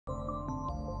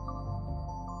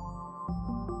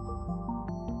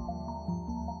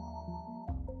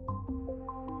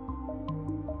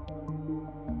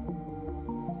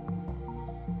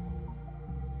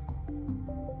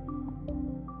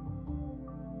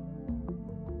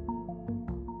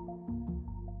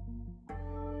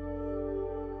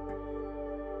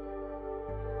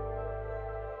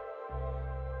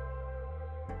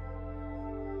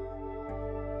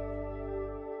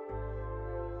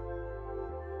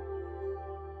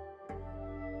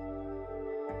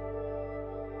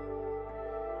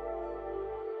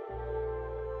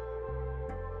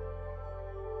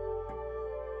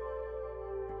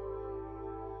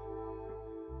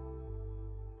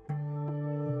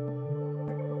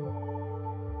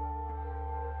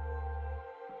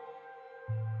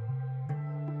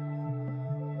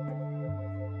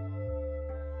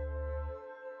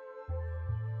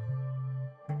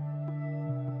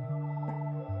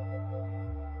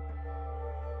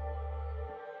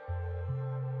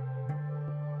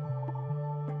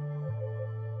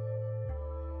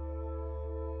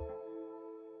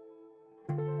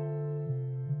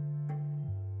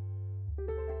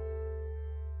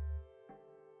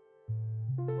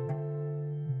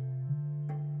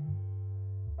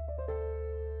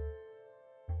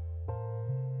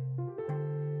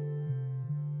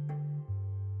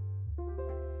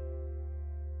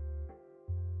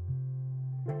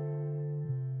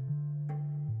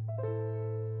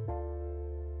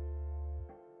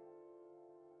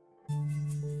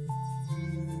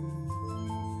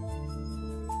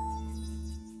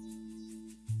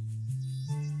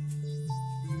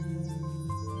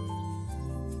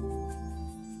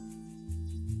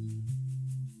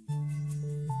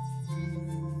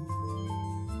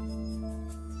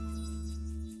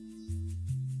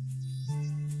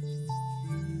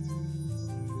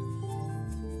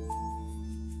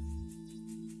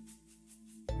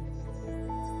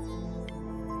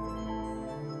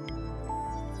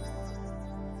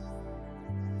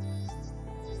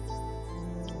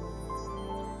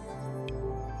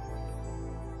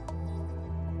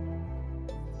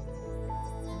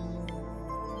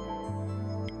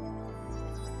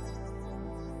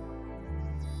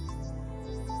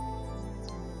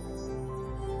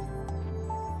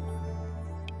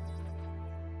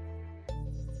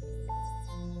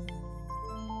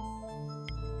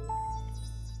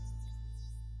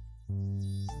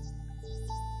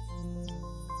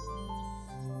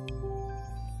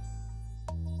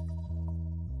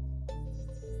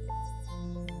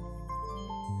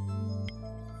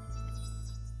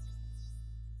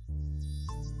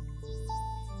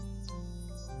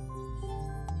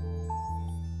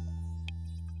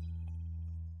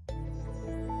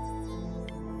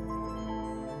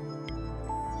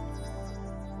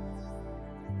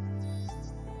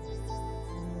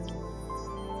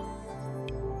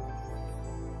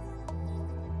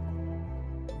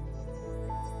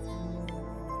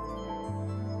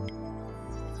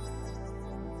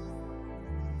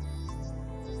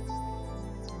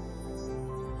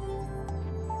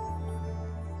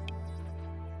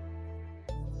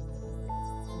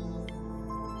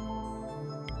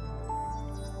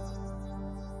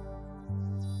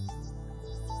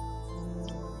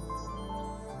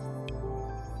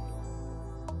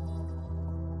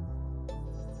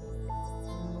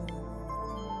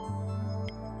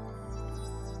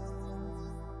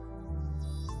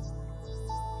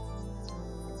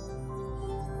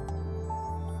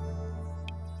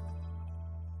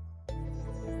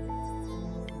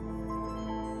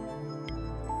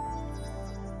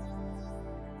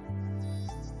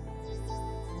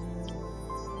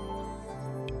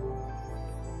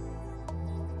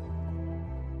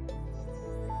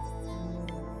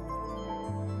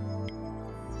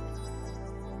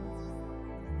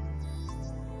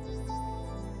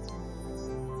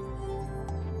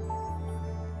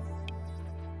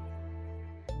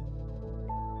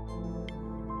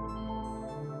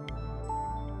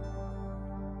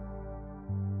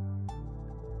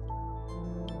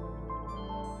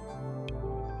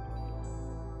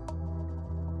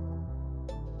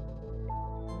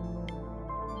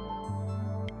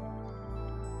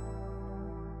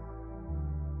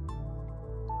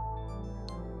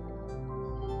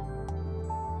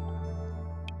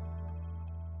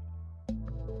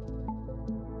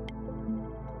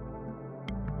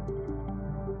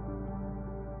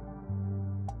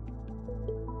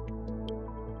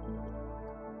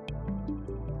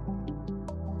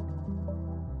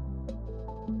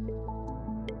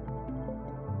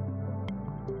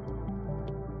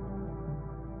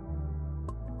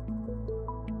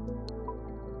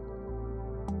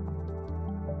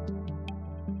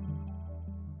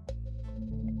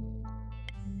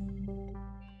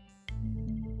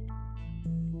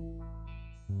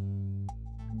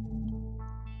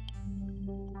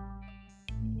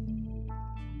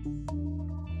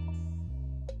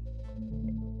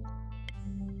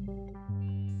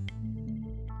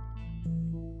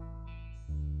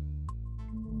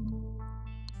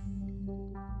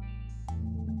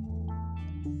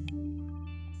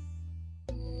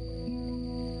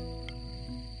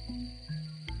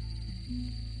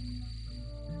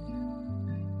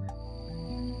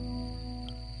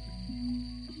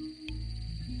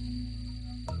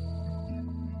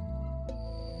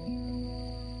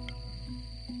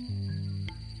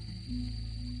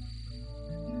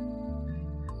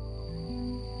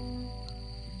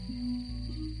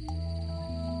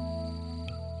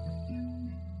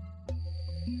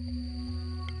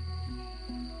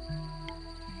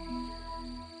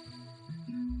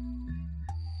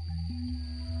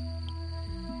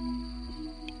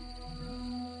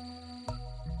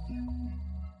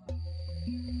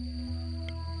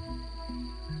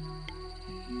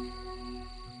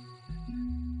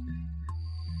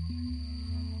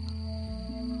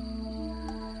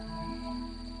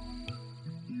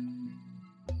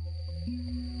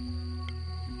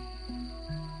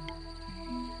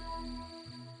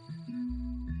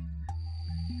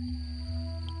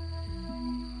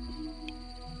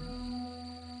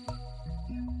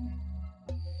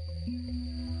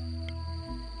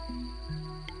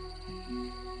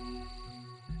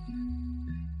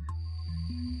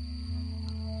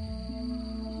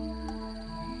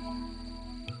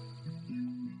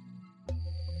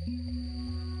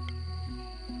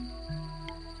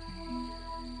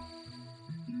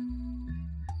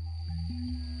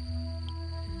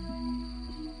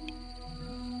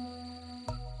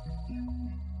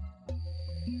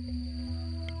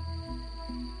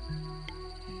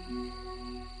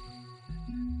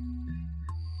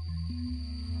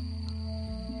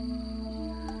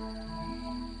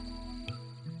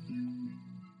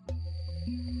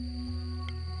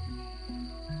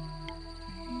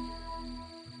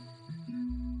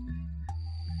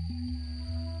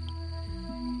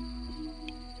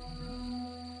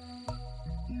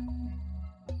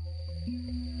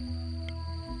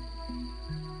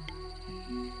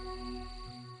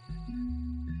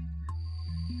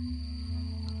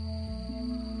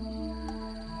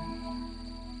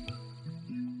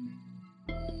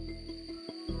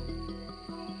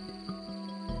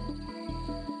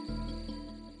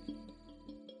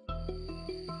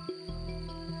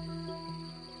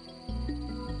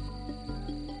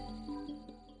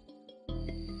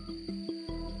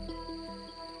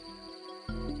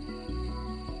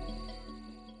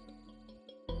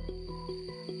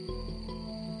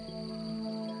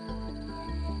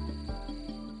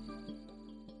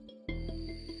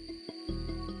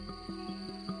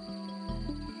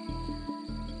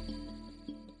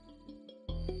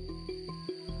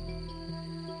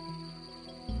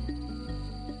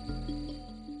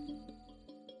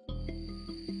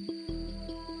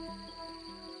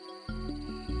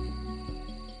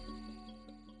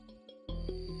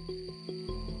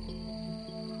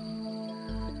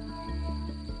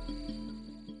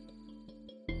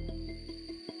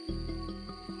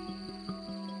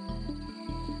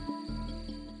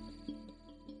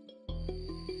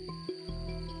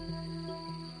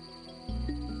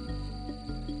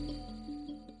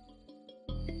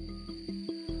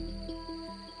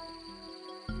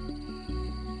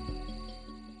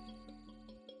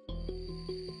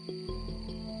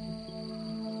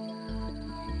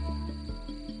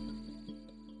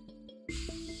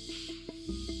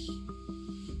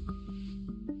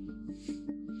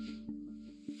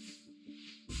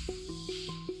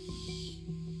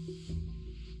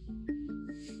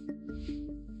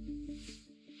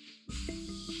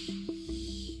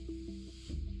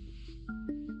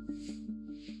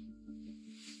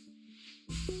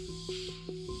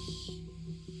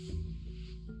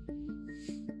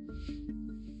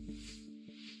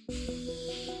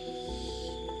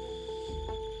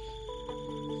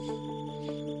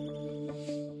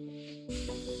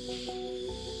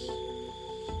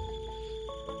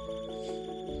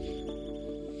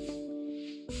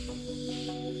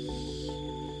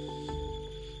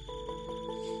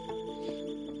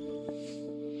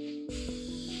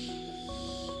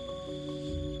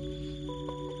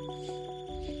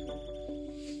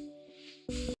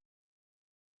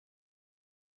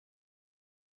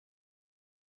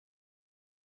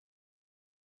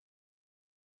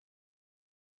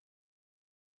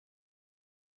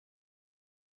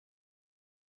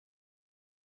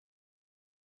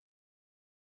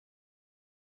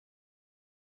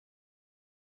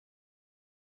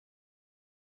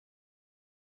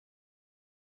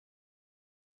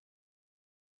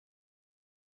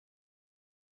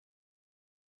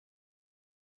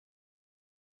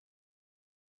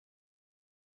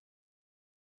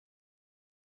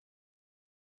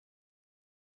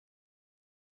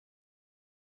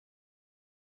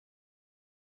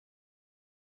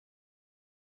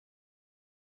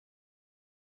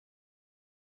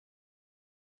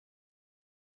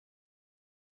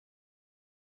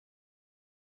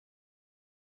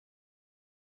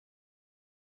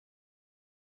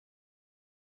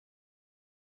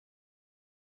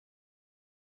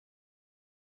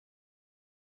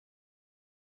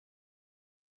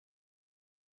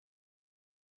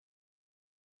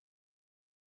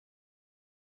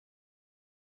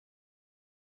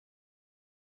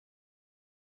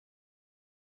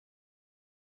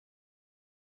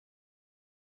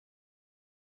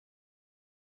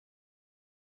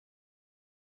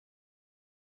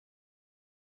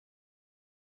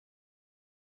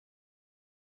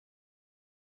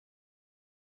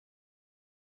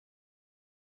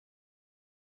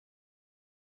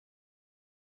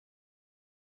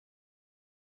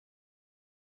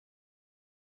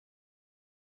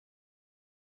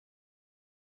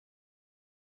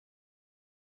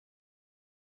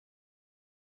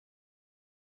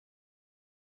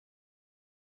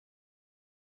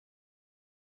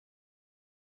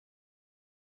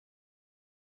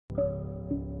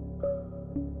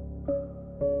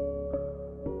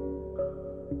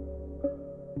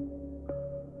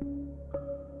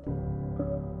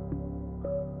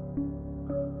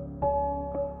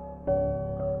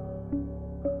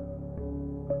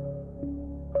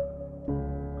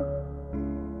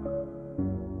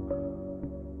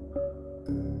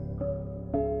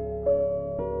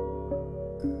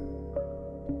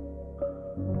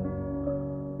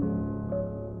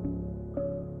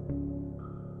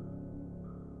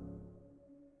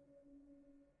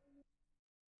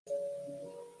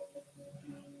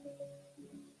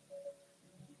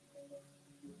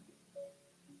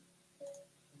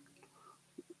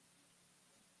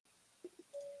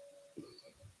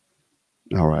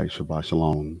All right, Shabbat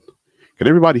Shalom. Can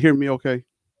everybody hear me okay?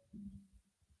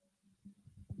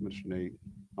 Mr. Nate,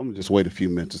 I'm gonna just wait a few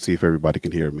minutes to see if everybody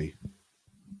can hear me.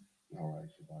 All right,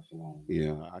 Shabbat Shalom.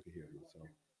 Yeah, I can hear you. So,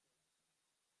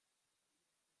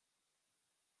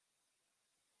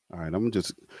 all right, I'm gonna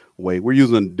just wait. We're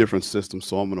using a different system,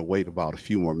 so I'm gonna wait about a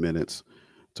few more minutes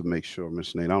to make sure,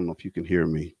 Mr. Nate. I don't know if you can hear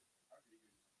me.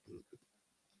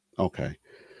 Okay.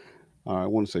 All right, I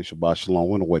want to say Shabbat Shalom. I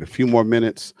want to wait a few more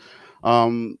minutes.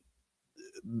 Um,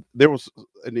 there was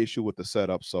an issue with the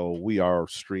setup, so we are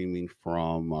streaming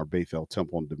from our Bethel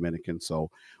Temple in Dominican. So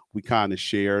we kind of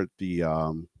shared the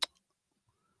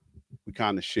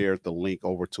link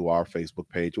over to our Facebook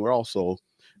page. We're also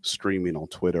streaming on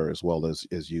Twitter as well as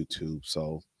YouTube.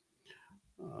 So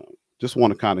uh, just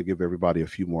want to kind of give everybody a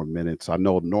few more minutes. I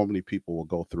know normally people will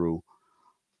go through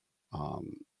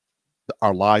um,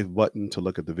 our live button to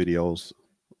look at the videos,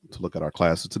 to look at our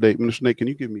classes today. Minister Nate, can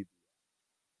you give me?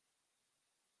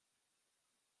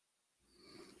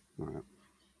 All right.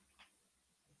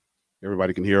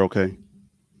 Everybody can hear okay?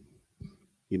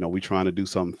 We trying to do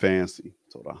something fancy.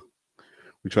 So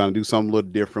we're trying to do something a little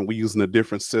different. We're using a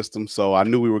different system. So I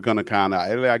knew we were going to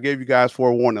I gave you guys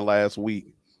forewarning last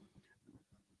week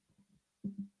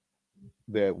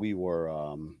that we were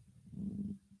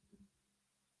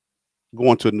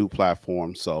going to a new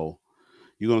platform. So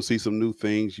you're going to see some new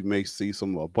things. You may see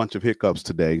a bunch of hiccups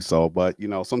today. So, but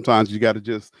sometimes you got to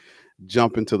just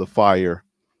jump into the fire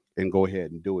and go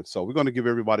ahead and do it. So we're going to give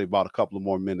everybody about a couple of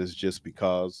more minutes just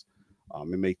because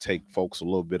it may take folks a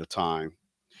little bit of time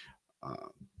uh,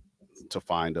 to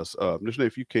find us.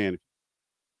 If you can,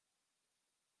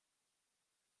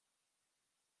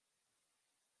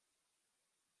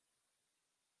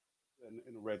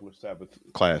 in the regular Sabbath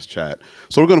class chat.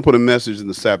 So we're going to put a message in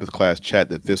the Sabbath class chat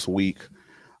that this week,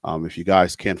 if you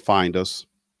guys can't find us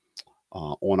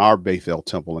on our Bethel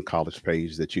Temple and College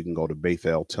page, that you can go to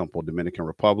Bethel Temple, Dominican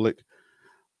Republic.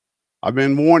 I've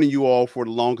been warning you all for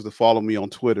the longest to follow me on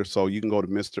Twitter. So you can go to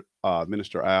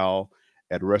Minister Al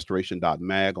at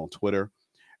restoration.mag on Twitter.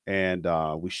 And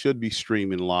we should be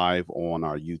streaming live on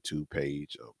our YouTube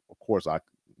page. Of course, I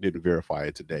didn't verify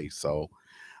it today. So,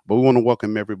 but we want to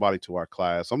welcome everybody to our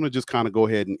class. I'm going to just kind of go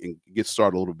ahead and get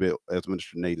started a little bit as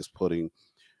Minister Nate is putting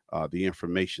the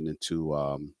information into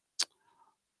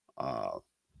uh,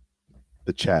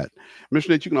 the chat.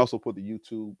 Minister Nate, you can also put the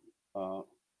YouTube uh,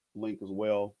 link as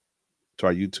well to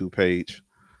our YouTube page.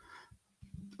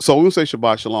 So we'll say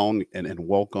Shabbat Shalom and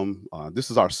welcome.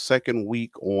 This is our second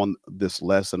week on this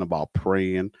lesson about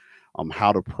praying,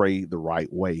 how to pray the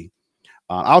right way.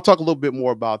 I'll talk a little bit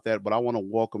more about that, but I want to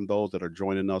welcome those that are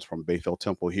joining us from Bethel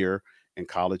Temple here in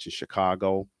college in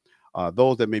Chicago.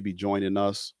 Those that may be joining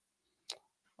us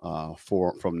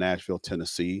from Nashville,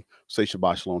 Tennessee. Say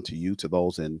Shabbat Shalom to you. To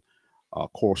those in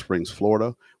Coral Springs,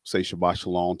 Florida. Say Shabbat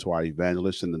Shalom to our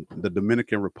evangelists in the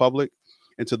Dominican Republic.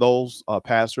 And to those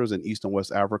pastors in East and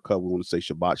West Africa, we want to say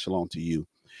Shabbat Shalom to you.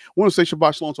 We want to say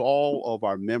Shabbat Shalom to all of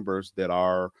our members that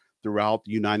are throughout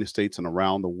the United States and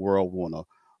around the world. We want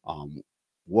to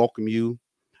welcome you.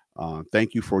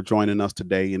 Thank you for joining us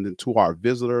today. And then to our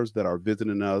visitors that are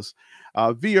visiting us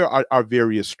via our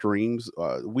various streams,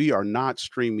 we are not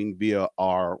streaming via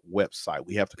our website.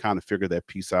 We have to kind of figure that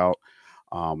piece out.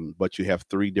 But you have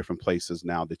 3 different places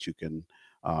now that you can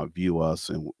view us,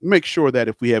 and make sure that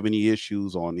if we have any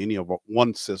issues on any of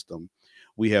one system,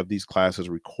 we have these classes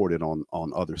recorded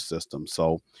on other systems.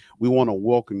 So we want to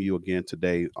welcome you again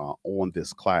today on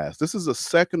this class. This is the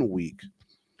second week.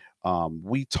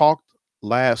 We talked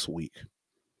last week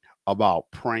about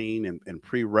praying and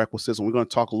prerequisites, and we're going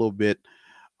to talk a little bit,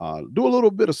 do a little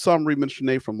bit of summary, Mr.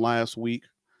 Nate, from last week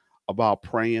about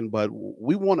praying, but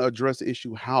we want to address the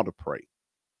issue how to pray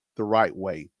the right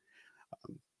way.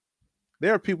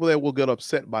 There are people that will get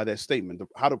upset by that statement,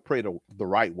 how to pray the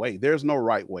right way. There's no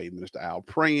right way, Minister Al.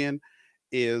 Praying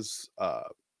is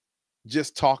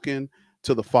just talking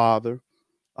to the Father,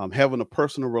 having a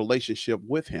personal relationship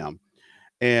with Him.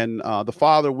 And the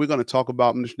Father, we're going to talk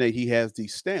about, Minister Nate, He has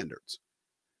these standards.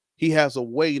 He has a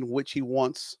way in which He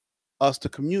wants us to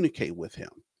communicate with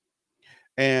Him.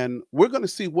 And we're going to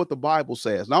see what the Bible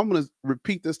says. Now, I'm going to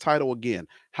repeat this title again,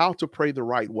 How to Pray the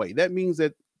Right Way. That means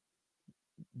that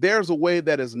there's a way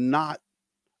that is not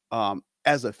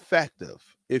as effective,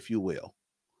 if you will,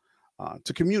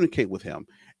 to communicate with Him.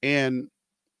 And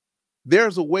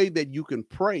there's a way that you can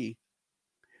pray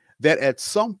that at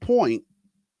some point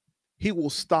He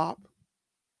will stop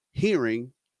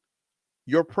hearing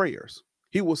your prayers.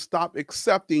 He will stop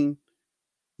accepting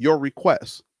your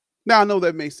requests. Now, I know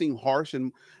that may seem harsh,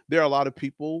 and there are a lot of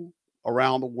people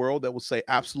around the world that will say,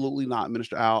 absolutely not,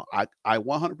 Minister Al. I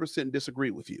 100%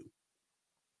 disagree with you.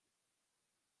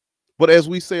 But as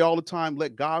we say all the time,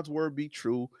 let God's word be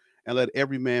true and let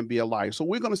every man be a liar. So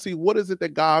we're going to see what is it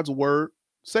that God's word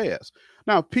says.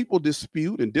 Now, if people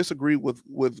dispute and disagree with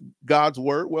God's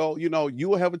word, well, you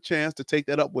will have a chance to take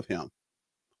that up with him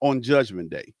on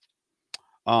Judgment Day.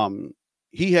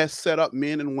 He has set up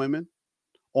men and women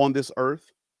on this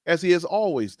earth, as he has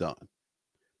always done,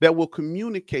 that will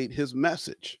communicate his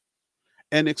message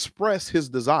and express his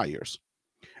desires.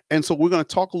 And so we're going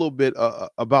to talk a little bit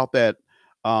about that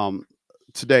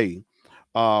today.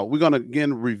 We're going to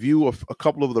again review a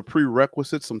couple of the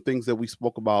prerequisites, some things that we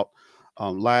spoke about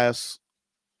last.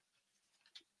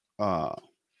 I'm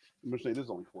going to say this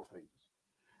is only 4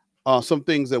 pages. Some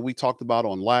things that we talked about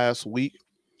on last week.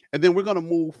 And then we're going to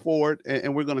move forward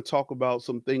and we're going to talk about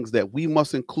some things that we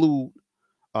must include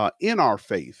in our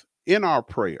faith, in our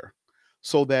prayer,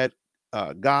 so that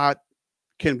God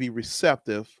can be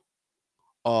receptive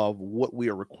of what we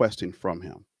are requesting from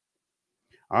him.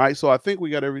 All right, so I think we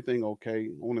got everything okay. I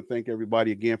want to thank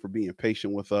everybody again for being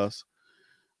patient with us.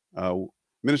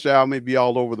 Minister Al may be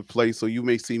all over the place, so you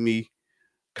may see me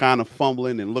kind of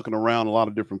fumbling and looking around a lot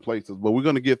of different places, but we're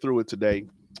going to get through it today.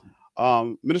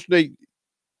 Minister Nate,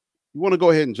 you want to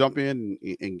go ahead and jump in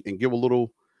and give a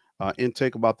little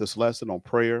intake about this lesson on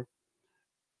prayer,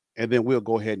 and then we'll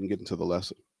go ahead and get into the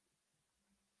lesson.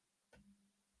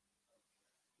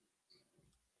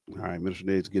 All right, Minister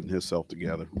Nate's getting himself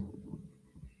together.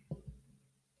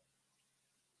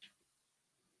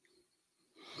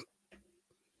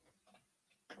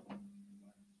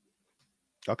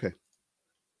 Okay.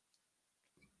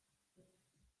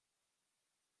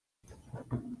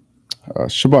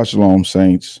 Shabbat Shalom,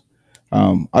 saints.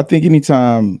 I think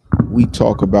anytime we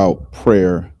talk about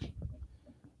prayer,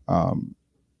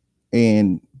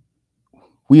 and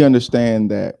we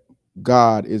understand that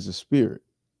God is a spirit,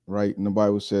 right? And the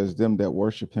Bible says, them that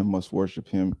worship him must worship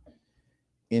him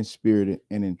in spirit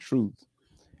and in truth.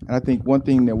 And I think one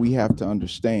thing that we have to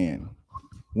understand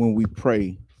when we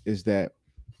pray is that,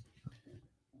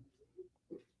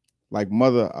 like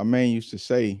Mother Amen used to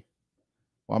say,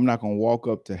 well, I'm not going to walk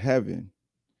up to heaven,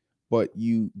 but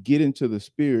you get into the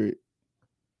spirit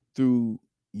through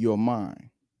your mind,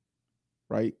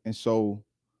 right? And so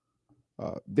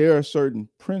there are certain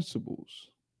principles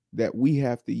that we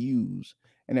have to use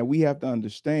and that we have to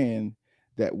understand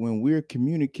that when we're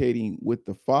communicating with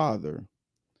the Father,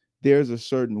 there's a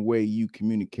certain way you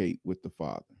communicate with the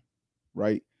Father,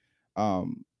 right?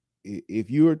 If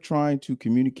you're trying to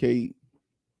communicate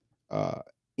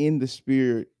in the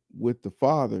spirit with the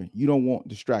Father, you don't want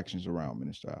distractions around,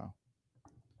 Minister Al.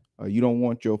 You don't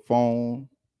want your phone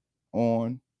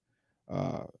on.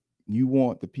 You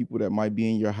want the people that might be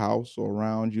in your house or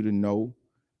around you to know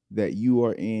that you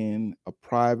are in a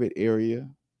private area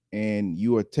and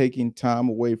you are taking time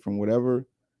away from whatever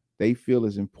they feel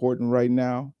is important right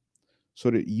now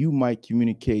so that you might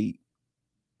communicate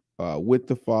with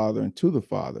the Father and to the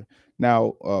Father.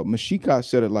 Now, Mashika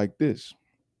said it like this: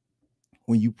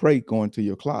 when you pray, go into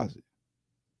your closet,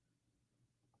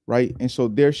 right? And so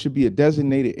there should be a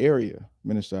designated area,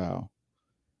 Minister Al,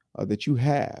 that you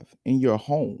have in your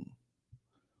home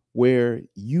where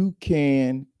you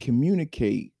can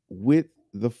communicate with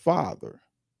the Father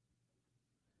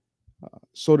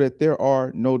so that there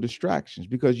are no distractions,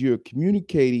 because you're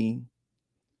communicating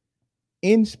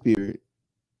in spirit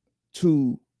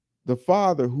to the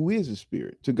Father who is a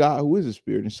spirit, to God who is a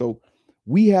spirit. And so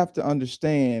we have to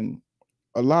understand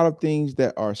a lot of things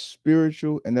that are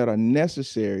spiritual and that are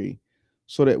necessary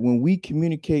so that when we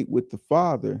communicate with the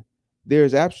Father,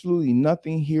 there's absolutely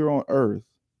nothing here on earth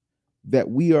that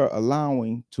we are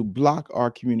allowing to block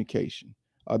our communication.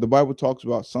 The Bible talks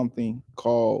about something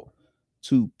called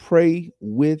to pray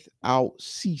without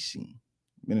ceasing,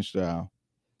 Minister Al.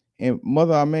 And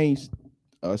Mother I may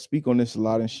speak on this a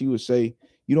lot, and she would say,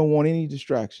 you don't want any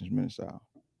distractions, Minister Al.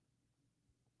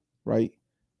 Right?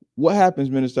 What happens,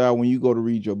 Minister Al, when you go to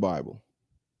read your Bible?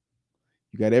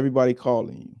 You got everybody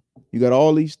calling you. You got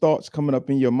all these thoughts coming up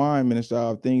in your mind, Minister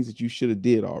Al, of things that you should have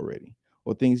did already,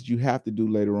 or things that you have to do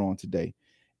later on today.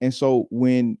 And so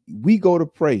when we go to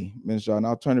pray, Minister Al, and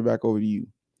I'll turn it back over to you,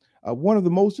 one of the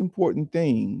most important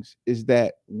things is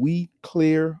that we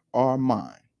clear our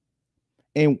mind.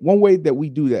 And one way that we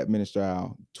do that, Minister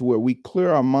Al, to where we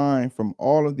clear our mind from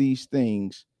all of these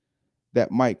things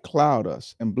that might cloud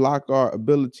us and block our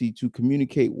ability to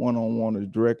communicate one-on-one or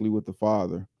directly with the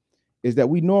Father, is that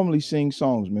we normally sing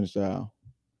songs, Minister Al.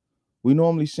 We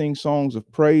normally sing songs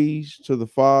of praise to the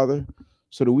Father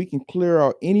so that we can clear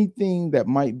out anything that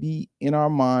might be in our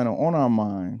mind or on our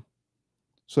mind,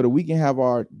 so that we can have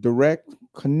our direct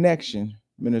connection,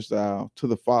 Minister Al, to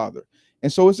the Father.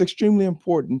 And so it's extremely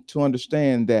important to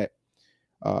understand that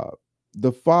uh,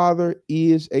 the Father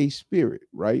is a spirit,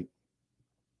 right?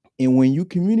 And when you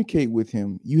communicate with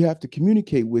him, you have to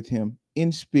communicate with him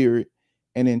in spirit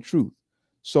and in truth.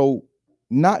 So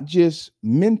not just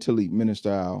mentally,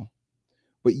 Minister Al,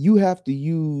 but you have to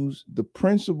use the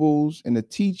principles and the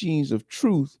teachings of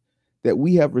truth that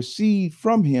we have received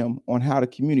from him on how to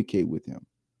communicate with him.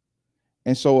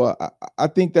 And so I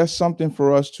think that's something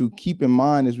for us to keep in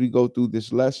mind as we go through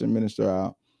this lesson, Minister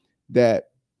Al, that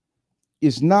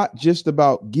it's not just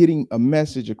about getting a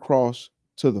message across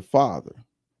to the Father.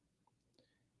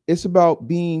 It's about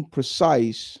being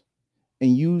precise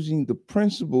and using the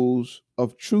principles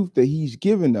of truth that he's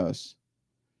given us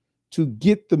to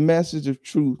get the message of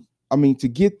truth. I mean, to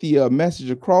get the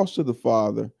message across to the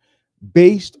Father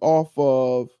based off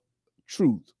of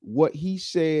truth, what he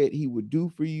said he would do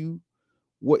for you,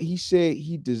 what he said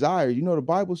he desired. You know, the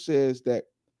Bible says that,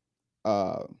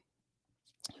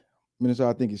 Minister,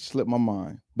 I think it slipped my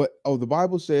mind, but the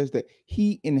Bible says that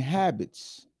he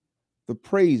inhabits the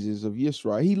praises of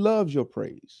Yisrael. He loves your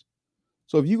praise.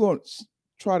 So if you're going to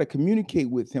try to communicate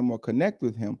with him or connect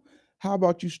with him, how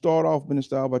about you start off,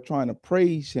 Minister, by trying to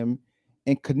praise him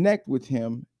and connect with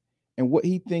him and what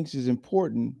he thinks is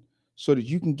important so that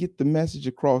you can get the message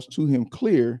across to him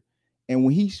clear. And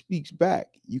when he speaks back,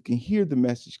 you can hear the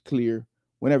message clear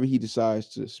whenever he decides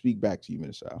to speak back to you,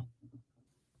 Minister. All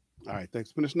right,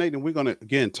 thanks, Minister Nathan. We're going to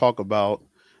again talk about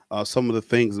some of the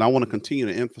things, and I want to continue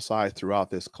to emphasize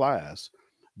throughout this class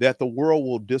that the world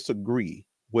will disagree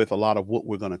with a lot of what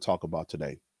we're going to talk about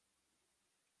today.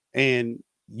 And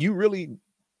you really,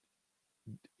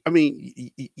 I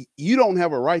mean, you don't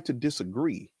have a right to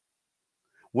disagree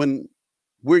when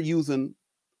we're using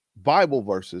Bible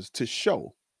verses to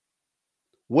show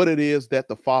what it is that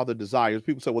the Father desires.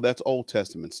 People say, well, that's Old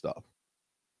Testament stuff,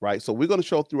 right? So we're going to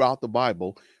show throughout the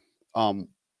Bible um,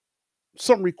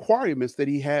 some requirements that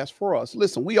he has for us.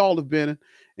 Listen, we all have been,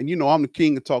 and you know, I'm the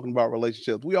king of talking about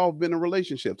relationships. We all have been in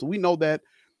relationships. We know that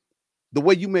the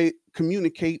way you may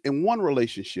communicate in one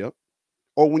relationship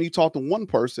or when you talk to one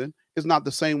person is not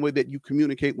the same way that you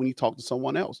communicate when you talk to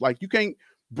someone else. Like you can't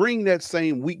bring that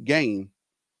same weak game,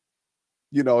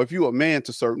 you know, if you're a man,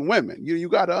 to certain women. You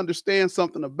got to understand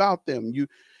something about them.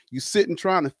 You sit and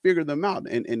trying to figure them out,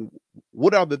 and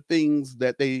what are the things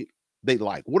that they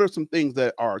like? What are some things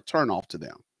that are a turn off to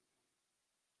them?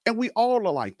 And we all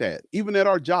are like that. Even at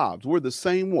our jobs, we're the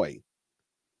same way.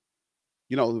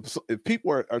 You know, if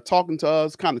people are talking to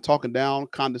us, kind of talking down,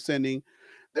 condescending,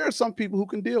 there are some people who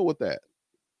can deal with that.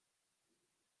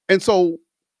 And so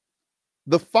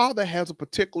the Father has a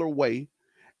particular way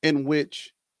in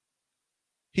which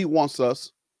he wants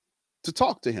us to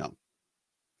talk to him.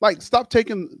 Like, stop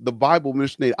taking the Bible,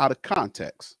 Missionary, out of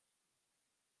context.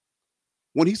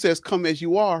 When he says, come as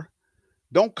you are,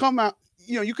 don't come out.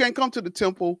 You know, you can't come to the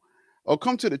temple or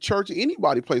come to the church,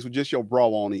 anybody place with just your bra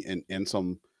on and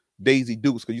some Daisy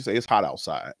Dukes because you say it's hot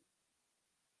outside.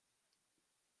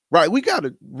 Right? We got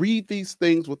to read these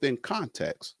things within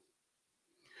context.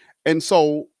 And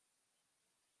so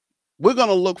we're going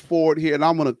to look forward here, and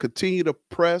I'm going to continue to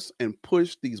press and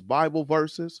push these Bible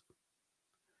verses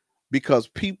because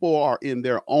people are in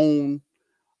their own,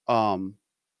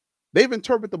 they've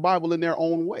interpreted the Bible in their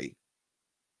own way.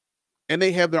 And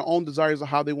they have their own desires of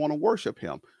how they want to worship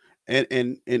him. And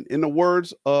in the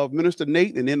words of Minister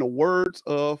Nate, and in the words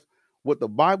of what the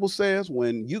Bible says,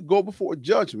 when you go before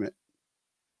judgment,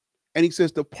 and he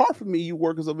says, depart from me, you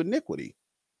workers of iniquity,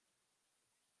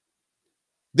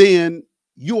 then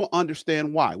you will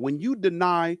understand why. When you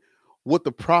deny what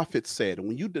the prophet said, and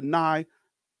when you deny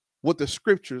what the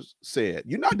scriptures said,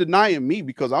 you're not denying me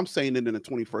because I'm saying it in the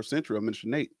 21st century, I'm Minister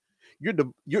Nate. You're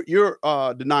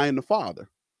denying the Father.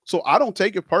 So I don't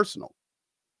take it personal.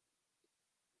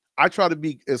 I try to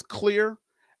be as clear,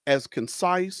 as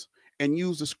concise, and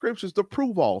use the scriptures to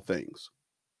prove all things.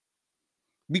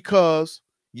 Because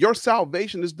your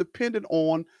salvation is dependent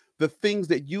on the things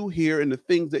that you hear and the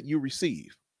things that you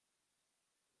receive.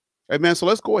 Amen. So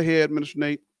let's go ahead, Minister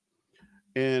Nate.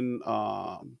 And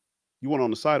you want it on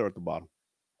the side or at the bottom?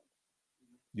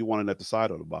 You want it at the side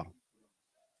or the bottom?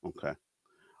 Okay.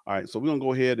 All right. So we're going to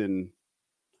go ahead and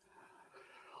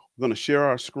we're going to share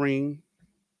our screen.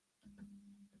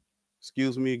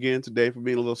 Excuse me again today for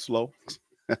being a little slow.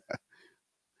 All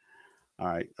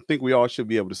right. I think we all should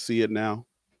be able to see it now.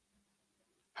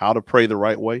 How to pray the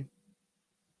right way.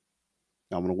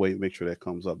 I'm going to wait and make sure that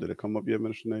comes up. Did it come up yet,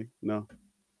 Minister Nate? No?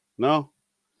 No?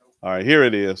 All right. Here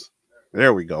it is.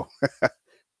 There we go.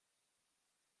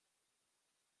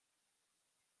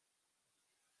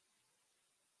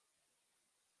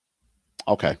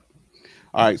 Okay.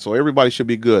 All right. So everybody should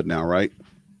be good now, right?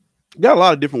 Got a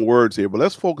lot of different words here, but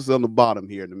let's focus on the bottom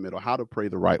here in the middle. How to pray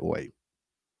the right way.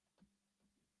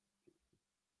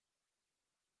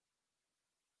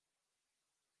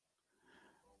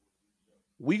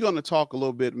 We're going to talk a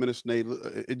little bit, Minister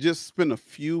Nate. Just spend a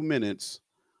few minutes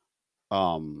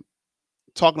um,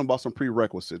 talking about some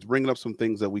prerequisites, bringing up some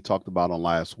things that we talked about on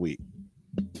last week.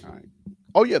 All right.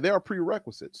 Oh, yeah, there are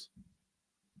prerequisites.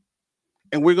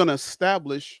 And we're going to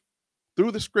establish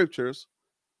through the scriptures.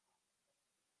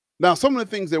 Now, some of the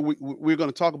things that we're going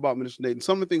to talk about, Minister Nate, and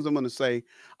some of the things I'm going to say,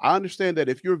 I understand that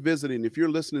if you're visiting, if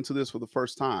you're listening to this for the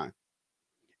first time,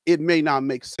 it may not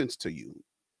make sense to you.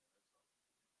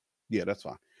 Yeah, that's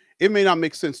fine. It may not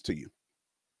make sense to you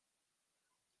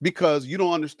because you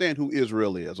don't understand who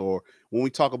Israel is, or when we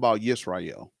talk about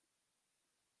Yisrael.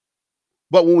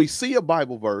 But when we see a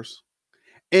Bible verse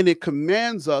and it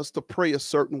commands us to pray a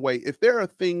certain way, if there are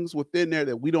things within there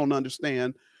that we don't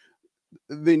understand,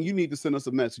 then you need to send us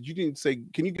a message. You need to say,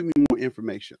 can you give me more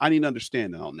information? I need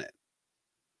understanding on that.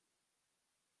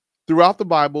 Throughout the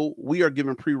Bible, we are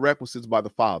given prerequisites by the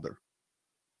Father,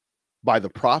 by the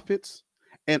prophets,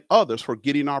 and others for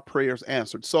getting our prayers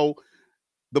answered. So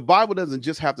the Bible doesn't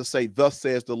just have to say, thus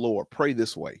says the Lord, pray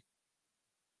this way.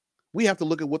 We have to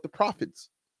look at what the prophets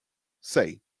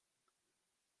say.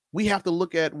 We have to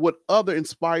look at what other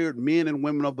inspired men and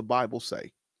women of the Bible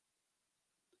say.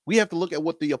 We have to look at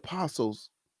what the apostles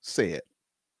said,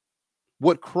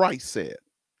 what Christ said.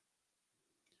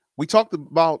 We talked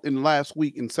about in last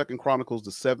week in 2 Chronicles,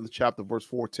 the 7th chapter, verse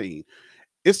 14.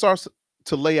 It starts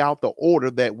to lay out the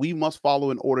order that we must follow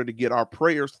in order to get our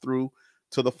prayers through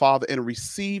to the Father and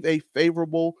receive a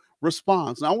favorable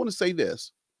response. Now, I want to say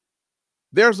this.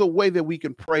 There's a way that we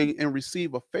can pray and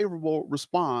receive a favorable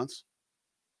response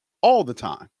all the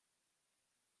time.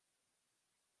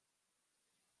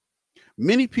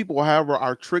 Many people, however,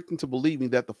 are tricked into believing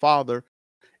that the Father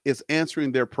is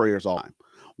answering their prayers all the time.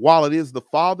 While it is the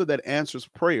Father that answers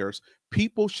prayers,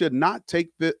 people should not take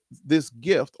this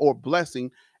gift or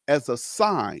blessing as a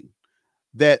sign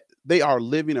that they are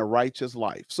living a righteous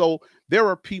life. So there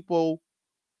are people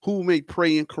who may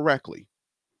pray incorrectly,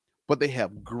 but they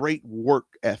have great work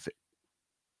ethic.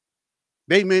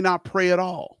 They may not pray at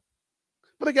all,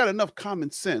 but they got enough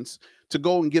common sense to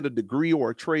go and get a degree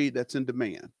or a trade that's in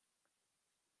demand.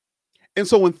 And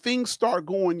so when things start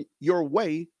going your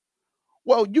way,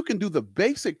 well, you can do the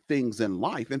basic things in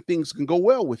life and things can go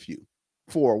well with you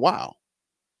for a while.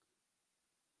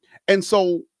 And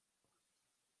so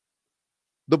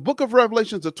the book of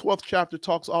Revelations, the 12th chapter,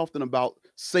 talks often about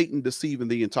Satan deceiving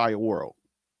the entire world.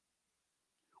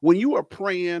 When you are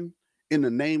praying in the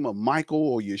name of Michael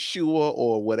or Yeshua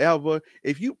or whatever,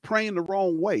 if you praying the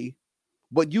wrong way,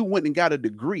 but you went and got a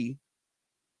degree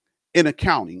in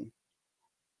accounting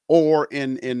or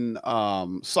in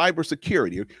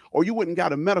cybersecurity, or you went and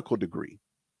got a medical degree,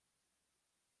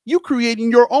 you creating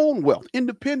your own wealth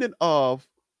independent of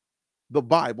the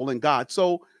Bible and God.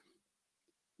 So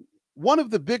one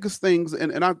of the biggest things,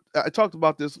 and I talked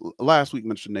about this last week,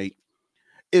 Mr. Nate,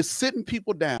 is sitting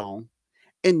people down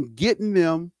and getting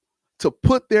them to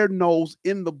put their nose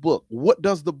in the book. What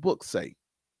does the book say?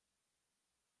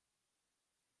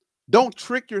 Don't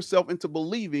trick yourself into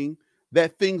believing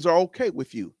that things are okay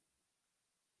with you.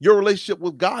 Your relationship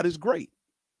with God is great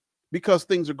because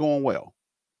things are going well.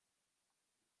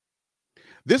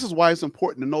 This is why it's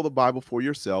important to know the Bible for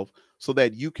yourself so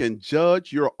that you can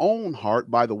judge your own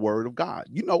heart by the word of God.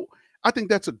 You know, I think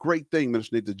that's a great thing,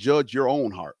 Minister Nate, to judge your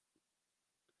own heart.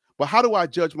 But how do I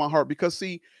judge my heart? Because,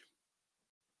 see,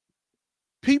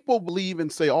 people believe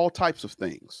and say all types of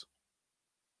things.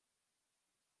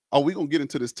 Oh, we're going to get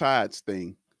into this tithes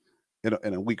thing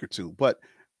in a week or two. But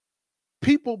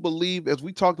people believe, as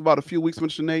we talked about a few weeks,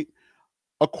 Mr. Nate,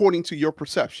 according to your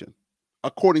perception,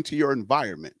 according to your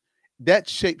environment. That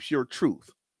shapes your truth.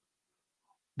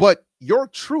 But your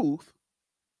truth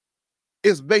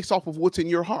is based off of what's in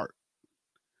your heart.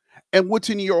 And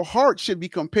what's in your heart should be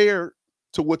compared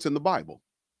to what's in the Bible.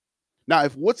 Now,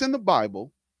 if what's in the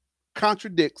Bible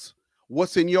contradicts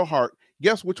what's in your heart,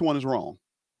 guess which one is wrong?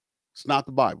 It's not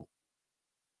the Bible.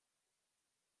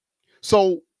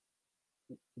 So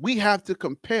we have to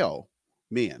compel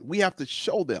men. We have to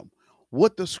show them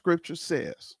what the scripture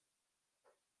says.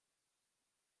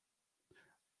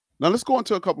 Now let's go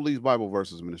into a couple of these Bible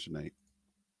verses, Minister Nate.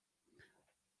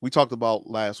 We talked about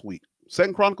last week.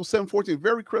 2 Chronicles 7:14,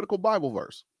 very critical Bible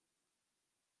verse.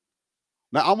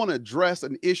 Now I'm going to address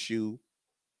an issue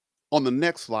on the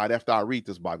next slide after I read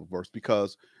this Bible verse,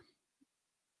 because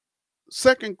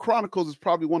Second Chronicles is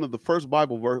probably one of the first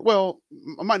Bible verse. Well,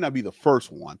 it might not be the first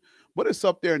one, but it's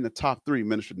up there in the top 3,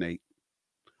 Minister Nate,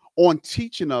 on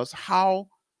teaching us how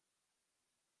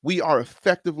we are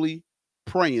effectively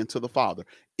praying to the Father.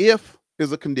 If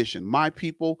is a condition, my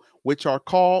people which are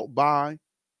called by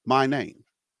my name.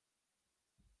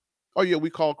 Oh yeah, we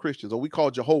call Christians, or we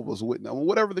call Jehovah's Witness, or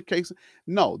whatever the case.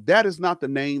 No, that is not the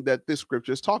name that this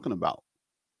scripture is talking about.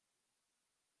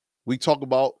 We talk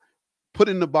about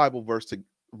putting the Bible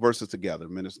verses together,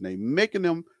 Minister Name, making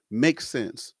them make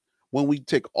sense. When we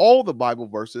take all the Bible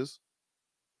verses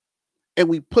and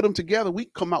we put them together, we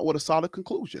come out with a solid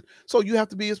conclusion. So you have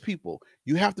to be his people.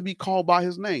 You have to be called by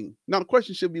his name. Now the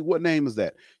question should be, what name is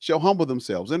that? Shall humble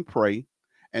themselves and pray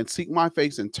and seek my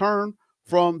face and turn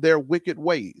from their wicked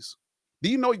ways. Do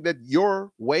you know that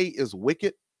your way is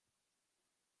wicked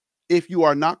if you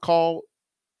are not called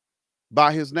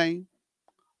by his name?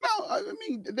 No, I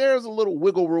mean, there's a little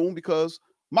wiggle room because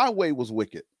my way was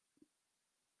wicked.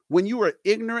 When you are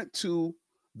ignorant to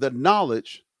the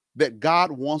knowledge that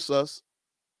God wants us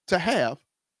to have,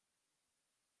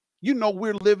 you know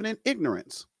we're living in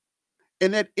ignorance.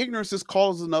 And that ignorance is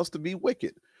causing us to be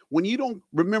wicked. When you don't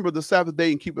remember the Sabbath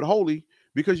day and keep it holy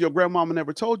because your grandmama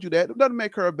never told you that, it doesn't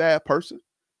make her a bad person.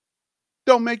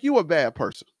 Don't make you a bad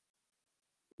person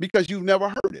because you've never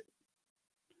heard it.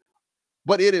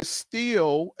 But it is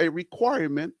still a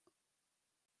requirement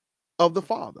of the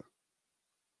Father.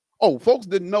 Oh, folks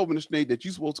didn't know, Minister Nate, that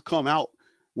you're supposed to come out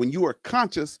when you are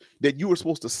conscious that you were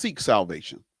supposed to seek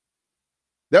salvation.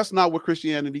 That's not what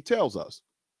Christianity tells us.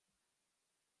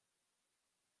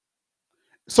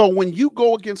 So when you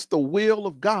go against the will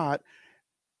of God,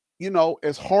 you know,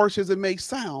 as harsh as it may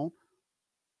sound,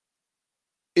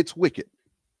 it's wicked.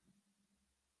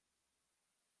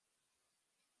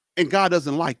 And God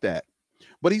doesn't like that.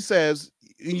 But he says,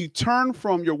 you turn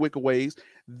from your wicked ways,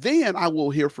 then I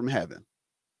will hear from heaven.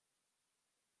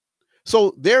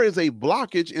 So there is a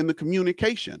blockage in the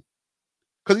communication.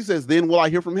 Because he says, then will I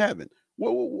hear from heaven?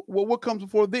 Well, what comes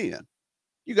before then?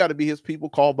 You got to be his people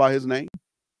called by his name.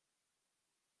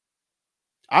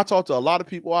 I talk to a lot of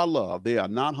people I love. They are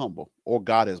not humble, or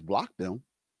God has blocked them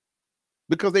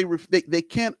because they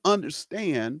can't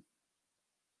understand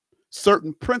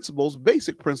certain principles,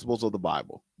 basic principles of the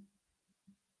Bible,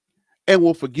 and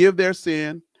will forgive their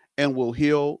sin and will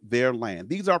heal their land.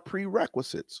 These are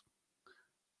prerequisites.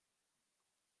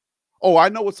 Oh, I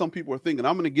know what some people are thinking.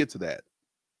 I'm going to get to that.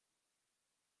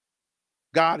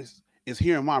 God is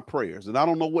hearing my prayers, and I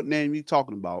don't know what name you're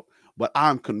talking about, but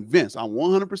I'm convinced, I'm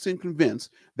 100%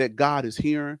 convinced that God is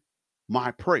hearing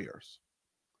my prayers.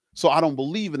 So I don't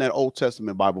believe in that Old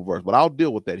Testament Bible verse, but I'll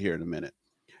deal with that here in a minute.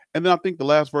 And then I think the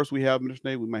last verse we have, Mr.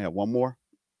 Nate, we may have one more.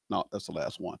 No, that's the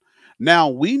last one. Now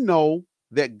we know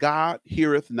that God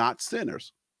heareth not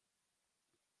sinners.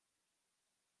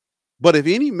 But if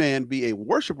any man be a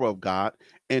worshiper of God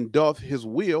and doth his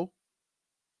will,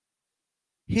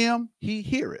 him he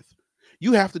heareth.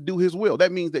 You have to do his will.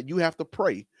 That means that you have to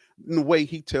pray in the way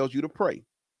he tells you to pray.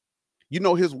 You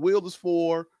know, his will is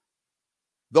for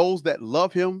those that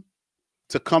love him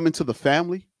to come into the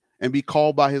family and be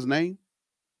called by his name.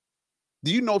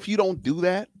 Do you know if you don't do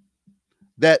that,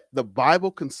 that the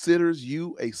Bible considers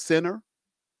you a sinner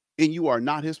and you are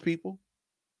not his people?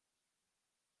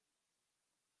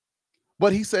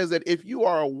 But he says that if you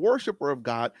are a worshiper of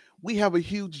God, we have a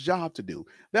huge job to do.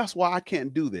 That's why I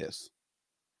can't do this,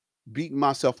 beating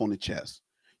myself on the chest.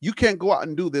 You can't go out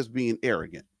and do this being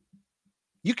arrogant.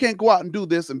 You can't go out and do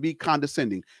this and be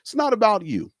condescending. It's not about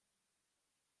you.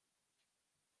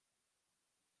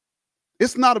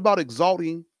 It's not about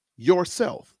exalting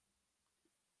yourself.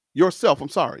 I'm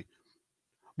sorry.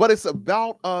 But it's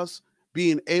about us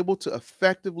being able to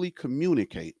effectively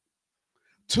communicate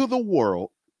to the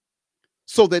world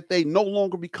so that they no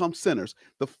longer become sinners.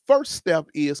 The first step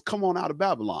is come on out of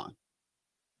Babylon.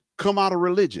 Come out of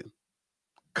religion.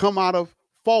 Come out of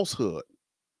falsehood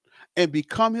and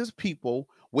become his people,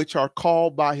 which are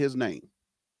called by his name.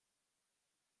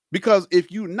 Because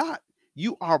if you're not,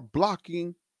 you are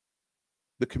blocking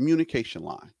the communication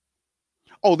line.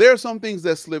 Oh, there are some things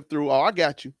that slip through. Oh, I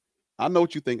got you. I know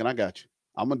what you're thinking. I got you.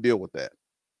 I'm going to deal with that.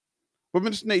 But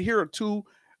Mr. Nate, here are two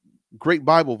great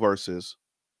Bible verses.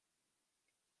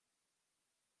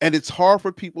 And it's hard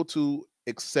for people to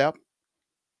accept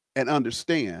and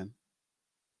understand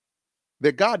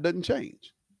that God doesn't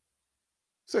change.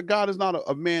 So God is not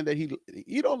a man that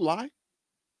he don't lie.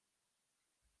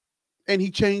 And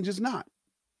he changes not.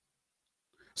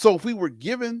 So if we were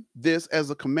given this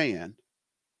as a command,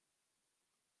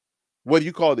 whether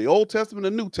you call it the Old Testament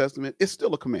or New Testament, it's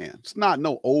still a command. It's not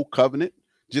no old covenant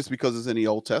just because it's in the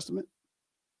Old Testament.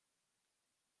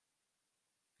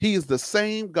 He is the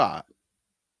same God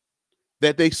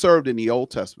that they served in the Old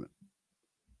Testament.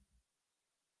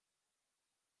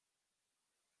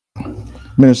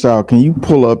 Minister Al, can you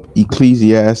pull up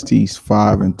Ecclesiastes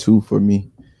 5:2 for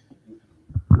me?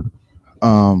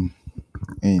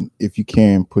 And if you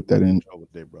can put that in, Over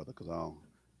there, brother, because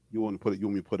you want to put it. You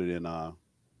want me to put it in?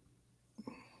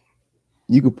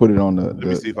 you could put it on Let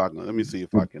me see if I can. Let me see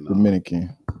if I can.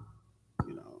 Dominican.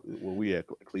 Where we at?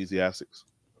 Ecclesiastics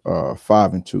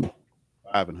 5:2.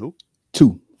 5 and who?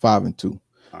 5:2.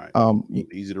 All right.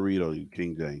 Easy to read or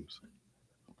King James?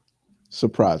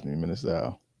 Surprise me, Minister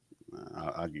Al.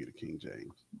 I'll give you the King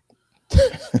James.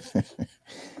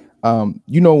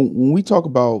 When we talk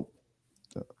about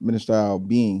Minister Al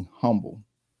being humble,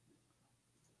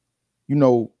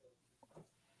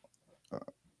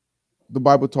 the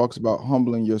Bible talks about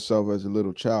humbling yourself as a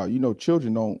little child.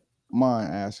 Children don't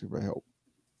mind asking for help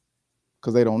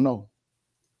because they don't know.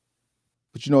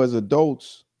 But as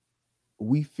adults,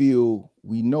 we feel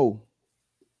we know,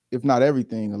 if not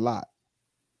everything, a lot.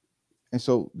 And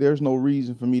so there's no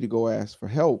reason for me to go ask for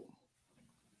help,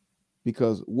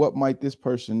 because what might this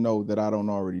person know that I don't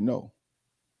already know?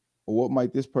 Or what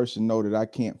might this person know that I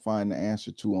can't find the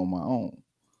answer to on my own?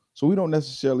 So we don't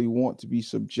necessarily want to be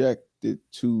subjected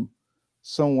to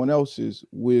someone else's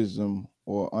wisdom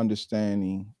or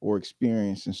understanding or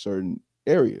experience in certain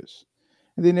areas.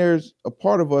 And then there's a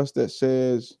part of us that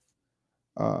says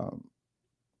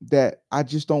that I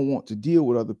just don't want to deal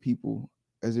with other people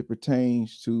as it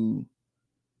pertains to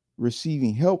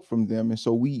receiving help from them. And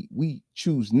so we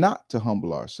choose not to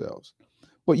humble ourselves.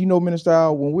 But Minister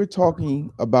Al, when we're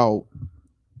talking about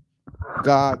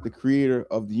God, the creator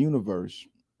of the universe,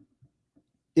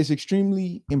 it's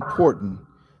extremely important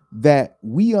that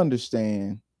we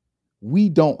understand we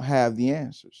don't have the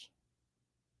answers.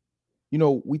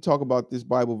 We talk about this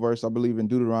Bible verse, I believe in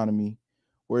Deuteronomy,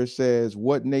 where it says,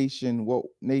 what nation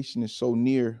is so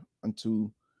near unto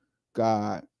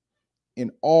God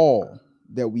in all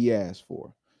that we ask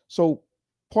for? So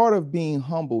part of being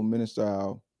humble, Minister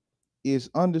Al, is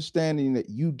understanding that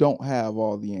you don't have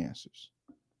all the answers.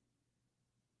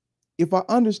 If I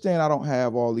understand I don't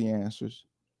have all the answers,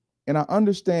 and I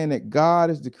understand that God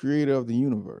is the creator of the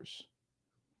universe,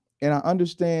 and I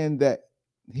understand that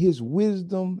his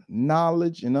wisdom,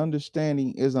 knowledge, and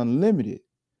understanding is unlimited,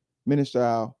 Minister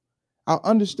Al, I'll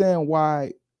understand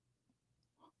why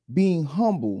being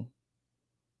humble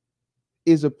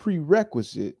is a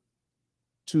prerequisite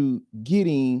to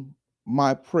getting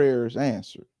my prayers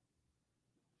answered,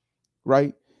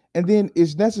 right? And then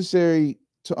it's necessary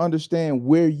to understand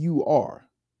where you are.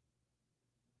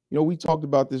 We talked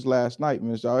about this last night,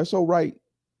 Minister Al. It's all right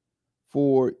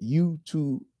for you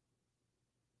to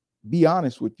be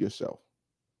honest with yourself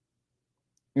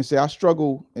and say, I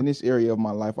struggle in this area of my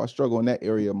life. I struggle in that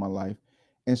area of my life.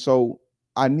 And so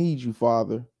I need you,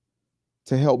 Father,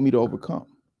 to help me to overcome.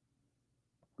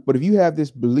 But if you have this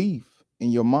belief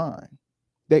in your mind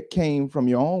that came from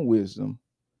your own wisdom,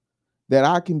 that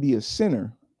I can be a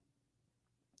sinner,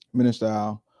 Minister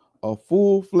Al, a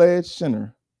full-fledged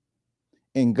sinner,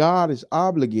 and God is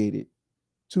obligated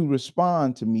to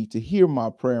respond to me, to hear my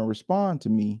prayer and respond to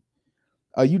me,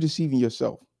 are you deceiving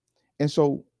yourself? And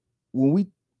so when we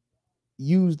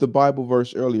use the Bible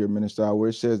verse earlier, Minister Al, where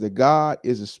it says that God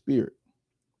is a spirit,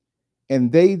 and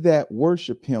they that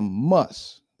worship him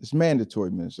must, it's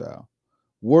mandatory, Minister Al,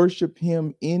 worship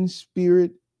him in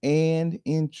spirit and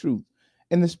in truth.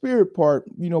 And the spirit part,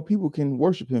 people can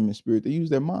worship him in spirit. They use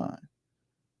their mind,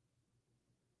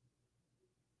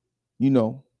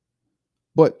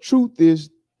 but truth is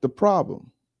the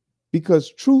problem,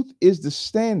 because truth is the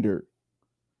standard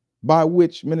by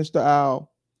which, Minister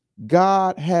Al,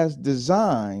 God has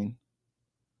designed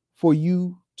for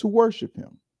you to worship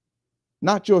him.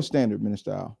 Not your standard,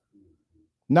 Minister Al.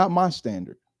 Not my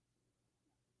standard.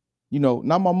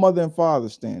 Not my mother and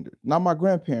father's standard, not my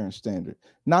grandparents' standard,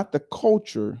 not the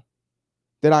culture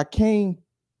that I came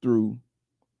through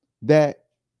that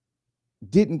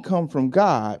didn't come from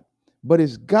God, but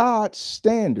it's God's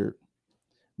standard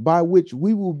by which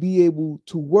we will be able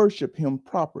to worship him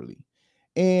properly.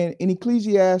 And in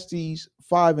Ecclesiastes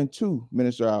 5:2,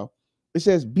 Minister Al, it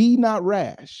says, be not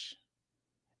rash.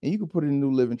 And you can put it in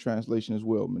New Living Translation as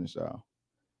well, Minister Al.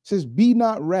 It says, be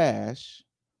not rash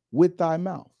with thy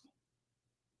mouth,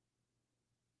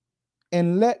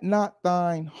 and let not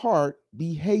thine heart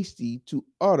be hasty to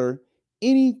utter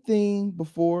anything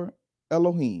before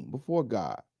Elohim, before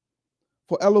God.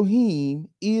 For Elohim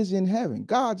is in heaven.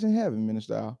 God's in heaven,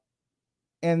 Minister Al,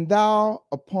 and thou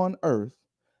upon earth.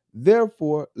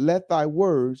 Therefore, let thy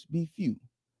words be few.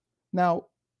 Now,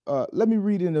 let me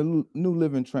read in the New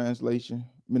Living Translation,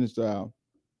 Minister Al.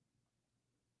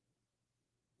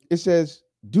 It says,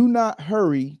 do not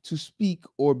hurry to speak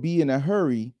or be in a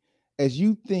hurry as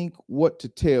you think what to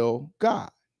tell God.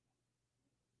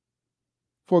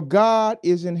 For God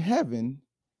is in heaven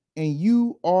and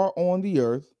you are on the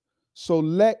earth, so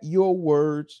let your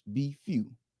words be few.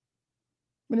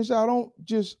 Minister, I don't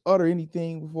just utter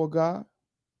anything before God.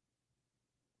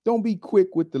 Don't be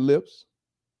quick with the lips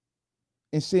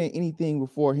and saying anything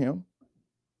before him,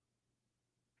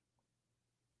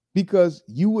 because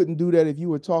you wouldn't do that if you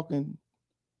were talking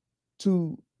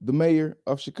to the mayor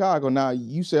of Chicago. Now,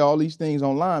 you say all these things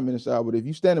online, Minister, but if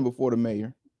you standing before the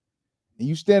mayor and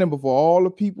you standing before all the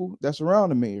people that's around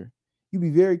the mayor, you be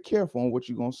very careful on what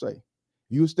you're going to say.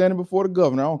 You were standing before the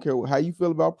governor. I don't care how you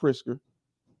feel about Pritzker.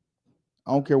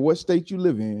 I don't care what state you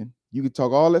live in. You can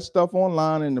talk all that stuff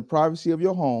online in the privacy of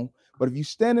your home. But if you're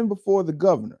standing before the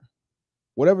governor,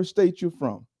 whatever state you're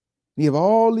from, and you have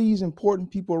all these important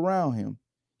people around him,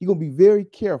 you're going to be very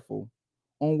careful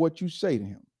on what you say to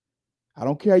him. I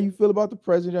don't care how you feel about the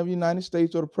president of the United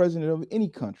States or the president of any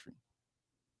country.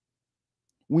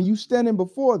 When you standing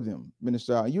before them,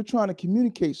 Minister, you're trying to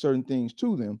communicate certain things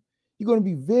to them, you're going to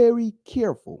be very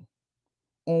careful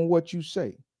on what you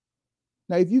say.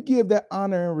 Now, if you give that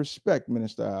honor and respect,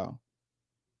 Minister Al,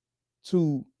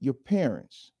 to your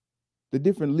parents, the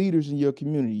different leaders in your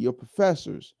community, your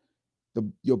professors,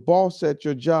 your boss at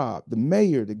your job, the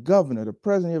mayor, the governor, the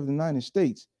president of the United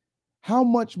States, how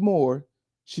much more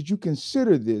should you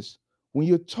consider this when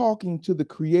you're talking to the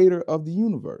creator of the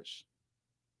universe?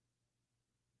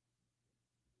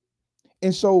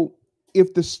 And so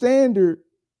if the standard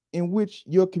in which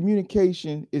your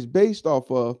communication is based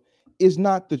off of is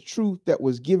not the truth that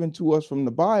was given to us from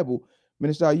the Bible,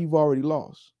 Minister, you've already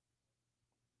lost.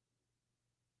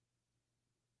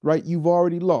 Right? You've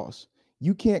already lost.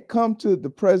 You can't come to the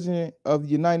president of the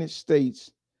United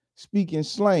States speaking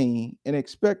slang and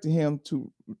expect him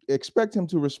to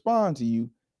respond to you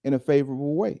in a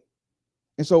favorable way.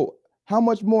 And so how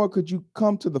much more could you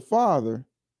come to the Father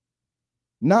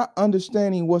not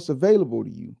understanding what's available to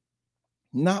you,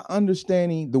 not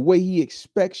understanding the way he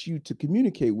expects you to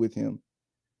communicate with him,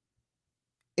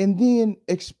 and then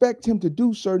expect him to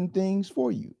do certain things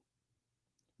for you?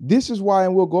 This is why,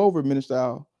 and we'll go over it, Minister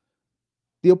Al,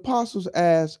 the apostles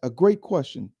asked a great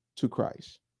question to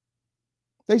Christ.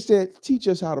 They said, teach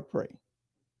us how to pray.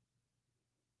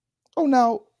 Oh,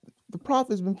 now, the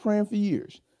prophets have been praying for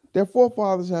years. Their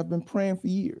forefathers have been praying for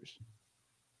years.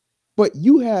 But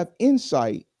you have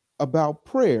insight about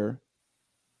prayer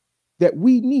that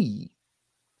we need,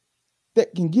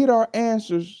 that can get our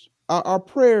answers, our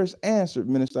prayers answered,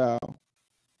 Minister Al,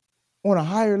 on a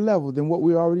higher level than what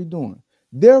we're already doing.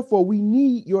 Therefore, we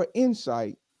need your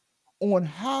insight on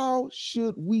how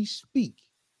should we speak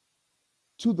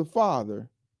to the Father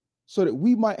so that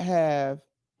we might have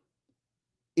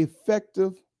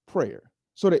effective prayer,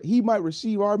 so that he might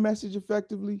receive our message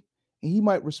effectively and he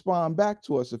might respond back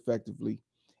to us effectively.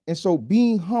 And so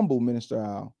being humble, Minister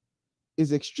Al,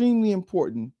 is extremely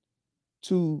important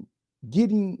to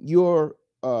getting your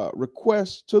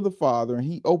request to the Father and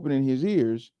he opening his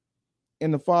ears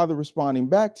and the Father responding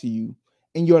back to you.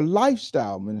 And your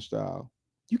lifestyle, Minister Al,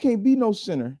 you can't be no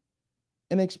sinner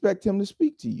and expect him to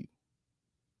speak to you.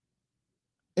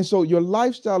 And so your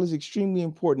lifestyle is extremely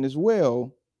important as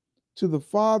well, to the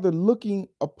Father looking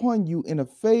upon you in a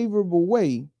favorable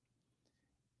way,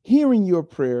 hearing your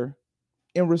prayer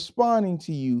and responding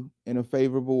to you in a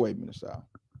favorable way, Minister.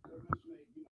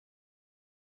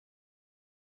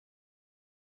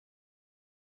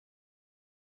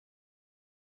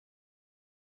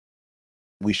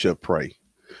 We should pray.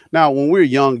 Now, when we're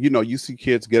young, you see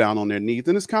kids get out on their knees,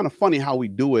 and it's kind of funny how we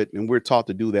do it, and we're taught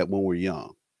to do that when we're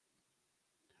young.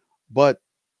 But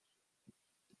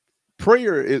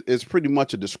prayer is pretty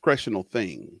much a discretional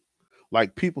thing.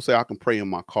 Like people say, I can pray in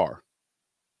my car.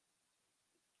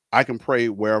 I can pray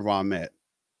wherever I'm at.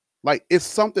 Like it's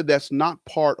something that's not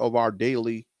part of our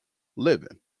daily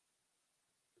living.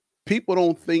 People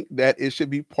don't think that it should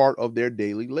be part of their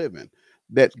daily living,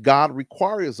 that God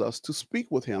requires us to speak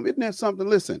with him. Isn't that something?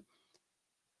 Listen,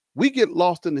 we get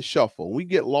lost in the shuffle. We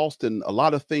get lost in a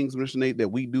lot of things, Mr. Nate, that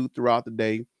we do throughout the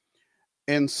day.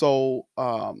 And so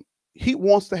he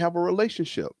wants to have a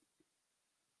relationship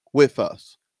with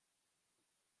us.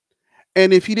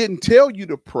 And if he didn't tell you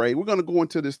to pray, we're going to go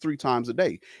into this 3 times a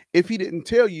day. If he didn't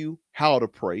tell you how to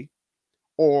pray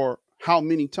or how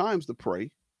many times to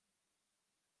pray,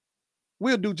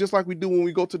 we'll do just like we do when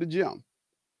we go to the gym.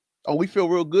 Oh, we feel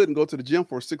real good and go to the gym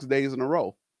for 6 days in a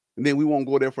row. And then we won't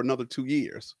go there for another 2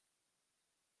 years.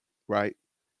 Right?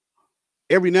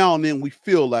 Every now and then we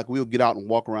feel like we'll get out and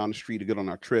walk around the street or get on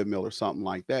our treadmill or something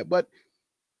like that. But,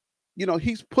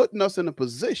 he's putting us in a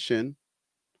position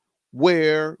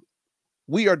where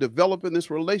we are developing this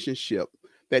relationship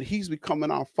that he's becoming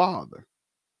our father.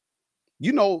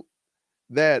 You know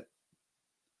that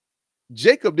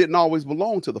Jacob didn't always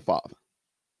belong to the father.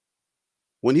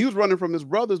 When he was running from his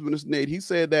brothers, Minister Nate, he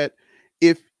said that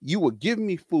if you would give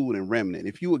me food and remnant,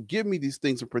 if you would give me these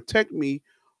things and protect me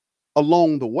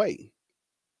along the way,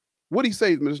 what did he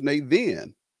say, Minister Nate?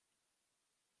 Then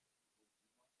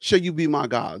shall you be my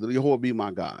God, the Jehovah be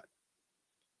my God.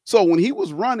 So when he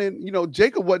was running,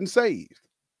 Jacob wasn't saved.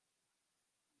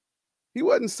 He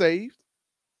wasn't saved.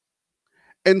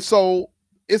 And so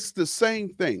it's the same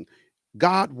thing.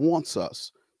 God wants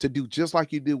us to do just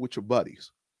like you do with your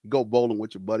buddies. You go bowling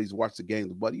with your buddies, watch the game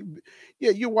with buddy.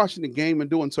 Yeah, you're watching the game and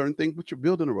doing certain things, but you're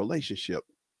building a relationship.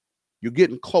 You're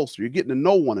getting closer. You're getting to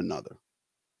know one another.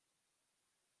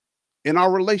 In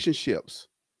our relationships,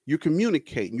 you're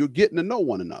communicating. You're getting to know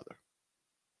one another.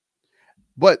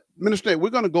 But, Minister Nate, we're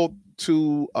going to go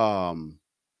to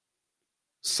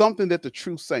something that the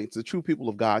true saints, the true people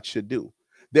of God should do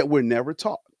that we're never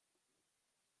taught.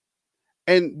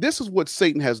 And this is what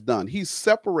Satan has done. He's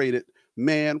separated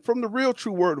man from the real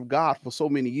true word of God for so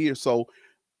many years. So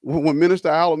when Minister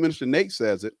Al or Minister Nate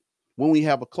says it, when we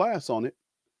have a class on it,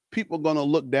 people are going to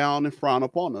look down and frown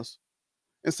upon us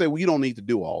and say, well, you don't need to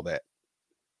do all that.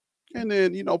 And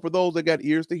then, for those that got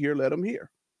ears to hear, let them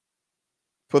hear.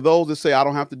 For those that say, I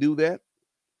don't have to do that,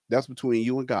 that's between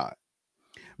you and God.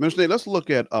 Minister Nate, let's look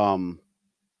at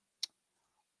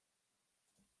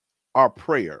our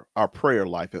prayer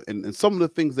life, and some of the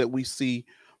things that we see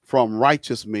from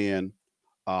righteous men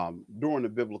during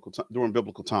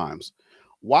biblical times.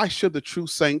 Why should the true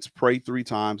saints pray 3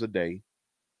 times a day?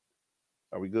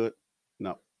 Are we good?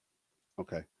 No.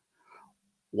 Okay.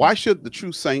 Why should the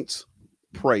true saints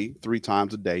pray 3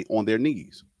 times a day on their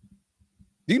knees?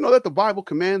 Do you know that the Bible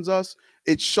commands us?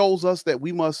 It shows us that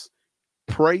we must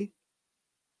pray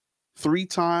 3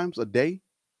 times a day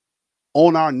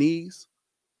on our knees,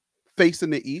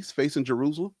 facing the east, facing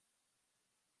Jerusalem.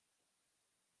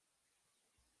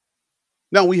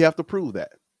 Now we have to prove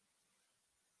that.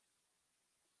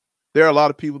 There are a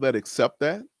lot of people that accept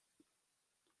that.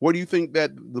 Where do you think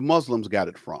that the Muslims got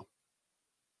it from?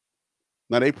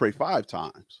 Now they pray 5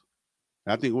 times.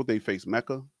 I think what they face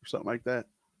Mecca or something like that.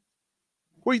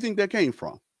 Where do you think that came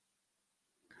from?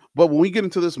 But when we get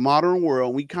into this modern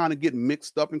world, we kind of get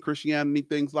mixed up in Christianity,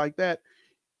 things like that.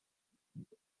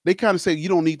 They kind of say you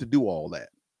don't need to do all that.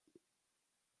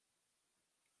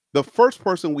 The first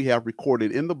person we have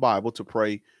recorded in the Bible to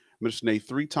pray, Minister Nate,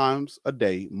 3 times a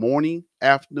day, morning,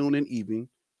 afternoon, and evening,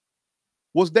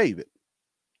 was David,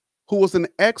 who was an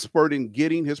expert in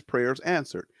getting his prayers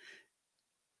answered.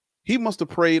 He must have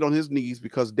prayed on his knees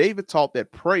because David taught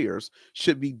that prayers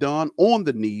should be done on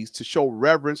the knees to show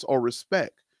reverence or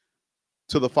respect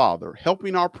to the Father,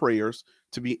 helping our prayers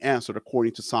to be answered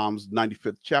according to Psalms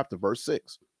 95th chapter, verse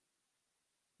 6.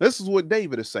 This is what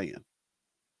David is saying.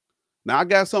 Now, I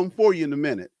got something for you in a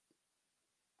minute.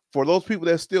 For those people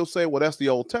that still say, well, that's the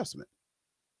Old Testament.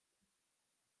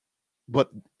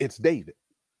 But it's David.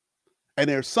 And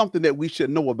there's something that we should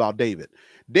know about David.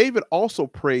 David also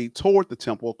prayed toward the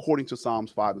temple, according to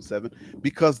Psalms 5 and 7,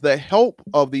 because the help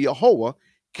of the Jehovah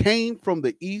came from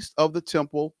the east of the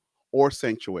temple or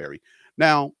sanctuary.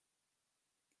 Now,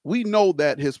 we know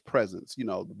that his presence,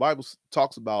 the Bible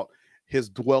talks about his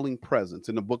dwelling presence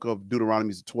in the book of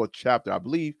Deuteronomy, the 12th chapter, I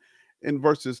believe, in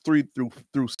verses 3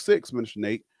 through 6, Minister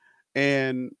Nate.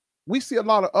 And we see a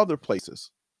lot of other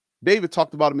places. David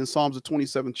talked about him in Psalms, the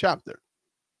 27th chapter.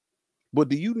 But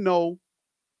do you know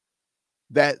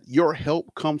that your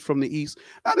help comes from the east?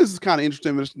 Now, this is kind of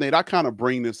interesting, Mr. Nate. I kind of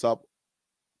bring this up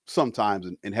sometimes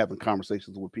in having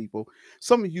conversations with people.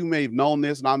 Some of you may have known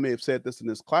this, and I may have said this in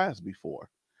this class before.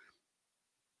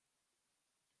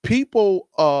 People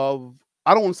of,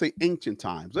 I don't want to say ancient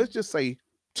times, let's just say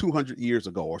 200 years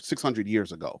ago or 600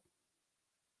 years ago,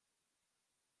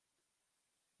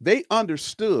 they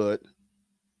understood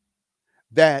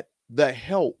that the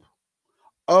help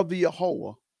of the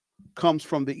Jehovah comes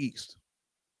from the east.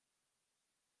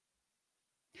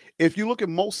 If you look at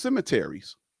most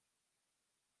cemeteries,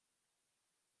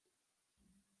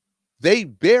 they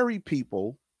bury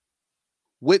people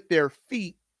with their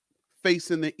feet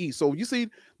facing the east. So you see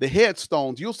the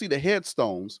headstones, you'll see the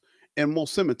headstones in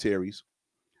most cemeteries.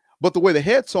 But the way the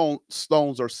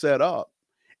headstones are set up,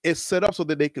 it's set up so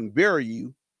that they can bury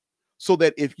you, so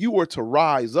that if you were to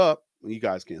rise up, you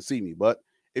guys can't see me, but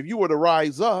if you were to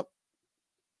rise up,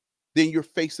 then you're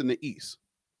facing the east.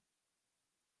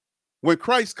 When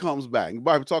Christ comes back, the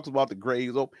Bible talks about the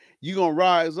graves open, you're going to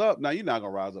rise up. Now, you're not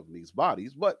going to rise up in these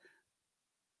bodies, but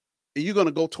you're going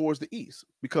to go towards the east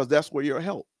because that's where your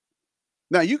help.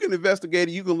 Now, you can investigate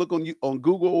it. You can look on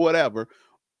Google or whatever.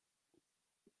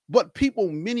 But people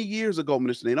many years ago,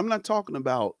 Minister Nate, I'm not talking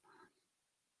about,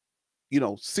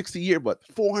 60 years, but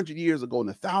 400 years ago and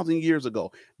 1,000 years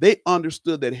ago, they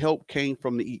understood that help came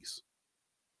from the east.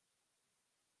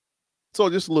 So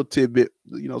just a little tidbit,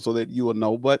 so that you will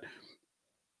know. But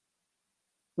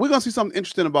we're going to see something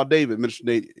interesting about David, Minister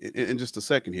Nate, in just a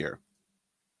second here.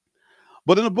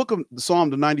 But in the book of Psalm,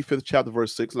 the 95th chapter,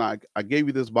 verse 6, and I gave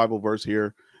you this Bible verse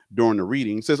here during the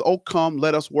reading. It says, "Oh, come,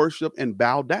 let us worship and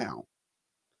bow down.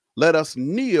 Let us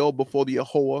kneel before the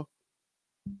Yehovah,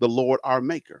 the Lord our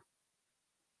Maker."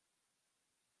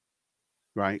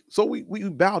 Right? So we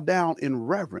bow down in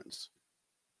reverence.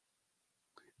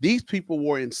 These people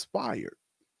were inspired.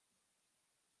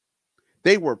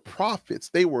 They were prophets.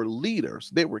 They were leaders.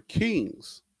 They were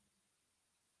kings.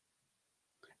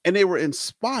 And they were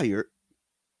inspired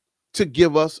to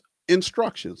give us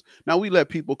instructions. Now, we let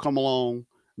people come along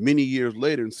many years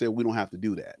later and say, we don't have to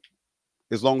do that.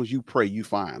 As long as you pray, you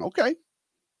fine. Okay.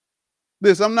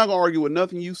 Listen, I'm not going to argue with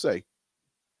nothing you say.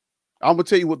 I'm going to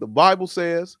tell you what the Bible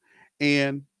says.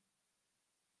 And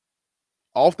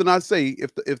often I say,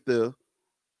 if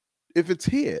it's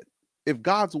hid, if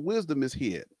God's wisdom is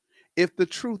hid, if the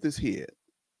truth is hid,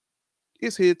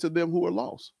 it's hid to them who are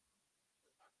lost.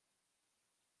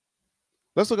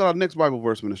 Let's look at our next Bible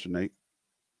verse, Minister Nate.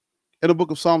 In the book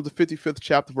of Psalms, the 55th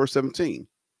chapter, verse 17.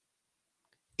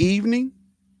 "Evening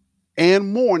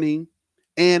and morning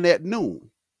and at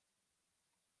noon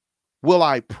will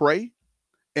I pray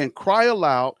and cry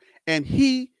aloud, and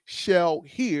he shall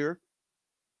hear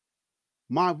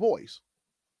my voice."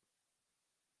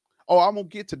 Oh, I'm going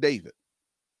to get to David.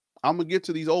 I'm going to get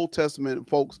to these Old Testament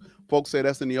folks. Folks say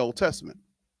that's in the Old Testament.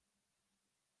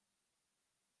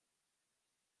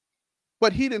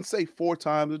 But he didn't say 4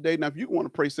 times a day. Now, if you want to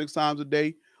pray 6 times a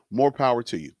day, more power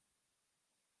to you.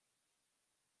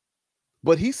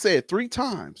 But he said 3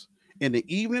 times, in the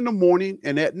evening, the morning,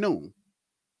 and at noon.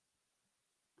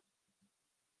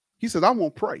 He said, I'm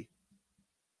going to pray.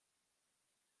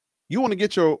 You want to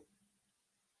get your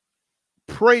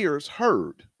prayers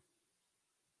heard.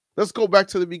 Let's go back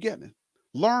to the beginning.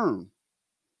 Learn,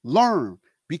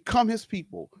 become his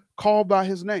people, called by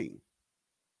his name.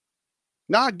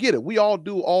 Now, I get it. We all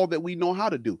do all that we know how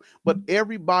to do, but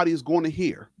everybody is going to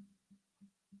hear.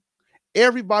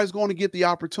 Everybody's going to get the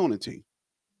opportunity.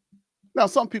 Now,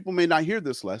 some people may not hear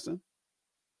this lesson,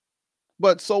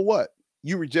 but so what?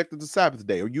 You rejected the Sabbath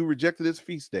day, or you rejected his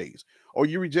feast days, or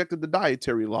you rejected the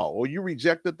dietary law, or you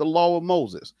rejected the law of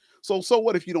Moses. So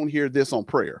what if you don't hear this on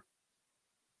prayer?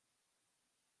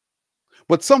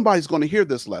 But somebody's going to hear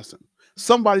this lesson.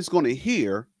 Somebody's going to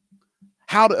hear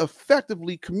how to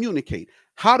effectively communicate,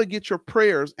 how to get your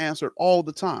prayers answered all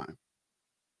the time.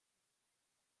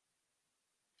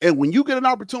 And when you get an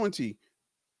opportunity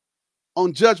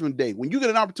on Judgment Day, when you get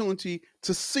an opportunity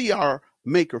to see our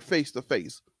Maker face to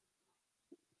face,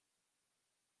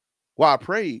 well, I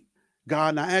prayed, God,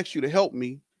 and I asked you to help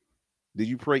me. Did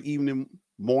you pray evening,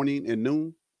 morning, and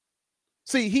noon?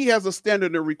 See, he has a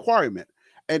standard and requirement.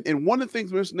 And one of the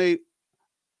things, Mr. Nate,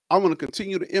 I'm going to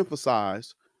continue to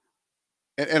emphasize,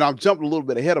 and I'm jumping a little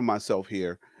bit ahead of myself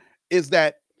here, is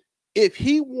that if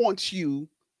he wants you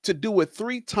to do it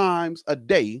 3 times a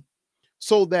day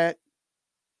so that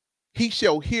he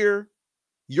shall hear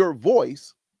your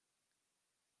voice,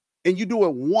 and you do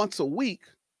it once a week,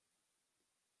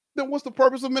 then what's the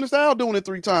purpose of Minister Al doing it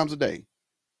 3 times a day?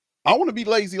 I want to be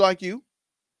lazy like you.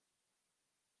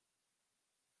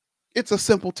 It's a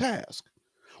simple task.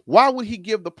 Why would he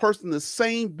give the person the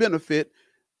same benefit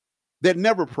that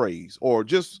never prays, or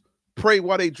just pray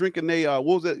while they drinking what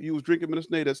was that you was drinking,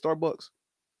 Minister Nate, at Starbucks?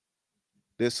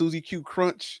 That Suzy Q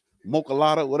Crunch, Mocha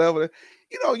Lotta, whatever.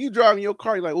 You driving your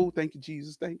car, you're like, oh, thank you,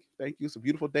 Jesus. Thank you. It's a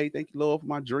beautiful day. Thank you, Lord, for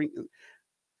my drink.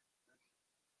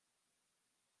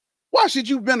 Why should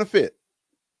you benefit?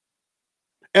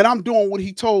 And I'm doing what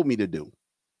he told me to do.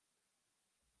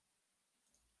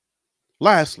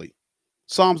 Lastly,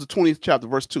 Psalms the 20th chapter,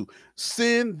 verse 2.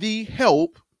 "Send thee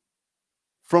help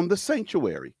from the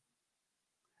sanctuary,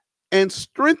 and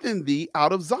strengthen thee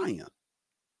out of Zion."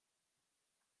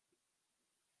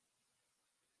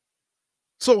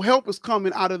 So help is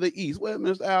coming out of the east. Well,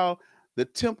 Mr. Al, the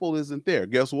temple isn't there.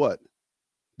 Guess what?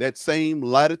 That same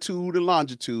latitude and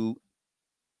longitude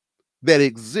that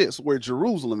exists where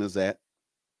Jerusalem is at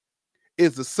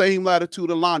is the same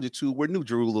latitude and longitude where New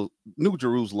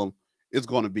Jerusalem is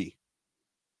going to be.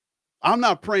 I'm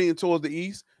not praying towards the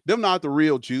east. Them not the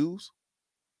real Jews.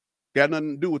 Got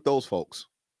nothing to do with those folks.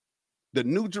 The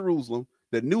new Jerusalem,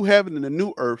 the new heaven and the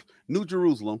new earth, New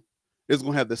Jerusalem, is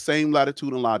going to have the same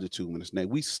latitude and longitude in its name.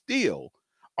 We still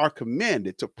are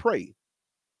commanded to pray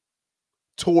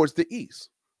towards the east,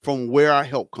 from where our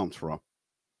help comes from.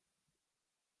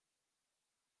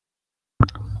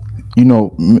 You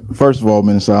know, first of all,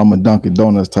 Minister, I'm a Dunkin'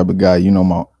 Donuts type of guy. You know,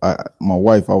 my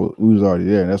wife, we was already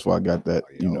there. That's why I got that.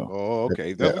 You know, oh,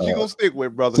 okay, that's what you're gonna stick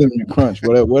with, brother. Cinnamon Crunch,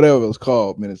 whatever it's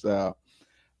called, Minister.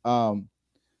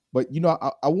 But you know,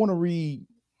 I want to read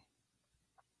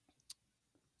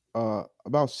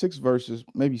about 6 verses,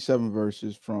 maybe 7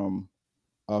 verses from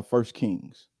First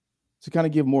Kings to kind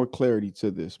of give more clarity to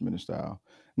this, Minister Al.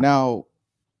 Now,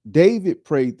 David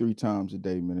prayed 3 times a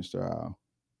day, Minister Al.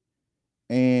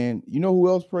 And you know who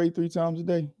else prayed 3 times a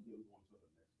day?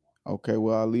 Okay,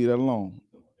 well, I'll leave that alone.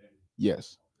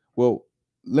 Yes. Well,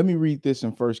 let me read this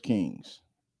in First Kings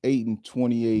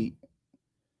 8:28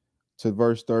 to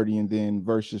verse 30, and then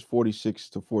verses 46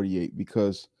 to 48,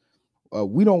 because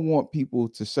we don't want people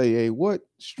to say, hey, what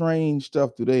strange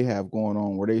stuff do they have going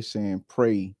on where they saying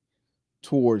pray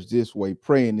towards this way,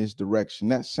 pray in this direction?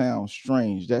 That sounds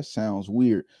strange. That sounds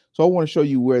weird. So I want to show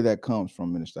you where that comes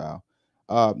from, Minister Al.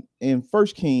 In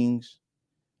First Kings,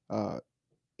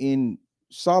 in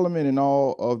Solomon and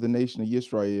all of the nation of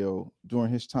Israel during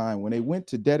his time, when they went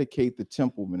to dedicate the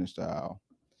temple, Minister Al,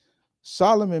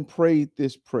 Solomon prayed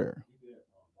this prayer.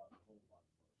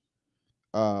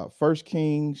 First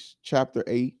Kings chapter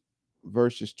 8,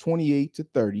 verses 28 to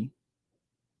 30.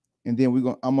 And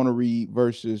then I'm gonna read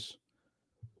verses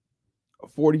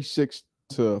 46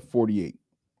 to 48.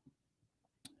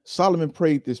 Solomon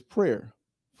prayed this prayer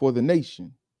for the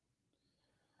nation,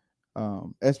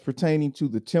 as pertaining to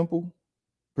the temple,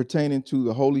 pertaining to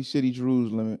the holy city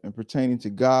Jerusalem, and pertaining to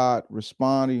God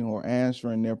responding or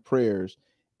answering their prayers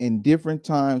in different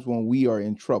times when we are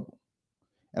in trouble.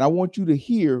 And I want you to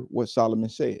hear what Solomon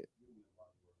said.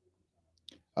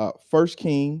 First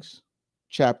Kings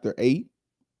chapter 8,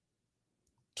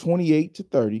 28 to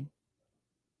 30.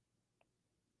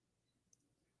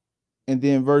 And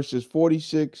then verses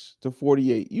 46 to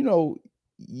 48. You know,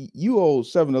 you old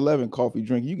 7-Eleven coffee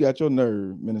drinker, you got your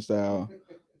nerve, Minister Al,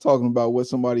 talking about what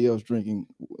somebody else drinking,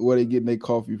 where they getting their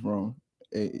coffee from.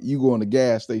 You go in the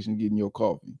gas station getting your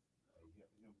coffee.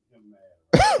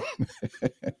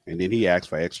 And then he asked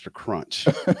for extra crunch.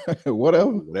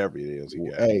 Whatever it is.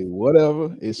 Hey,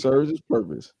 whatever. It serves its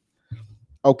purpose.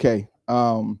 Okay.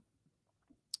 Coming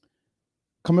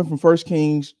from First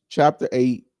Kings chapter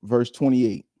 8, verse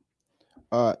 28.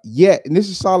 Yet, and this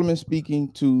is Solomon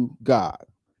speaking to God,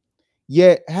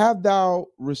 yet have thou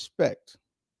respect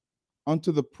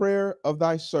unto the prayer of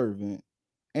thy servant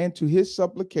and to his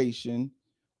supplication,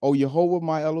 O Jehovah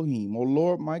my Elohim, O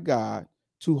Lord my God,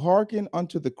 to hearken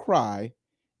unto the cry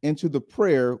and to the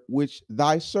prayer which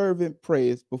thy servant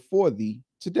prayeth before thee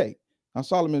today. Now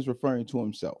Solomon is referring to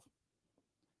himself.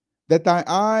 That thy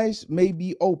eyes may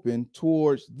be open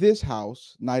towards this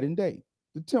house night and day,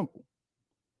 the temple,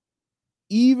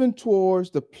 even towards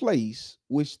the place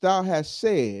which thou hast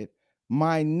said,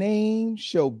 my name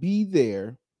shall be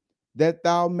there, that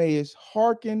thou mayest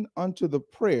hearken unto the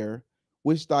prayer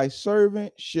which thy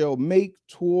servant shall make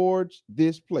towards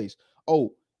this place.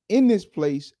 Oh, in this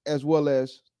place as well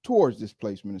as towards this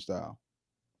place, Minister.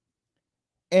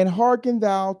 And hearken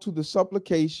thou to the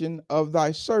supplication of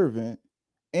thy servant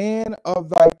and of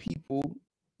thy people,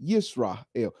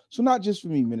 Yisrael. So not just for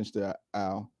me, Minister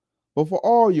Al, but for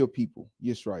all your people,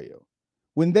 Yisrael,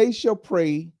 when they shall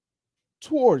pray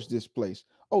towards this place.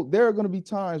 Oh, there are going to be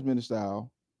times, Minister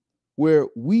Al, where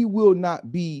we will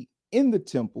not be in the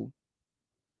temple,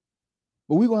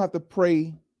 but we're going to have to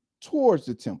pray towards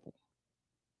the temple.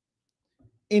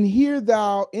 And hear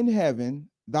thou in heaven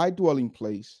thy dwelling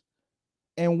place,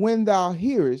 and when thou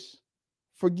hearest,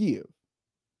 forgive.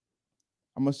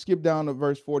 I'm going to skip down to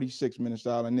verse 46, Minister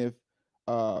Al, and if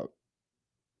I'm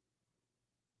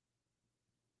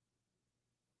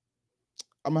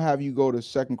going to have you go to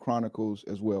 2 Chronicles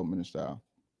as well, Minister Al.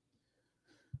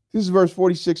 This is verse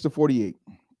 46 to 48.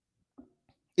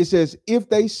 It says, if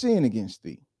they sin against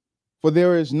thee, for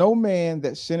there is no man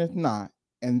that sinneth not,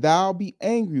 and thou be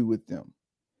angry with them,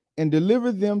 and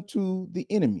deliver them to the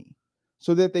enemy,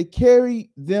 so that they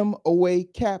carry them away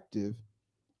captive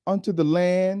unto the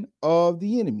land of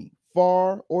the enemy,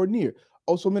 far or near.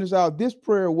 Also, Minister Al, this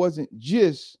prayer wasn't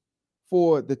just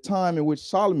for the time in which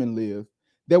Solomon lived.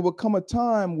 There would come a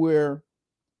time where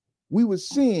we would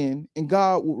sin and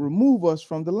God would remove us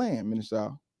from the land, Minister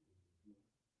Al.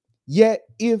 Yet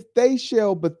if they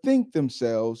shall bethink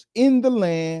themselves in the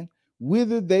land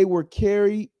whither they were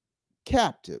carried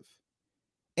captive,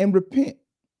 and repent,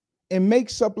 and make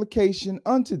supplication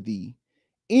unto thee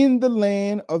in the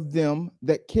land of them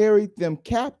that carried them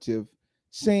captive,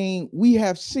 saying, we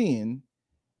have sinned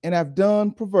and have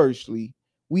done perversely,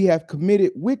 we have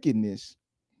committed wickedness,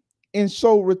 and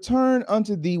so return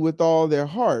unto thee with all their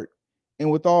heart and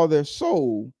with all their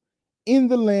soul in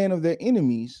the land of their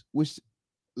enemies, which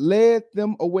led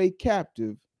them away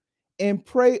captive, and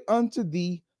pray unto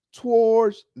thee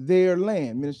towards their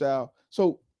land. Minister Al.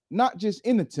 So not just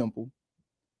in the temple,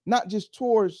 not just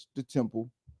towards the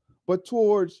temple, but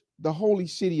towards the holy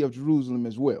city of Jerusalem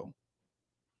as well,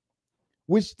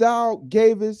 which thou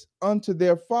gavest unto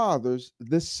their fathers,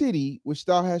 the city which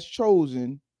thou hast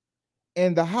chosen,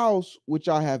 and the house which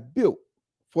I have built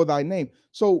for thy name.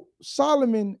 So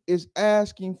Solomon is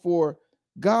asking for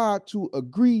God to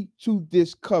agree to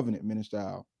this covenant, Minister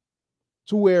Al,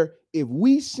 to where if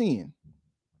we sin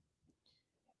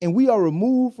and we are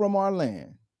removed from our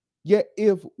land, yet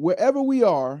if wherever we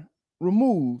are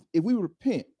removed, if we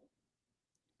repent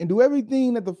and do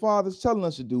everything that the Father's telling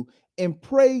us to do and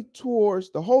pray towards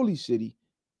the holy city,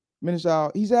 Minister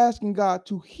Al, he's asking God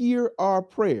to hear our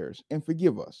prayers and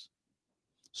forgive us.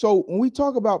 So when we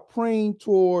talk about praying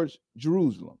towards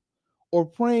Jerusalem or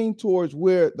praying towards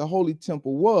where the holy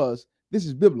temple was, this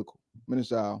is biblical,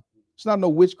 Minister Al. It's not no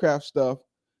witchcraft stuff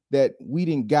that we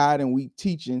didn't guide and we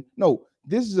teaching. No,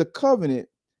 this is a covenant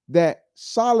that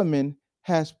Solomon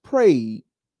has prayed.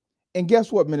 And guess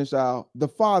what, Minister Al? The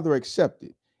Father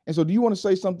accepted. And so do you want to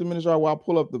say something, Minister Al, while I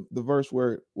pull up the verse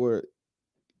where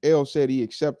El said he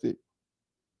accepted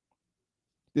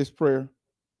this prayer?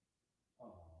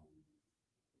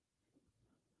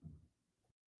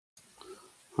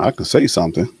 I can say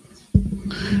something.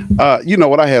 You know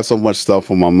what? I had so much stuff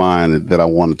on my mind that I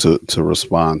wanted to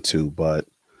respond to, but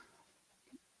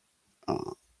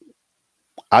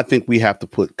I think we have to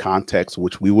put context,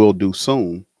 which we will do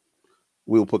soon.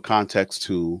 We'll put context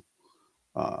to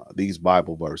these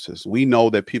Bible verses. We know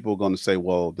that people are going to say,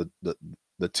 well,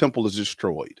 the temple is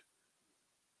destroyed.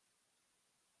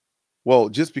 Well,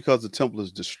 just because the temple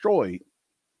is destroyed,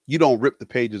 you don't rip the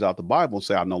pages out the Bible and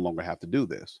say, I no longer have to do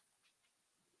this.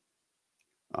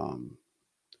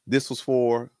 This was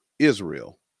for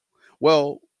Israel.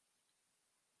 Well,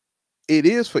 it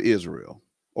is for Israel,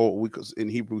 or because in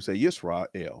Hebrew say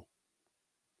Yisrael.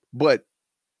 But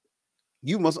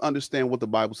you must understand what the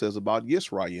Bible says about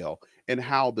Yisrael and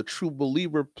how the true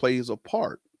believer plays a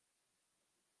part.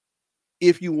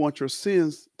 If you want your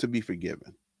sins to be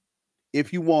forgiven,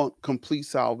 if you want complete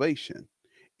salvation,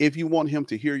 if you want him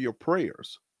to hear your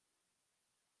prayers,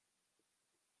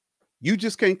 you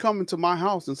just can't come into my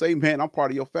house and say, man, I'm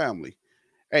part of your family.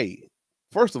 Hey,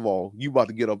 first of all, you about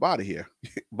to get up out of here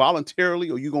voluntarily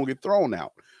or you're going to get thrown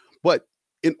out. But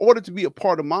in order to be a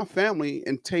part of my family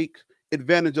and take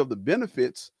advantage of the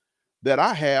benefits that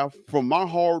I have from my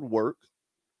hard work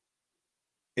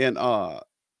and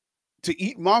to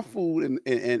eat my food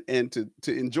and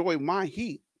to enjoy my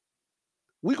heat,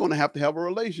 we're going to have a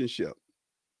relationship.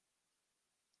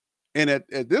 And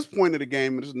at this point of the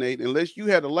game, Mr. Nate, unless you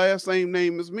had the last same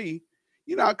name as me,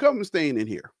 you're not coming staying in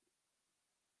here.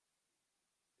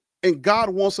 And God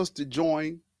wants us to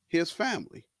join his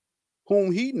family,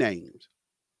 whom he named.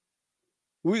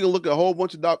 We can look at a whole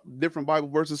bunch of different Bible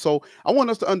verses. So I want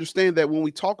us to understand that when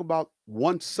we talk about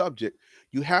one subject,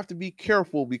 you have to be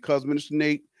careful because, Minister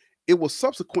Nate, it will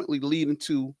subsequently lead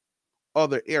into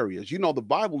other areas. You know, the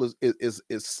Bible is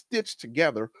stitched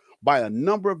together by a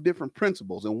number of different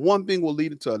principles, and one thing will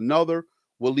lead into another,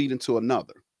 will lead into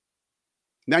another.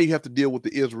 Now you have to deal with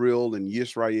the Israel and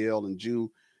Yisrael and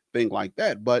Jew thing like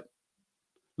that. But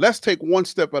let's take one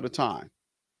step at a time.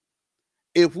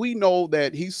 If we know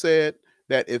that he said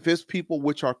that if his people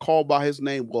which are called by his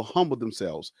name will humble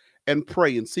themselves and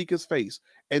pray and seek his face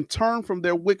and turn from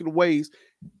their wicked ways,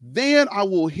 then I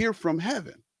will hear from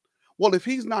heaven. Well, if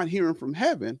he's not hearing from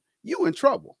heaven, you in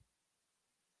trouble.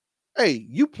 Hey,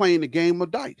 you playing the game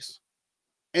of dice.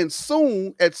 And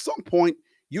soon, at some point,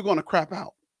 you're going to crap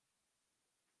out.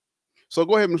 So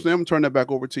go ahead, Mr. I'm going to turn that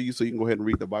back over to you so you can go ahead and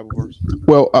read the Bible verse.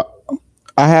 Well,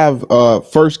 I have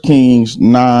 1 Kings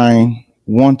 9,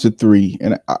 1-3.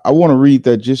 And I want to read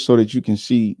that just so that you can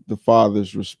see the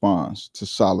Father's response to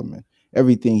Solomon,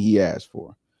 everything he asked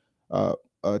for.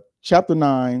 Chapter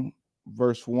 9,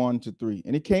 verse 1-3.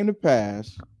 And it came to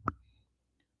pass,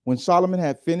 when Solomon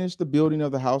had finished the building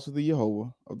of the house of the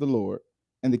Jehovah of the Lord,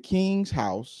 and the king's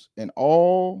house, and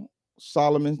all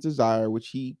Solomon's desire which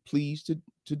he pleased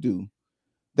to do,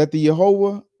 that the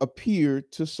Jehovah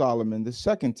appeared to Solomon the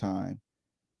second time,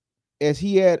 as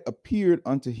he had appeared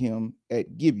unto him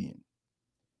at Gibeon.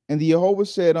 And the Jehovah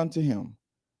said unto him,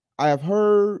 I have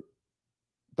heard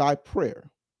thy prayer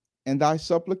and thy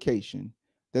supplication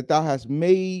that thou hast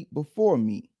made before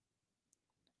me.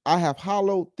 I have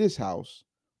hallowed this house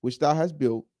which thou hast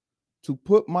built to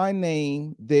put my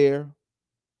name there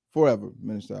forever,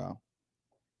 Minister Al.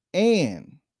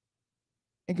 And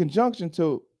in conjunction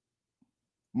to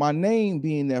my name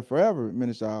being there forever,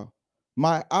 Minister Al,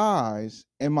 my eyes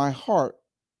and my heart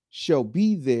shall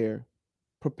be there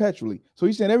perpetually. So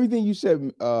he's saying everything you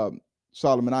said,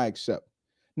 Solomon, I accept.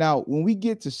 Now, when we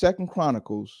get to Second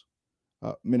Chronicles,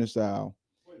 Minister Al,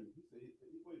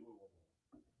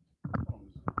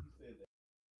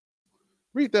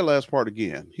 Read that last part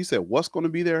again. He said, what's going to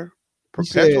be there he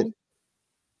said, perpetually?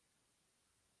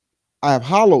 I have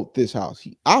hallowed this house.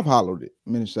 I've hallowed it,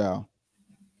 Minister Al,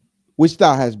 which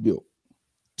thou hast built,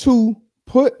 to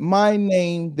put my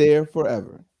name there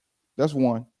forever. That's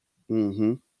one.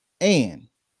 Mm-hmm. And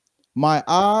my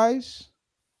eyes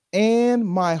and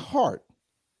my heart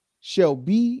shall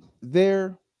be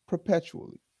there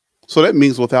perpetually. So that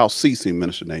means without ceasing,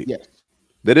 Minister Nate. Yes.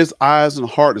 That his eyes and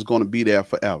heart is going to be there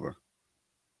forever.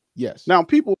 Yes. Now,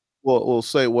 people will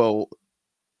say, well,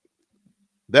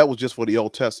 that was just for the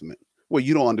Old Testament. Well,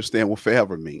 you don't understand what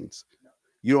forever means.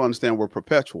 You don't understand what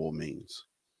perpetual means.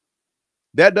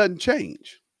 That doesn't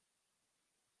change.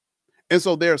 And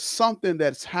so there's something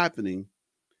that's happening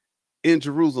in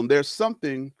Jerusalem. There's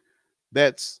something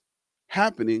that's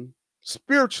happening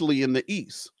spiritually in the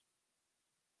East,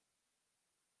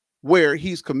 where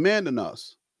he's commanding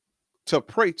us to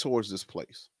pray towards this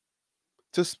place,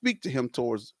 to speak to him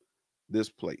towards this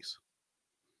place.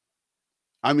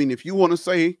 I mean, if you want to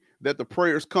say that the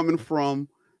prayer is coming from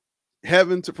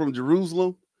heaven from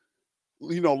Jerusalem,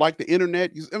 like the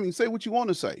internet, say what you want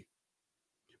to say.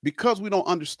 Because we don't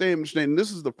understand, and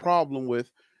this is the problem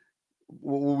with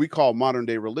what we call modern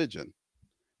day religion.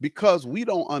 Because we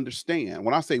don't understand,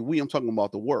 when I say we, I'm talking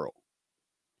about the world.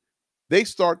 They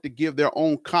start to give their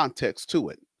own context to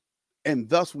it. And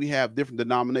thus we have different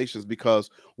denominations because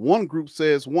one group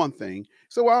says one thing.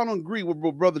 So I don't agree with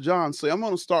what Brother John say. I'm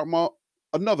going to start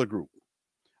another group.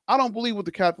 I don't believe what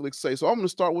the Catholics say. So I'm going to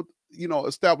start with,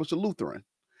 establish a Lutheran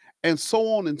and so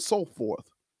on and so forth.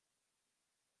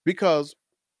 Because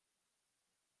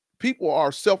people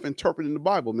are self-interpreting the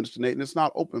Bible, Minister Nate, and it's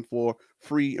not open for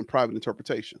free and private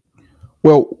interpretation.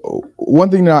 Well,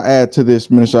 one thing that I add to this,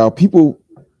 Minister Al, people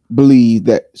believe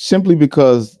that simply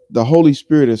because the Holy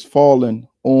Spirit has fallen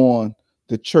on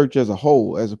the church as a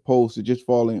whole, as opposed to just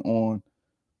falling on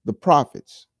the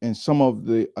prophets and some of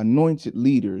the anointed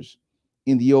leaders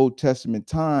in the Old Testament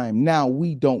time, now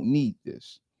we don't need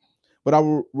this. But I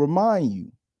will remind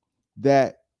you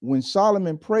that when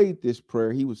Solomon prayed this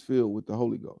prayer, he was filled with the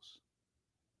Holy Ghost.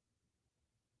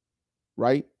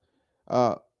 Right?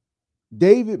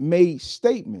 David made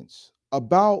statements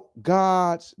about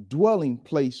God's dwelling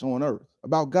place on earth,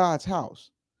 about God's house.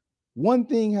 One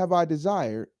thing have I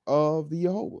desired of the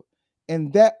Jehovah,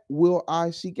 and that will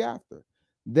I seek after,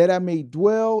 that I may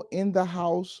dwell in the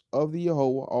house of the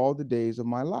Jehovah all the days of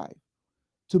my life,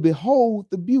 to behold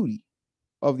the beauty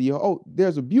of the Jehovah. Oh,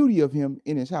 there's a beauty of him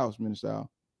in his house, Minister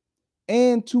Al,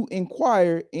 and to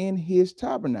inquire in his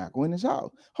tabernacle, in his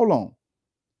house. Hold on.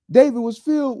 David was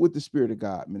filled with the Spirit of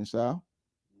God, Minister Al.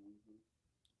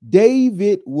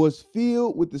 David was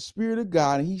filled with the Spirit of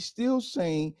God, and he's still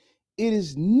saying it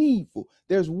is needful.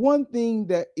 There's one thing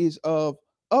that is of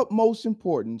utmost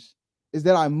importance, is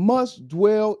that I must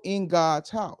dwell in God's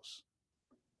house.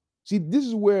 See, this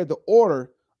is where the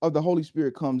order of the Holy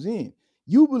Spirit comes in.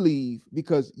 You believe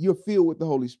because you're filled with the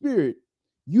Holy Spirit,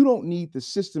 you don't need the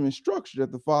system and structure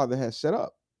that the Father has set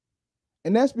up.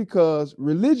 And that's because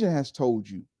religion has told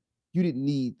you you didn't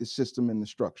need the system and the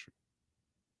structure.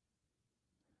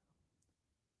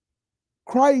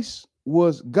 Christ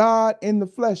was God in the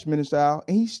flesh, Minister Al,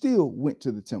 and he still went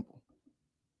to the temple.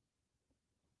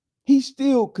 He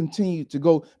still continued to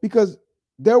go because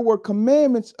there were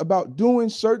commandments about doing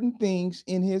certain things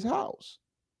in his house.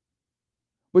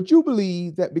 But you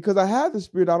believe that because I have the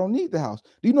Spirit, I don't need the house.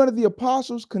 Do you know that the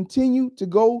apostles continued to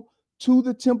go to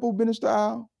the temple, Minister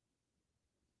Al,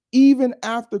 even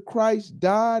after Christ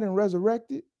died and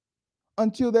resurrected,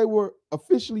 until they were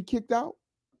officially kicked out?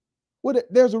 Well,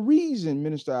 there's a reason,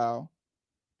 Minister Al,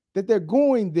 that they're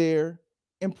going there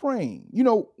and praying. You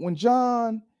know, when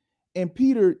John and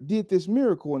Peter did this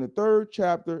miracle in the 3rd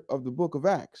chapter of the book of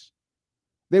Acts,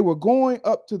 they were going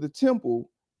up to the temple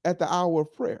at the hour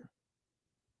of prayer.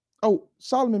 Oh,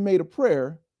 Solomon made a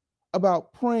prayer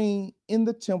about praying in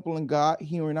the temple and God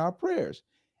hearing our prayers.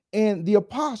 And the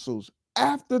apostles,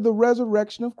 after the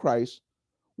resurrection of Christ,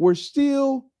 were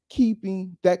still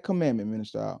keeping that commandment,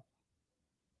 Minister Al.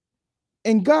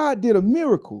 And God did a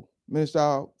miracle, Minister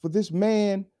Al, for this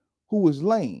man who was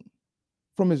lame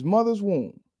from his mother's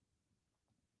womb.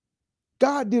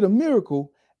 God did a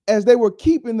miracle as they were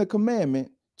keeping the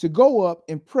commandment to go up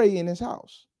and pray in his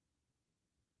house.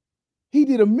 He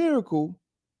did a miracle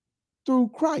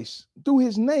through Christ, through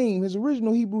his name, his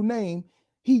original Hebrew name.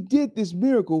 He did this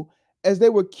miracle as they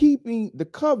were keeping the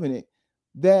covenant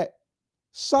that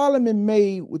Solomon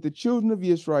made with the children of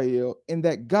Israel and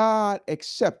that God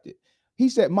accepted. He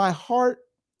said, my heart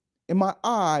and my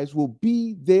eyes will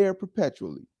be there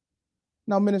perpetually.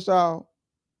 Now, Minister Al,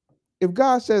 if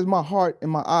God says my heart and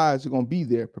my eyes are going to be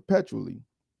there perpetually,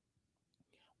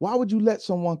 why would you let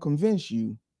someone convince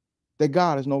you that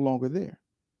God is no longer there?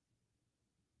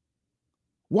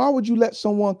 Why would you let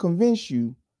someone convince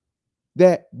you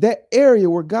that that area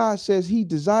where God says he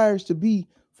desires to be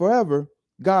forever,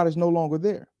 God is no longer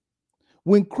there?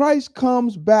 When Christ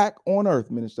comes back on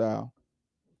earth, Minister Al,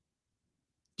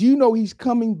 do you know he's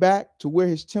coming back to where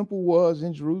his temple was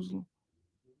in Jerusalem?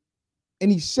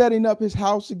 And he's setting up his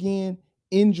house again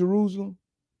in Jerusalem.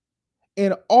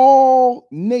 And all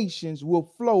nations will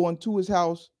flow unto his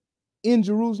house in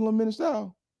Jerusalem, Minister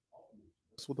Al.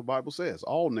 That's what the Bible says.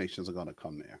 All nations are going to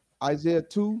come there. Isaiah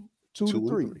 2, 2 to 2 and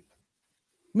 3. 3.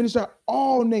 Minister,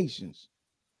 all nations.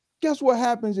 Guess what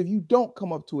happens if you don't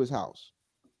come up to his house?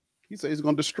 He says he's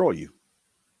going to destroy you.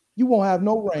 You won't have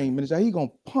no rain, Minister. He's going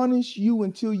to punish you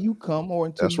until you come or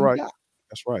until That's you right. die.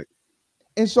 That's right.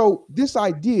 And so this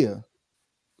idea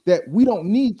that we don't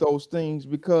need those things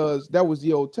because that was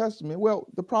the Old Testament, well,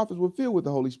 the prophets were filled with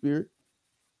the Holy Spirit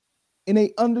and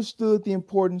they understood the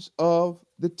importance of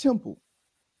the temple.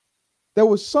 There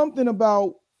was something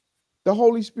about the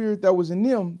Holy Spirit that was in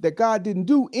them that God didn't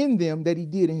do in them that he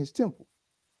did in his temple.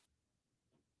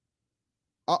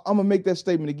 I'm going to make that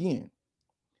statement again.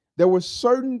 There were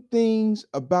certain things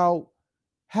about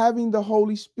having the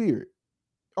Holy Spirit.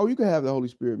 Oh, you can have the Holy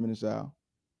Spirit, Minister Al.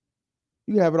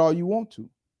 You can have it all you want to.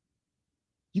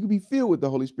 You can be filled with the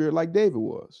Holy Spirit like David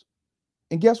was.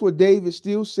 And guess what David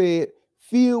still said?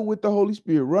 Filled with the Holy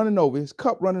Spirit, running over, his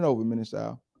cup running over, Minister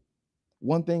Al.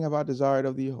 One thing have I desired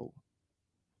of the Jehovah,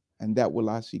 and that will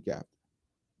I seek after.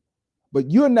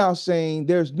 But you're now saying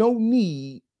there's no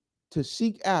need to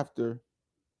seek after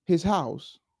his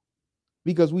house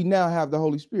because we now have the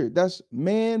Holy Spirit. That's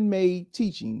man-made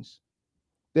teachings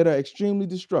that are extremely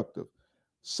destructive.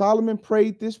 Solomon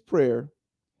prayed this prayer,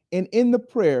 and in the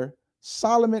prayer,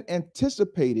 Solomon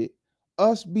anticipated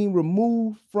us being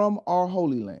removed from our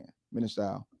holy land, Minister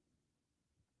Al,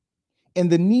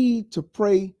 and the need to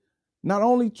pray not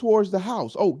only towards the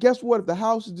house. Oh, guess what? If the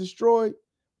house is destroyed,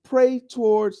 pray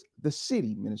towards the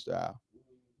city, Minister Al.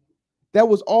 That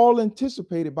was all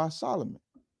anticipated by Solomon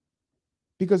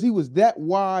because he was that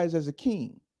wise as a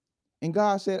king. And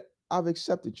God said, I've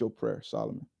accepted your prayer,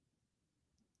 Solomon.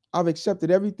 I've accepted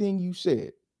everything you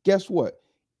said. Guess what?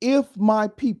 If my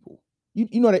people,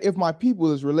 you know that if my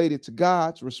people is related to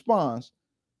God's response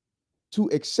to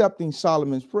accepting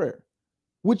Solomon's prayer,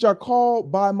 which are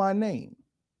called by my name,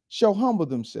 shall humble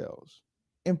themselves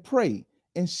and pray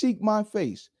and seek my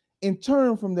face and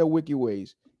turn from their wicked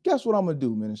ways. Guess what I'm going to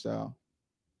do, Minister Al?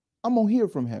 I'm going to hear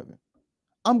from heaven.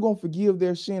 I'm going to forgive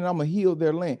their sin and I'm going to heal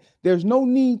their land. There's no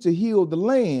need to heal the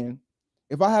land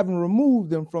if I haven't removed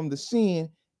them from the sin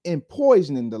and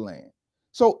poisoning the land.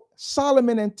 So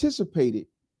Solomon anticipated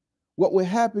what would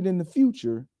happen in the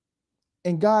future,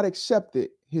 and God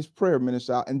accepted his prayer,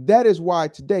 Minister. And that is why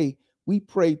today we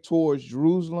pray towards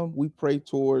Jerusalem. We pray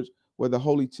towards where the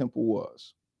Holy Temple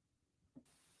was.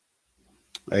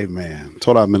 Amen.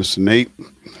 Told our Minister Nate.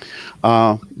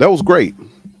 That was great.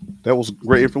 That was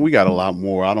great. If we got a lot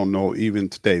more, I don't know. Even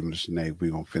today, Minister Nate,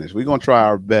 we're gonna finish. We're gonna try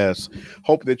our best.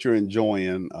 Hope that you're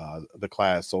enjoying the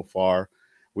class so far.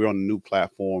 We're on a new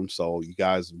platform, so you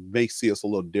guys may see us a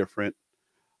little different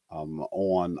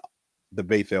on the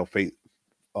Bethel faith,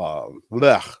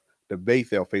 the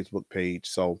Bethel Facebook page.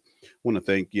 So, I want to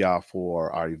thank y'all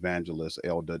for our evangelist,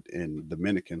 Elder in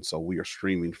Dominican. So we are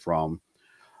streaming from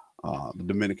the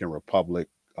Dominican Republic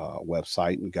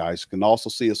website, and guys can also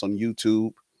see us on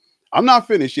YouTube. I'm not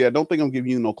finished yet. Don't think I'm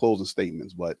giving you no closing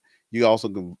statements, but you also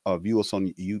can view us on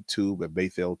YouTube at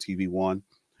Bethel TV One,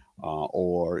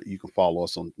 or you can follow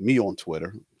us on me on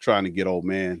Twitter. I'm trying to get old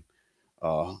man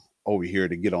over here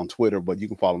to get on Twitter, but you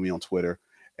can follow me on Twitter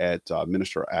at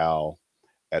Minister Al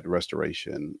at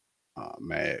Restoration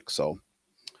Mag. So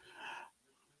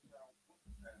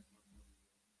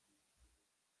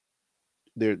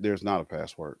there's not a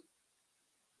password.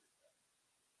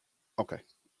 Okay,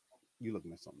 you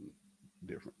looking at something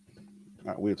different.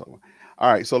 All right, we're talking.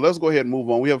 All right, so let's go ahead and move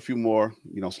on. We have a few more,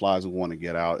 slides we want to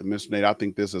get out. And Mr. Nate, I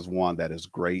think this is one that is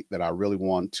great that uh, I really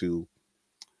want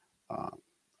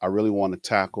to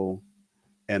tackle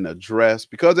and address,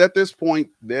 because at this point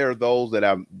there are those that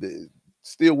are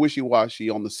still wishy-washy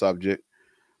on the subject.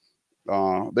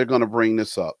 They're going to bring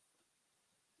this up,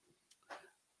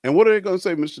 and what are they going to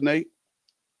say, Mr. Nate?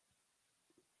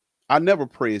 I never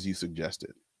pray as you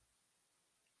suggested.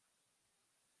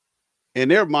 In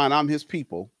their mind, I'm his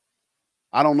people.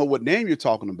 I don't know what name you're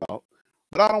talking about,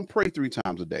 but I don't pray 3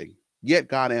 times a day. Yet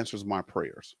God answers my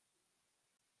prayers.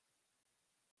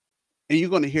 And you're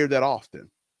going to hear that often.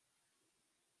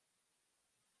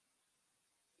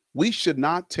 We should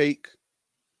not take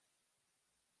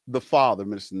the Father,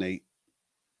 Mr. Nate,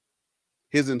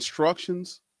 his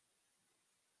instructions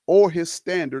or his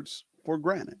standards for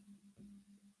granted.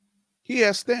 He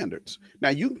has standards. Now,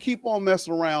 you can keep on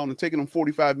messing around and taking them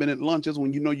 45-minute lunches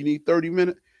when you know you need 30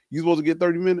 minutes. You're supposed to get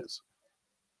 30 minutes.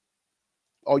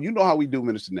 Oh, you know how we do,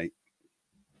 Minister Nate.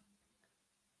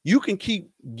 You can keep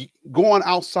going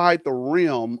outside the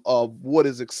realm of what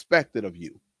is expected of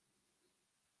you.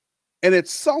 And at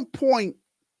some point,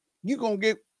 you're going to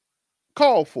get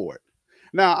called for it.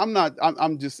 Now,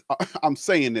 I'm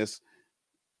saying this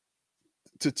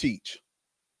to teach.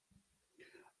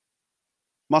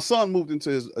 My son moved into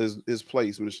his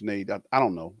place, Mr. Nate, I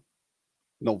don't know,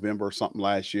 November or something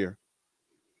last year.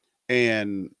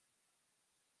 And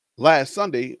last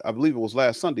Sunday, I believe it was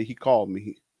last Sunday, he called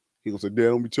me. He gonna say, Dad,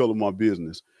 don't be telling my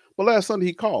business. But last Sunday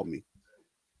he called me.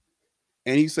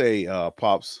 And he say,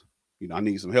 Pops, I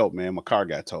need some help, man. My car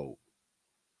got towed.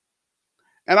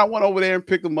 And I went over there and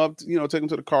picked him up, take him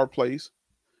to the car place.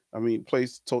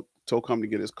 Tow company to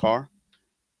get his car.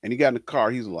 And he got in the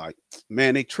car. He's like,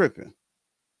 man, they tripping.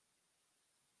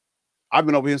 I've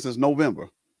been over here since November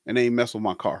and they ain't mess with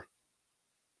my car.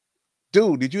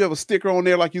 Dude, did you have a sticker on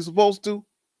there like you're supposed to?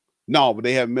 No, but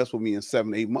they haven't messed with me in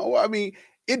 7, 8 months. Well,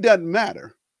 it doesn't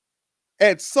matter.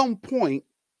 At some point,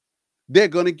 they're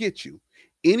going to get you.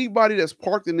 Anybody that's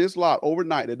parked in this lot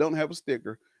overnight that don't have a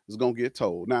sticker is going to get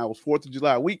towed. Now, it was 4th of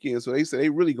July weekend, so they said they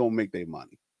really going to make their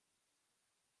money.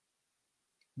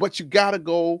 But you got to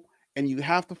go and you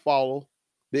have to follow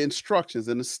the instructions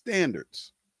and the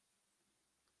standards.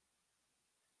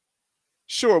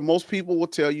 Sure, most people will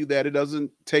tell you that it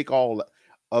doesn't take all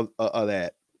of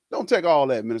that. Don't take all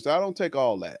that, minister. I don't take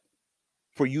all that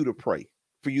for you to pray,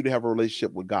 for you to have a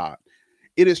relationship with God.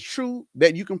 It is true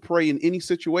that you can pray in any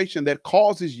situation that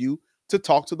causes you to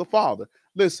talk to the Father.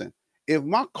 Listen, if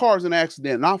my car's an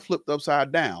accident and I flipped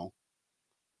upside down,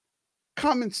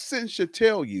 common sense should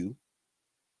tell you,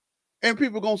 and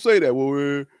people are going to say that,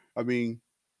 well,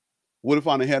 what if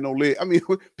I didn't have no leg?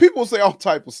 People say all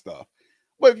type of stuff.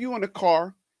 But if you're in a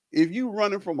car, if you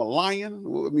running from a lion,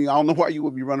 I don't know why you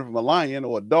would be running from a lion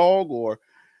or a dog. Or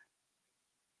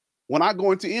when I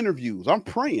go into interviews, I'm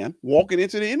praying, walking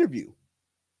into the interview.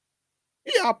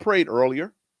 Yeah, I prayed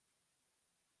earlier,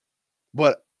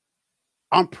 but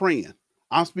I'm praying.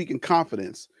 I'm speaking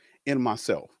confidence in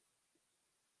myself.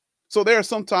 So there are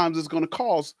sometimes it's going to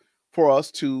cause for us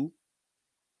to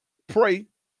pray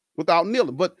without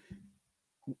kneeling. But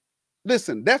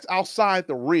listen, that's outside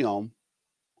the realm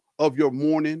of your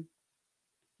morning,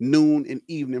 noon, and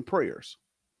evening prayers.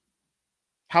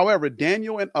 However,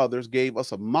 Daniel and others gave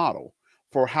us a model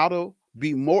for how to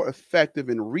be more effective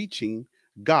in reaching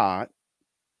God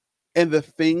and the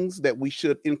things that we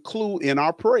should include in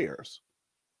our prayers.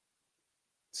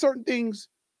 Certain things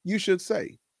you should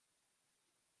say.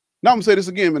 Now I'm going to say this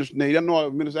again, Minister Nate. I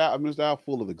know Minister Al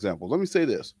full of examples. Let me say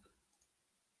this.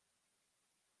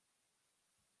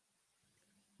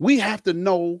 We have to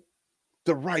know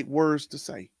the right words to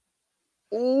say.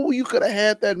 Oh, you could have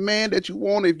had that man that you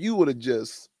wanted if you would have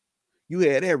you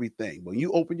had everything. When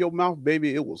you opened your mouth,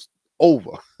 baby, it was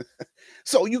over.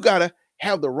 So you got to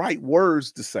have the right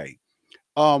words to say.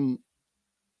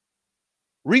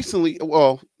 Recently,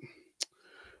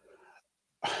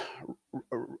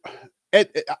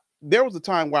 there was a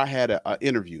time where I had an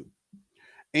interview,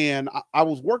 and I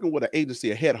was working with an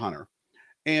agency, a headhunter.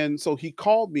 And so he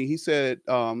called me. He said,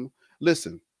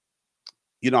 listen,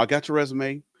 I got your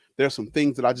resume. There's some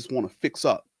things that I just want to fix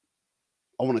up.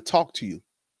 I want to talk to you.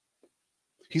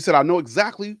 He said, I know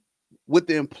exactly what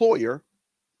the employer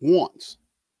wants.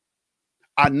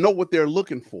 I know what they're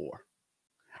looking for.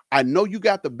 I know you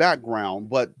got the background,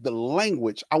 but the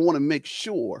language, I want to make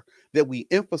sure that we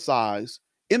emphasize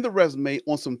in the resume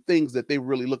on some things that they're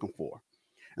really looking for.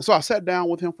 And so I sat down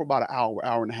with him for about an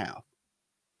hour and a half.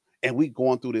 And we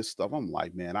going through this stuff. I'm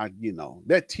like, man,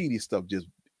 that tedious stuff just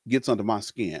gets under my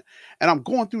skin. And I'm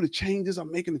going through the changes.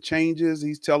 I'm making the changes.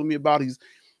 He's telling me about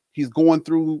he's going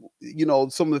through,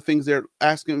 some of the things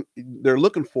they're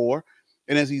looking for.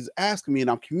 And as he's asking me and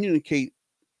I'm communicating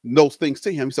those things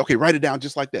to him, he said, okay, write it down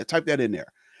just like that. Type that in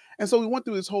there. And so we went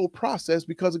through this whole process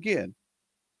because, again,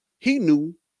 he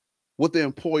knew what the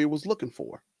employer was looking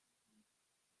for.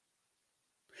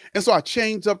 And so I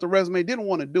changed up the resume, didn't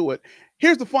want to do it.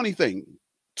 Here's the funny thing.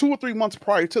 2 or 3 months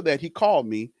prior to that, he called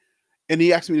me and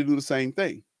he asked me to do the same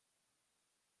thing.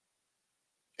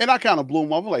 And I kind of blew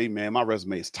him off. Like, hey, man, my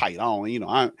resume is tight.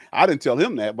 I didn't tell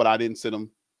him that, but I didn't send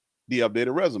him the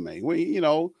updated resume.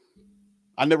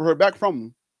 I never heard back from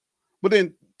him. But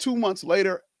then 2 months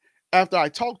later, after I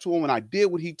talked to him and I did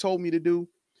what he told me to do,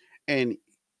 and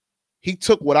he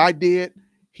took what I did,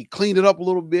 he cleaned it up a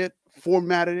little bit,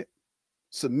 formatted it,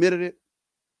 submitted it,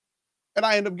 and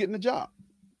I ended up getting the job.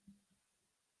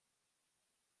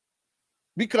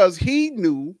 Because he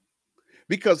knew,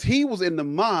 because he was in the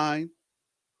mind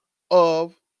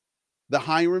of the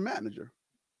hiring manager,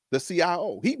 the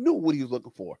CIO. He knew what he was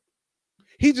looking for.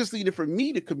 He just needed for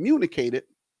me to communicate it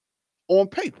on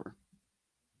paper.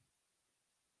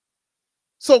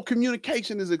 So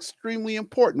communication is extremely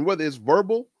important, whether it's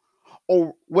verbal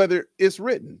or whether it's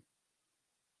written.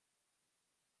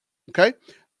 Okay?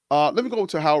 Let me go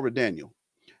to Howard Daniel.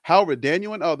 Howard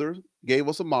Daniel and others gave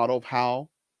us a model of how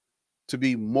to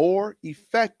be more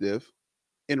effective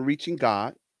in reaching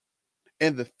God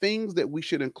and the things that we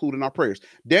should include in our prayers.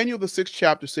 Daniel, the 6th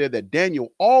chapter, said that Daniel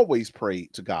always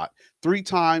prayed to God 3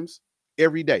 times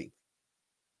every day.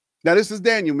 Now, this is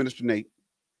Daniel, Minister Nate.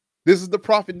 This is the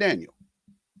prophet Daniel.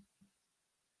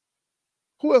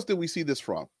 Who else did we see this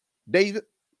from? David.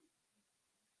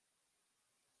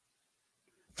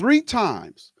 3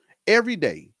 times every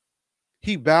day,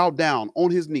 he bowed down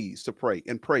on his knees to pray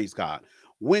and praise God.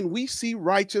 When we see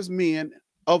righteous men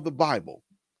of the Bible,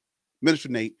 Minister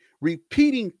Nate,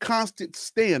 repeating constant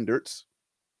standards,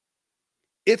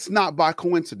 it's not by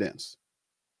coincidence.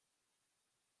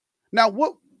 Now,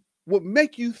 what would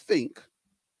make you think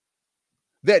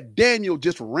that Daniel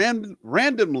just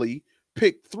randomly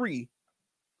picked 3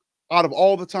 out of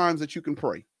all the times that you can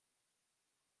pray?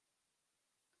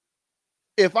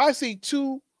 If I see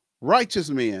 2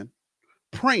 righteous men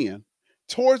praying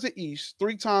towards the east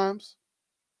 3 times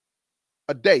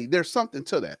a day, there's something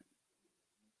to that.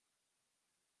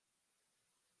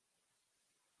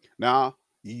 Now,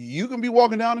 you can be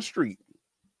walking down the street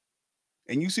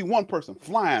and you see one person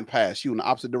flying past you in the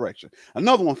opposite direction,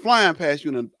 another one flying past you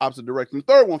in the opposite direction, the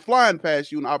third one flying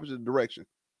past you in the opposite direction.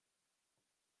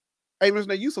 Hey, Mr.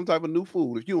 Nate, you some type of new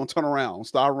food if you don't turn around and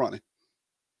start running.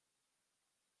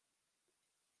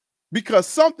 Because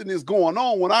something is going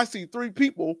on when I see 3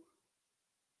 people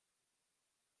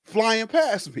flying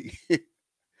past me.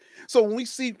 So when we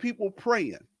see people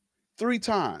praying 3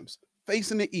 times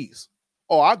facing the east,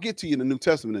 I'll get to you in the New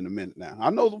Testament in a minute now. I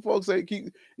know some folks say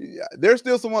there's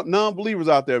still some non-believers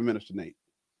out there, Minister Nate.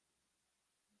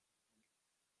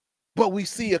 But we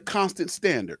see a constant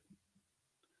standard.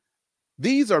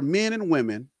 These are men and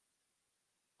women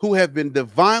who have been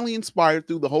divinely inspired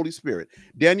through the Holy Spirit.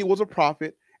 Daniel was a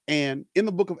prophet, and in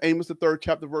the book of Amos, the 3rd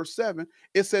chapter, verse 7,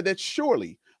 it said that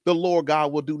surely the Lord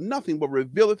God will do nothing but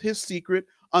revealeth his secret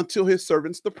until his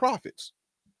servants, the prophets.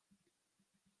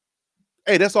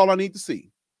 Hey, that's all I need to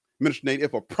see. Minister Nate,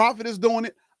 if a prophet is doing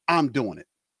it, I'm doing it.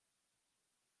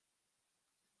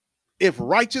 If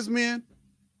righteous men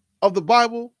of the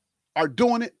Bible are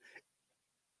doing it,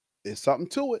 there's something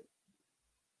to it.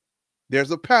 There's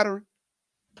a pattern.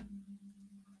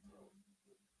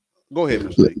 Go ahead,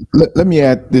 Mr. Nate. Let me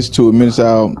add this to it, Minister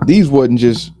Al. These wasn't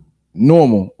just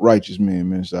normal righteous men,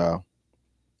 Minister Al.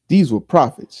 These were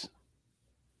prophets,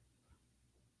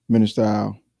 Minister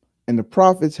Al. And the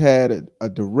prophets had a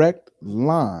direct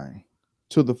line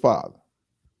to the Father.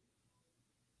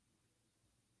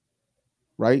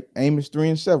 Right? Amos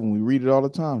 3:7, we read it all the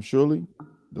time. Surely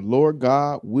the Lord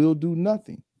God will do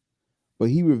nothing, but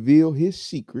he revealed his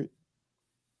secret.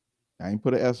 I ain't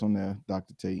put an S on there,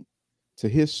 Dr. Tate, to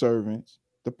his servants,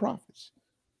 the prophets.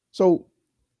 So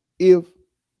if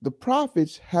the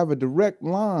prophets have a direct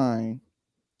line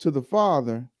to the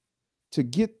Father to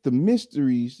get the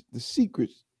mysteries, the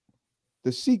secret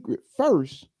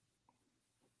first,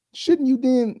 shouldn't you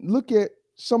then look at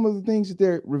some of the things that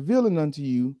they're revealing unto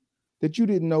you that you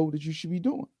didn't know that you should be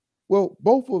doing? Well,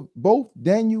 both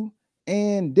Daniel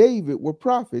and David were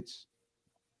prophets,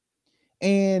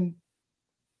 and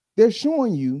they're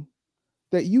showing you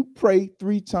that you pray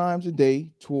 3 times a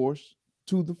day to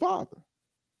the Father.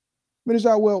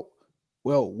 Minister, well,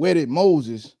 where did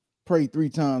Moses pray 3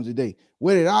 times a day.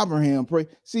 Where did Abraham pray?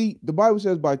 See, the Bible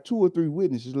says by 2 or 3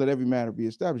 witnesses, let every matter be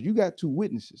established. You got 2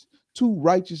 witnesses, 2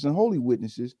 righteous and holy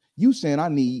witnesses. You saying I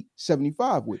need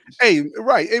 75 witnesses. Hey,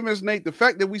 right. Hey, Mr. Nate, the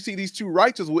fact that we see these 2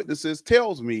 righteous witnesses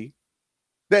tells me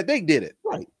that they did it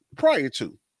Right. prior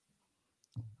to.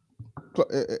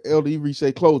 Elder Avery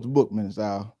say, close the book, Minister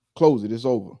Al. Close it. It's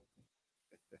over.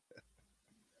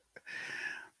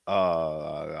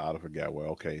 I forgot where.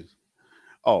 Okay.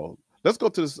 Oh, let's go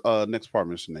to this next part,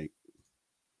 Mr. Nate.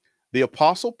 The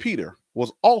Apostle Peter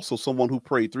was also someone who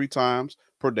prayed 3 times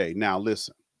per day. Now,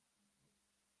 listen.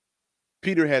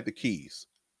 Peter had the keys,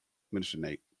 Minister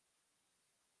Nate.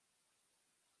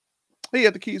 He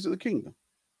had the keys to the kingdom.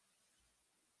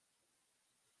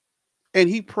 And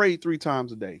he prayed 3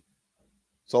 times a day.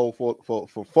 So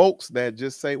for folks that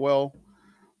just say, well,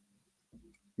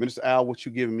 Minister Al, what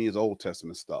you giving me is Old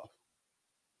Testament stuff.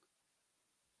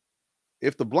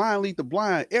 If the blind lead the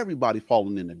blind, everybody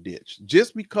falling in the ditch.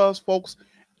 Just because folks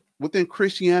within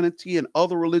Christianity and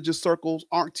other religious circles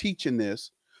aren't teaching this,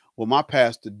 well, my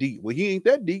pastor deep. Well, he ain't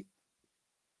that deep.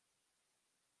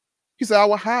 He said, I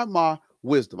will hide my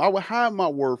wisdom. I will hide my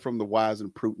word from the wise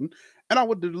and prudent, and I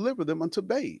will deliver them unto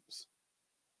babes.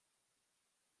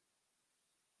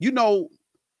 You know,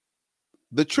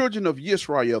 the children of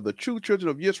Israel, the true children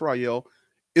of Israel,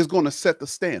 is going to set the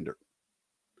standard.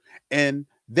 And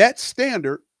that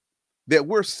standard that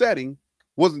we're setting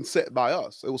wasn't set by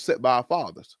us. It was set by our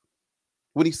fathers.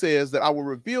 When he says that I will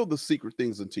reveal the secret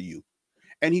things unto you.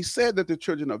 And he said that the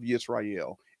children of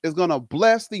Israel is going to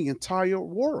bless the entire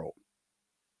world.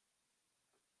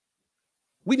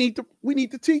 We need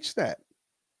to teach that.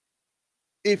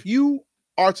 If you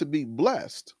are to be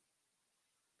blessed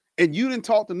and you didn't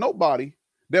talk to nobody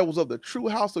that was of the true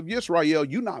house of Israel,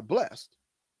 you're not blessed.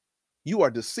 You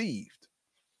are deceived.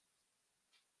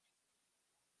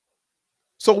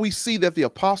 So we see that the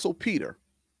Apostle Peter,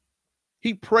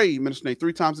 he prayed, Minister Nate,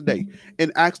 3 times a day.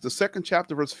 In Acts, the 2nd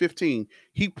chapter, verse 15,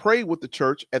 he prayed with the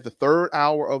church at the 3rd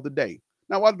hour of the day.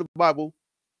 Now, why did the Bible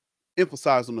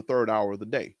emphasize on the 3rd hour of the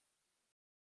day?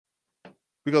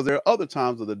 Because there are other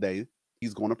times of the day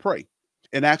he's going to pray.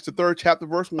 In Acts, the 3rd chapter,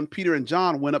 verse 1, Peter and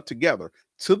John went up together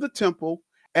to the temple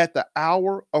at the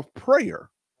hour of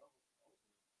prayer,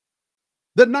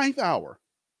 the 9th hour.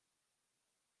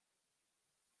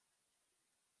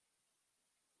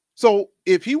 So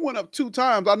if he went up 2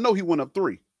 times, I know he went up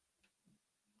 3.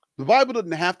 The Bible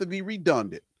doesn't have to be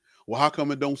redundant. Well, how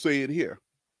come it don't say it here?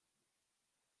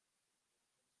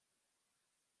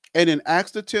 And in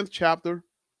Acts, the 10th chapter,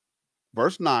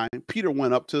 verse 9, Peter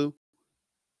went up to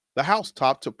the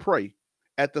housetop to pray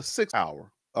at the 6th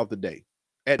hour of the day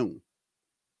at noon.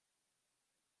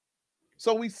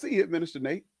 So we see it, Minister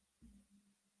Nate.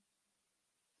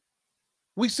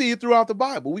 We see it throughout the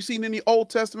Bible. We see it in the Old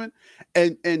Testament.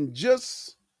 And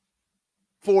just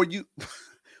for you,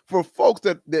 for folks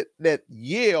that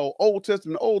yell Old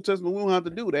Testament, we don't have to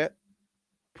do that.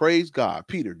 Praise God.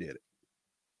 Peter did it.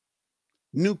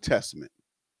 New Testament.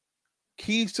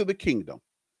 Keys to the kingdom.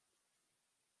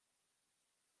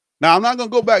 Now, I'm not going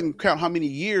to go back and count how many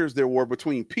years there were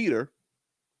between Peter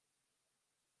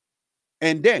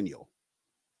and Daniel,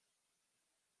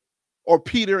 or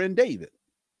Peter and David.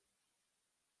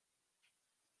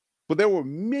 But there were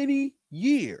many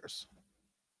years.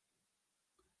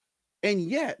 And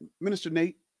yet, Minister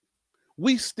Nate,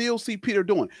 we still see Peter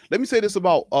doing. Let me say this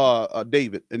about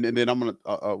David, and then we're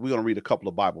gonna read a couple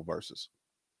of Bible verses.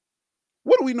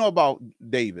 What do we know about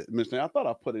David, Minister Nate? I thought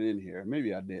I put it in here.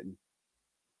 Maybe I didn't.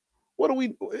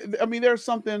 There's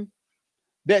something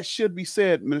that should be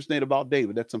said, Minister Nate, about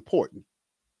David that's important.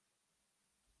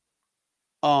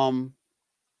 I'm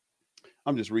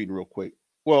just reading real quick.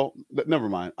 Well, never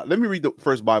mind. Let me read the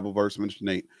first Bible verse, Minister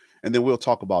Nate, and then we'll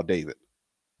talk about David.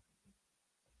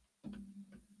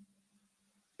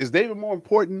 Is David more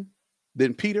important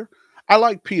than Peter? I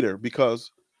like Peter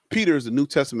because Peter is the New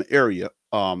Testament area,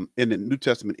 in the New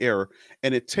Testament era,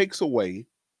 and it takes away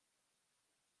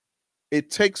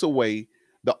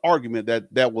the argument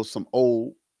that was some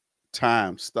old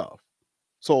time stuff.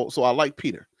 So I like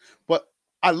Peter, but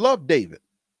I love David.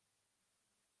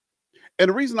 And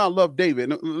the reason I love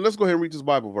David, let's go ahead and read this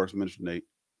Bible verse, Minister Nate.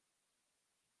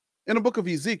 In the book of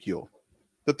Ezekiel,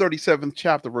 the 37th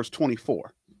chapter, verse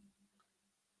 24.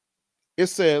 It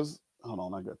says, hold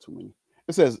on, I got too many.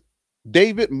 It says,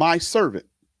 David, my servant,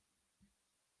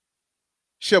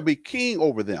 shall be king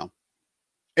over them,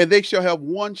 and they shall have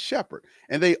one shepherd,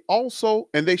 and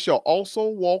they shall also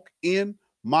walk in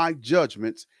my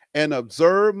judgments and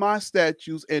observe my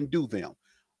statutes and do them.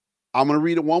 I'm going to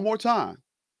read it one more time.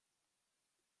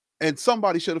 And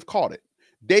somebody should have caught it.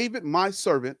 David, my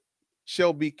servant,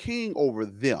 shall be king over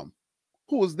them.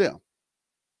 Who is them?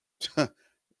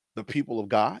 The people of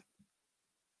God.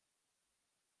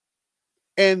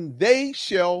 And they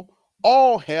shall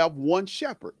all have one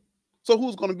shepherd. So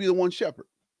who's going to be the one shepherd?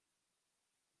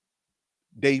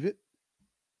 David.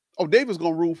 Oh, David's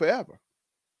going to rule forever.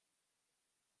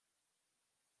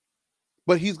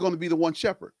 But he's going to be the one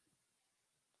shepherd.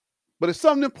 But it's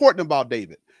something important about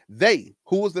David. They,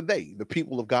 who is the they? The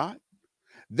people of God.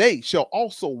 They shall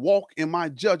also walk in my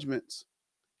judgments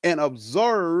and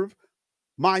observe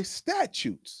my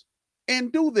statutes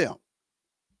and do them.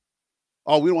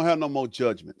 Oh, we don't have no more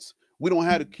judgments. We don't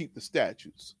have to keep the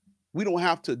statutes. We don't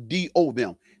have to do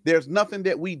them. There's nothing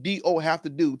that we do have to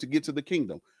do to get to the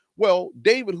kingdom. Well,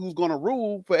 David, who's going to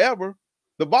rule forever,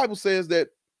 the Bible says that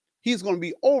he's going to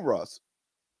be over us,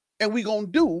 and we're going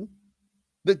to do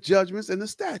the judgments and the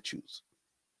statutes.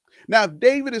 Now, if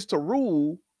David is to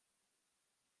rule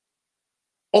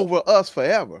over us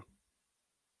forever,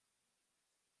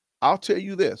 I'll tell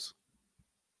you this,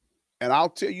 and I'll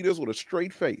tell you this with a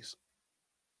straight face.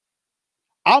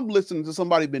 I'm listening to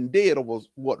somebody been dead over,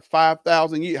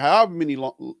 5,000 years, however many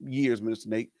years, Minister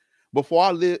Nate, before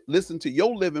I listen to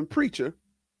your living preacher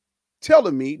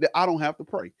telling me that I don't have to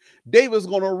pray. David's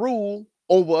going to rule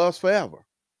over us forever.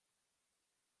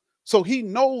 So he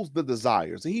knows the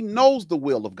desires. He knows the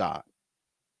will of God.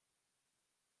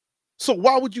 So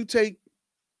why would you take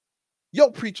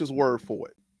your preacher's word for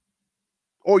it,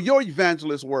 or your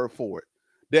evangelist's word for it,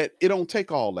 that it don't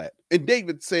take all that? And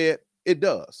David said it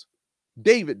does.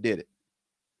 David did it.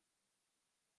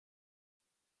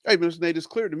 Hey, Mr. Nate, it's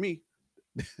clear to me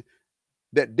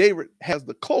that David has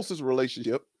the closest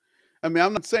relationship. I mean,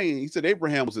 I'm not saying, he said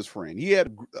Abraham was his friend. He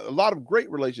had a lot of great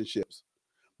relationships.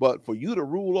 But for you to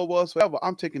rule over us forever,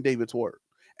 I'm taking David's word.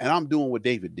 And I'm doing what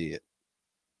David did.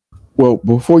 Well,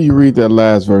 before you read that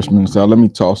last verse, Minister, let me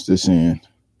toss this in.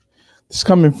 It's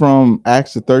coming from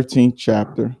Acts the 13th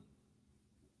chapter.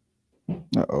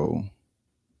 Uh-oh.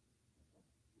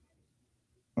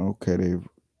 Okay, they've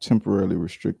temporarily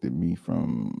restricted me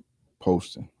from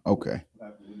posting. Okay.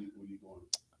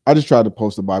 I just tried to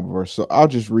post the Bible verse, so I'll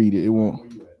just read it. It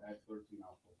won't.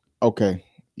 Okay.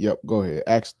 Yep, go ahead.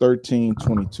 Acts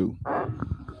 13:22.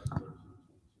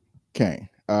 Okay.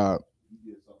 I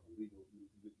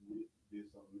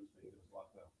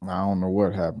don't know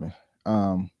what happened.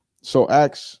 So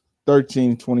Acts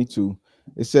 13:22,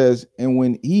 it says, and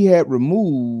when he had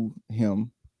removed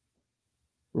him,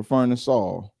 referring to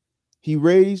Saul, he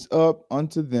raised up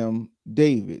unto them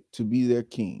David to be their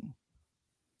king,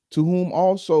 to whom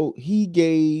also he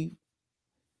gave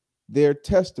their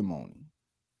testimony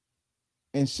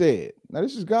and said, now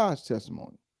this is God's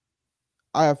testimony,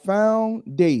 I have found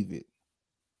David,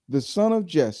 the son of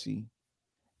Jesse,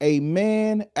 a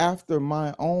man after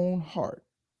my own heart,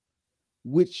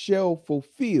 which shall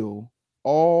fulfill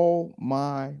all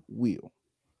my will.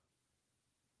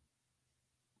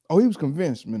 Oh, he was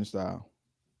convinced, Minister Al.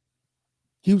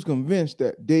 He was convinced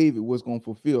that David was going to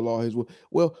fulfill all his will.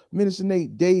 Well, Minister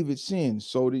Nate, David sinned,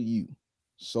 so did you.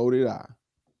 So did I.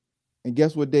 And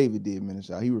guess what David did,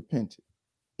 Minister Al? He repented.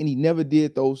 And he never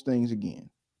did those things again.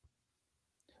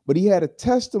 But he had a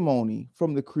testimony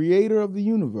from the creator of the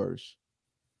universe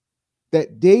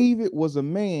that David was a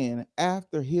man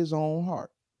after his own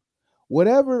heart.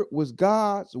 Whatever was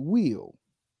God's will,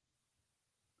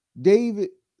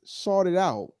 David sought it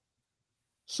out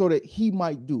so that he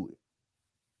might do it,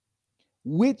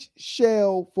 which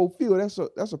shall fulfill.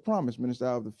 That's a promise, Minister,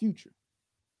 of the future.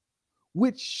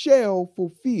 Which shall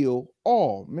fulfill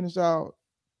all, Minister,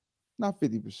 not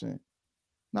 50%,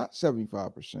 not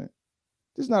 75%.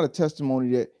 This is not a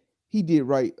testimony that he did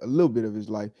right a little bit of his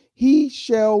life. He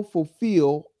shall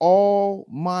fulfill all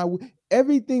my will.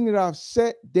 Everything that I've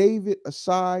set David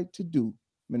aside to do,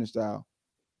 Minister Al,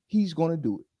 he's going to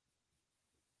do it.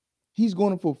 He's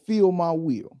going to fulfill my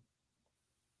will.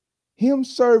 Him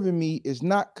serving me is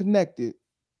not connected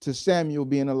to Samuel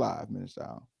being alive, Minister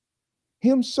Al.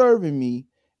 Him serving me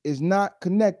is not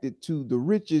connected to the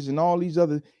riches and all these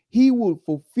other. He will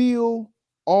fulfill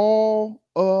all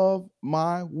of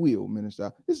my will,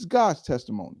 Minister. This is God's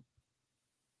testimony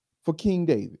for King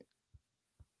David.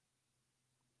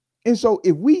 And so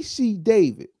if we see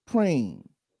David praying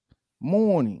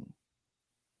morning,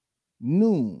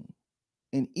 noon,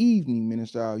 and evening,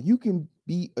 Minister, you can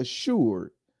be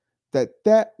assured that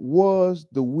that was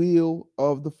the will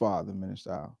of the Father,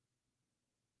 Minister.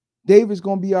 David's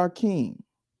going to be our king.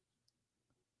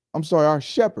 I'm sorry, our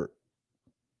shepherd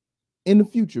in the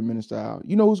future, Minister Al.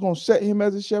 You know who's going to set him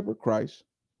as a shepherd? Christ.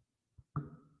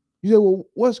 You say, well,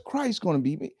 what's Christ going to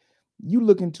be? You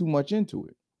looking too much into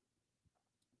it.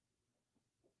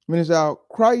 Minister Al,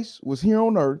 Christ was here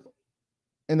on earth,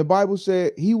 and the Bible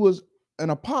said he was an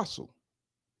apostle.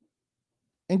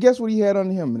 And guess what he had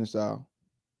under him, Minister Al?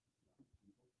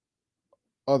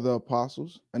 Other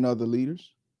apostles and other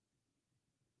leaders.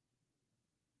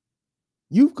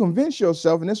 You've convinced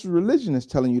yourself, and this religion is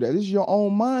telling you that. This is your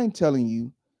own mind telling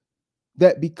you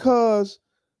that because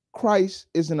Christ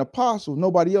is an apostle,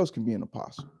 nobody else can be an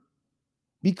apostle.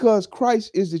 Because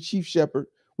Christ is the chief shepherd,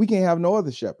 we can't have no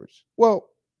other shepherds. Well,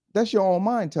 that's your own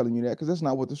mind telling you that, because that's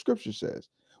not what the scripture says.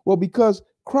 Well, because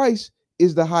Christ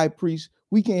is the high priest,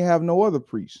 we can't have no other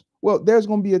priests. Well, there's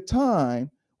going to be a time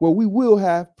where we will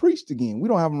have priests again. We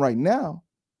don't have them right now.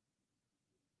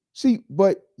 See,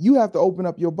 but you have to open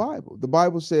up your Bible. The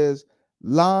Bible says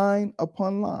line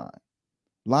upon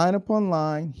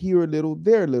line, here a little,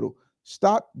 there a little.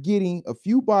 Stop getting a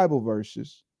few Bible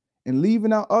verses and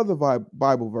leaving out other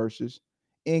Bible verses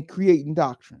and creating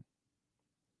doctrine.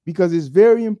 Because it's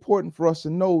very important for us to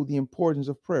know the importance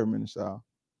of prayer, Minister Al.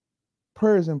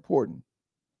 Prayer is important.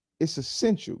 It's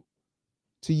essential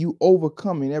to you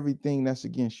overcoming everything that's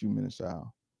against you, Minister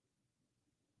Al.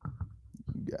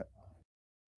 You got it.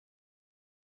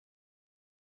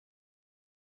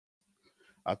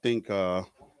 I think, I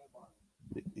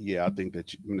think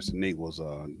that Minister Nate was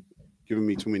giving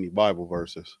me too many Bible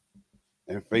verses,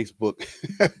 and Facebook.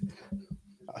 I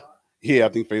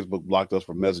think Facebook blocked us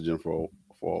from messaging for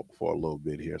a little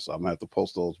bit here, so I'm gonna have to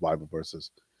post those Bible verses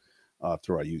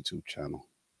through our YouTube channel.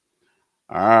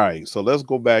 All right, so let's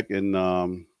go back and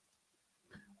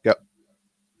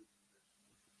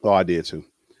Oh, I did too.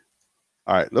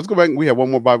 All right, let's go back. We have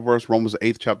one more Bible verse, Romans the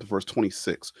 8th chapter, verse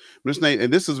 26.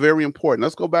 And this is very important.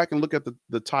 Let's go back and look at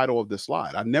the title of this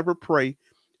slide. I never pray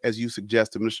as you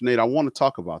suggested. Mr. Nate, I want to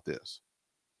talk about this.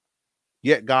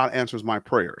 Yet God answers my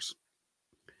prayers.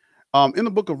 In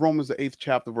the book of Romans, the 8th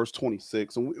chapter, verse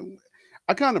 26, and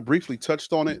I kind of briefly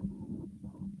touched on it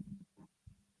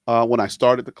when I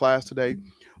started the class today.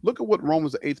 Look at what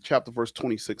Romans, the 8th chapter, verse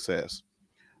 26 says.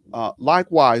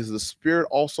 Likewise, the Spirit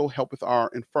also helpeth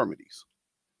our infirmities.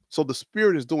 So the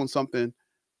Spirit is doing something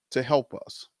to help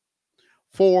us.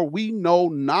 For we know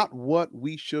not what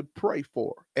we should pray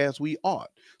for as we ought.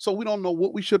 So we don't know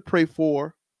what we should pray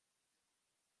for.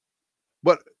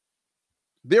 But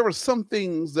there are some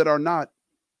things that are not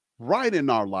right in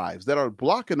our lives that are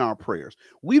blocking our prayers.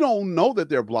 We don't know that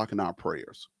they're blocking our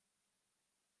prayers.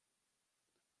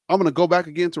 I'm going to go back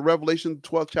again to Revelation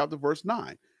 12th chapter, verse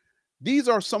 9. These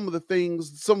are some of the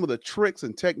things, some of the tricks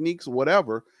and techniques,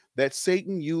 whatever, that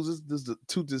Satan uses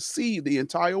to deceive the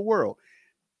entire world.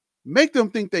 Make them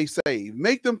think they saved.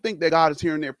 Make them think that God is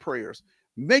hearing their prayers.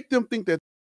 Make them think that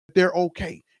they're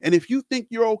okay. And if you think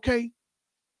you're okay,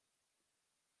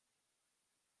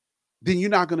 then you're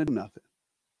not going to do nothing.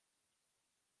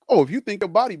 Oh, if you think your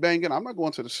body banging, I'm not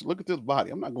going to look at this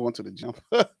body. I'm not going to the gym.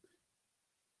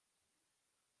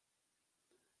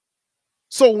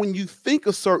 So when you think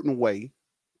a certain way,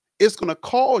 it's going to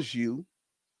cause you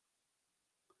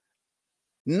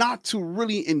not to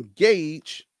really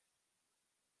engage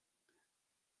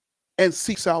and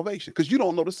seek salvation, because you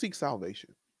don't know to seek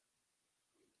salvation.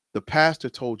 The pastor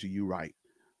told you you're right.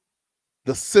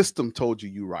 The system told you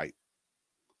you're right.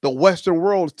 The Western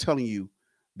world is telling you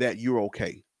that you're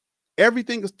okay.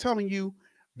 Everything is telling you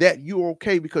that you're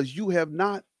okay because you have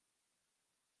not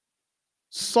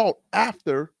sought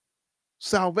after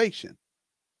salvation.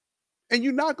 And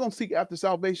you're not going to seek after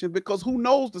salvation because who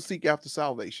knows to seek after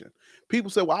salvation? People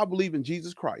say, well, I believe in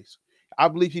Jesus Christ. I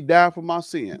believe he died for my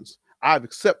sins. I've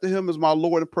accepted him as my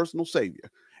Lord and personal Savior.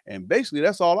 And basically,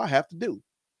 that's all I have to do.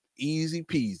 Easy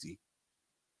peasy.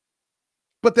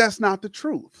 But that's not the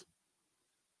truth.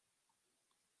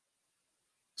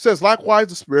 It says, likewise,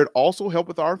 the Spirit also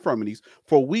helpeth our infirmities,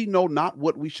 for we know not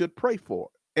what we should pray for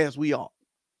as we ought.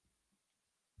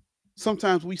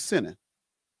 Sometimes we sin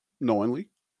knowingly.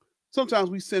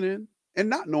 Sometimes we sin and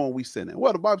not knowing we sin.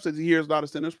 Well, the Bible says he hears not a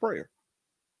sinner's prayer.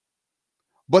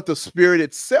 But the Spirit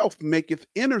itself maketh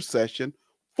intercession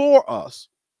for us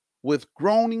with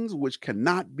groanings which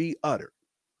cannot be uttered.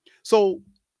 So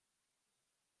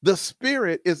the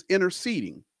Spirit is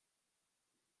interceding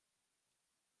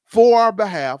for our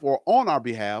behalf or on our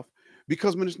behalf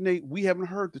because, Minister Nate, we haven't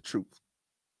heard the truth.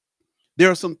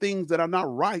 There are some things that are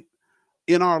not right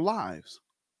in our lives.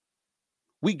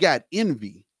 We got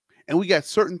envy and we got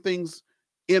certain things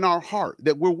in our heart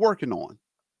that we're working on.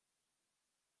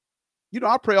 You know,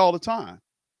 I pray all the time.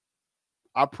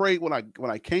 I prayed when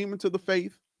I came into the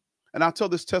faith, and I tell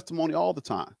this testimony all the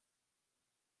time.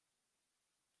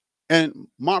 And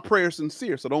my prayer is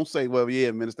sincere, so don't say, well,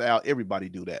 yeah, Minister Al, everybody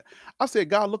do that. I said,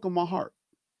 God, look at my heart.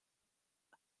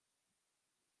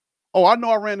 Oh, I know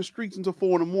I ran the streets until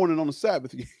 4 in the morning on the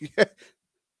Sabbath.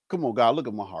 Come on, God, look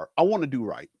at my heart. I want to do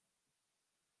right.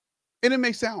 And it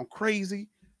may sound crazy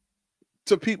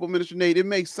to people, Minister Nate. It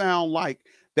may sound like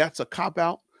that's a cop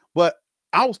out, but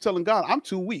I was telling God, I'm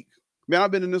too weak. Man,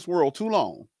 I've been in this world too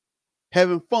long,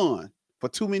 having fun for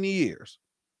too many years.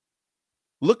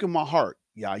 Look at my heart.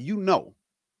 Yeah, you know.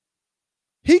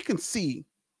 He can see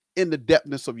in the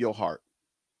depthness of your heart.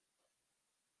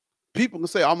 People can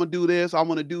say, I'm going to do this, I'm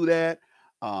going to do that.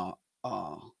 Uh,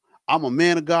 uh, I'm a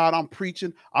man of God, I'm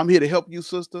preaching, I'm here to help you,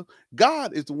 sister.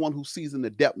 God is the one who sees in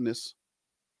the depthness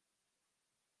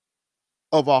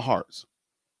of our hearts.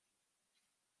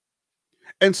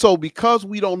 And so, because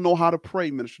we don't know how to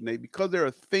pray, Minister Nate, because there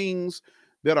are things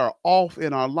that are off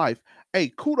in our life,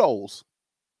 hey, kudos.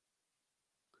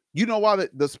 You know why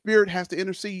the Spirit has to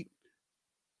intercede?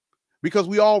 Because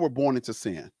we all were born into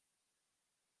sin.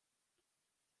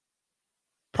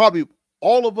 Probably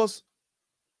all of us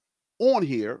on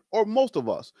here, or most of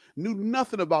us, knew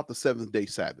nothing about the seventh-day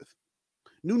Sabbath,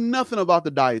 knew nothing about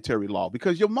the dietary law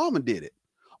because your mama did it,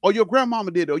 or your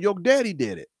grandmama did it, or your daddy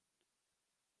did it.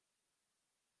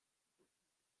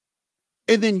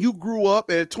 And then you grew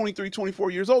up at 23,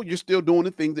 24 years old, you're still doing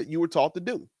the things that you were taught to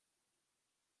do.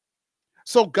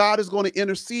 So God is going to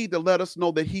intercede to let us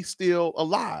know that he's still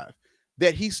alive,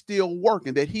 that he's still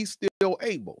working, that he's still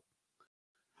able.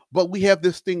 But we have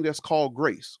this thing that's called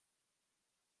grace.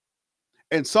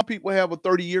 And some people have a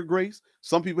 30-year grace.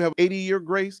 Some people have 80-year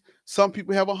grace. Some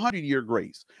people have a 100-year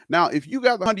grace. Now, if you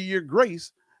got the 100-year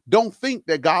grace, don't think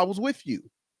that God was with you.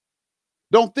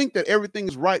 Don't think that everything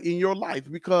is right in your life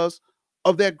because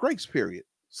of that grace period.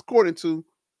 It's according to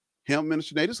him,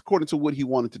 Minister Nate, it's according to what he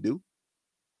wanted to do.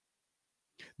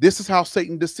 This is how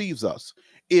Satan deceives us.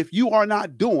 If you are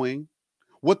not doing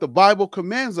what the Bible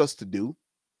commands us to do,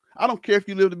 I don't care if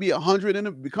you live to be 100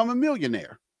 and become a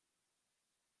millionaire.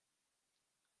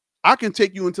 I can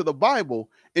take you into the Bible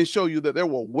and show you that there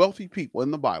were wealthy people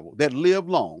in the Bible that lived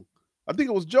long. I think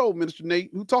it was Job, Minister Nate,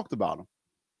 who talked about them.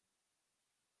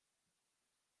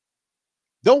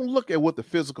 Don't look at what the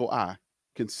physical eye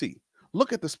can see.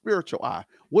 Look at the spiritual eye.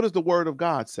 What does the word of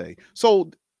God say?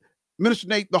 So, Minister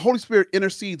Nate, the Holy Spirit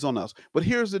intercedes on us. But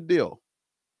here's the deal.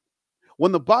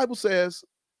 When the Bible says,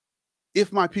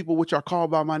 if my people which are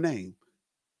called by my name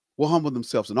will humble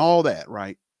themselves and all that,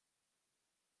 right?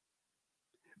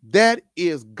 That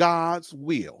is God's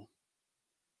will.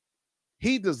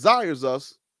 He desires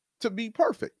us to be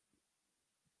perfect.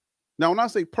 Now, when I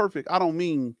say perfect, I don't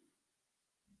mean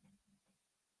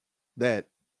that,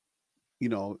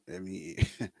 I mean,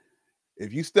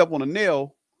 if you step on a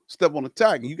nail, step on a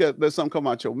tack, and you got to let something come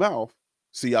out your mouth.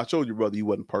 See, I told you, brother, you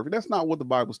wasn't perfect. That's not what the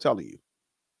Bible's telling you.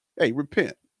 Hey,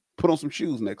 repent. Put on some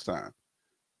shoes next time.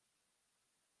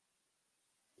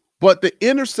 But the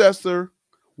intercessor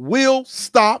will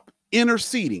stop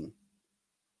interceding.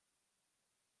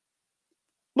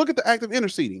 Look at the act of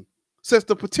interceding. It says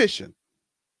the petition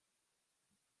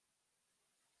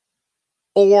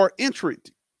or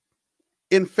entreat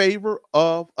in favor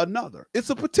of another. It's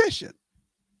a petition.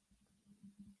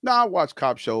 Now, I watch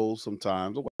cop shows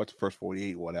sometimes. I watch the First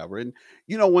 48, whatever. And,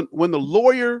 when the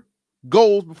lawyer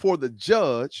goes before the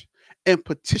judge and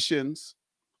petitions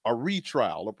a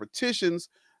retrial or petitions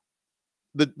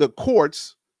the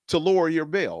courts to lower your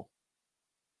bail,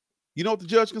 you know what the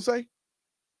judge can say?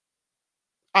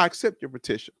 I accept your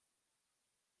petition.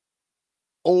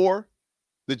 Or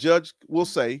the judge will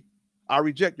say, I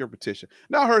reject your petition.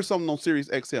 Now, I heard something on Sirius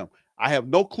XM. I have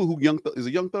no clue who is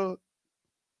it Young Thug?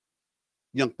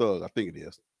 Young Thug, I think it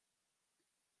is.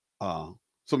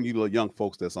 Some of you little young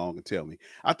folks that's on can tell me.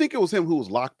 I think it was him who was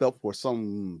locked up for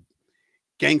some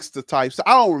gangster type. So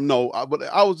I don't know, but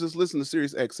I was just listening to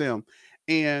Sirius XM,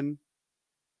 and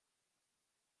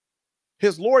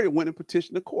his lawyer went and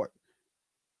petitioned the court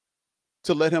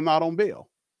to let him out on bail.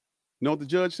 You know what the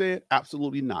judge said?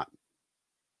 Absolutely not.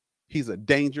 He's a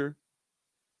danger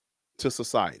to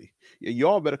society.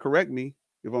 Y'all better correct me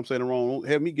if I'm saying the wrong. Don't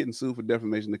have me getting sued for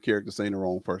defamation of character, saying the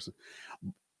wrong person.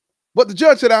 But the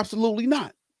judge said absolutely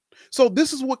not. So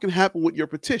this is what can happen with your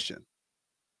petition.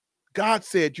 God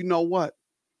said, you know what?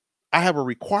 I have a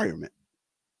requirement.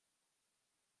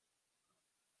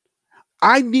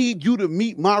 I need you to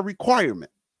meet my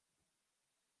requirement.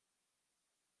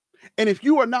 And if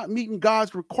you are not meeting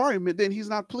God's requirement, then he's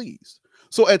not pleased.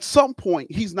 So at some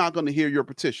point, he's not going to hear your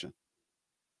petition.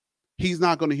 He's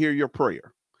not going to hear your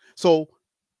prayer. So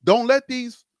don't let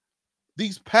these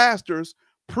pastors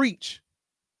preach.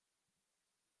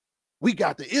 We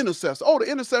got the intercessor. Oh, the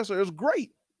intercessor is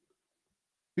great.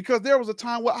 Because there was a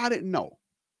time where I didn't know.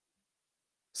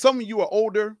 Some of you were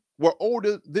older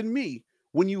than me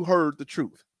when you heard the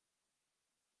truth.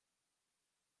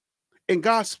 And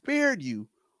God spared you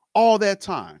all that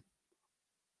time.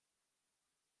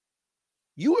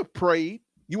 You have prayed.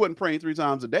 You wasn't praying 3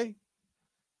 times a day,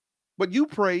 but you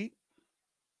prayed.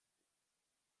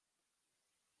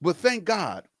 But thank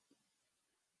God,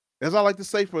 as I like to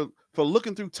say, for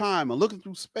looking through time and looking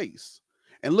through space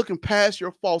and looking past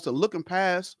your faults and looking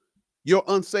past your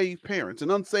unsaved parents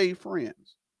and unsaved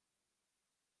friends.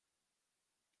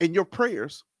 And your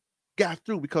prayers got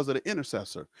through because of the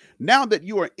intercessor. Now that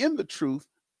you are in the truth,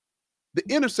 the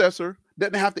intercessor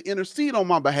doesn't have to intercede on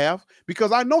my behalf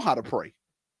because I know how to pray.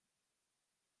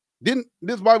 Didn't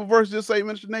this Bible verse just say,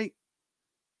 Minister Nate,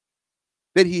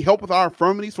 that he helpeth our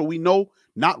infirmities, for we know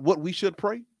not what we should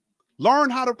pray?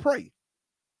 Learn how to pray.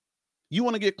 You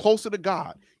want to get closer to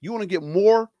God. You want to get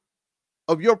more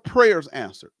of your prayers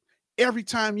answered. Every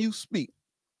time you speak,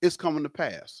 it's coming to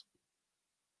pass.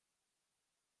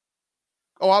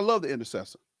 Oh, I love the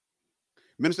intercessor.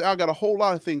 Minister Al got a whole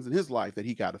lot of things in his life that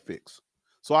he got to fix.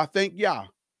 So I thank Yah,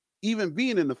 even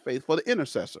being in the faith, for the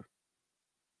intercessor.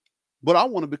 But I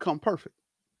want to become perfect.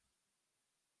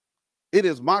 It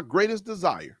is my greatest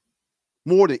desire,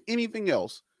 more than anything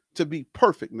else, to be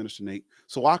perfect, Minister Nate,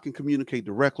 so I can communicate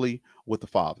directly with the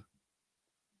Father.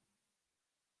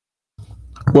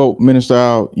 Well, Minister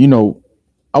Al,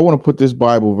 I want to put this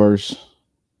Bible verse.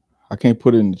 I can't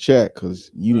put it in the chat because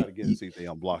you didn't. Again, see if they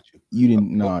unblocked you. You didn't.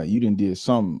 Nah, you didn't did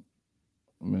something,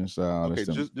 Minister Al. Okay,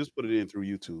 just put it in through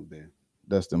YouTube then.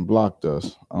 That's them blocked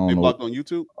us. I don't they know. Blocked on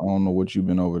YouTube? I don't know what you've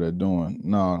been over there doing.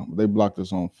 Nah, they blocked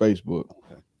us on Facebook.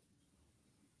 Okay.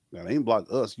 Now, they ain't blocked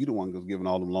us. You the one who's giving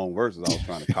all them long verses I was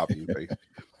trying to copy and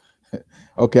paste.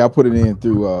 Okay, I put it in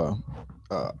through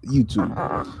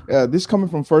YouTube. This coming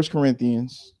from 1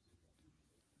 Corinthians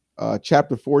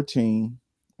chapter 14,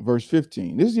 verse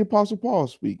 15. This is the Apostle Paul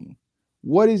speaking.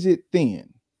 What is it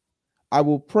then? I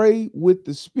will pray with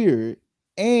the Spirit,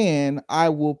 and I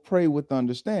will pray with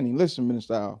understanding. Listen,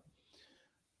 Minister Al,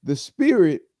 the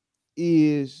Spirit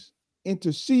is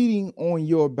interceding on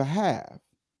your behalf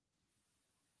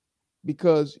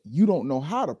because you don't know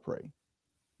how to pray.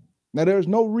 Now, there's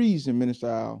no reason, Minister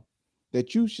Al,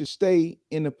 that you should stay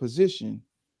in a position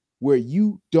where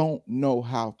you don't know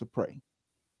how to pray.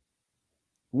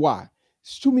 Why?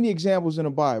 There's too many examples in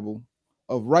the Bible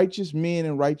of righteous men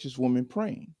and righteous women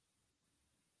praying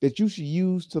that you should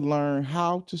use to learn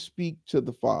how to speak to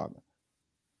the Father.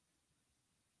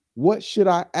 What should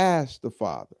I ask the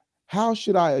Father? How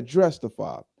should I address the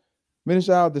Father?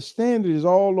 Minister Al, the standard is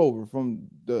all over from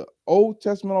the Old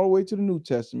Testament all the way to the New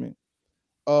Testament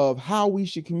of how we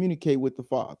should communicate with the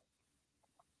Father.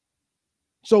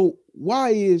 So why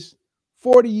is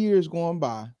 40 years going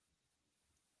by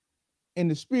and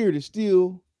the Spirit is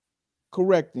still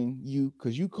correcting you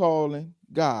because you calling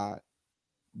God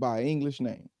by English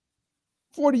name?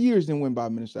 40 years then went by,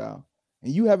 Minister Al,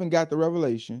 and you haven't got the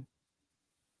revelation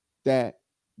that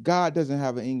God doesn't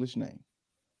have an English name.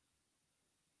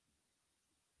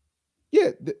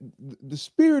 Yeah, the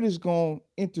Spirit is going to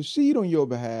intercede on your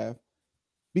behalf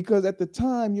because at the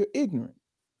time you're ignorant.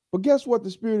 But guess what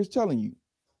the Spirit is telling you?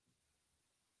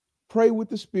 Pray with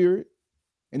the Spirit.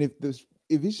 And if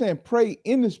he's saying pray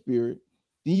in the Spirit,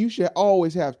 then you should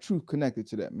always have truth connected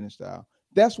to that, Minister Al.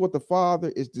 That's what the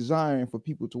Father is desiring for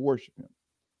people to worship him,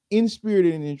 in spirit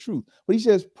and in truth. But he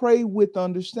says pray with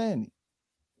understanding.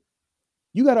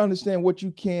 You got to understand what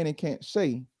you can and can't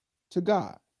say to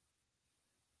God.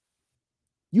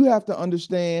 You have to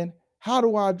understand, how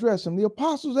do I address him? The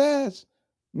apostles asked,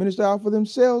 Minister Al, for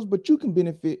themselves, but you can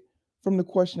benefit from the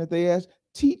question that they asked.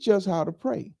 Teach us how to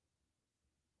pray.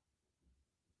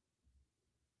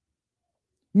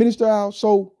 Minister Al,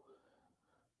 so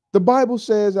the Bible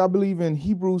says, I believe in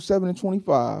Hebrews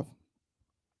 7:25,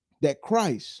 that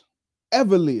Christ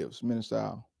ever lives, Minister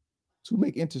Al, to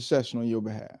make intercession on your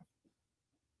behalf.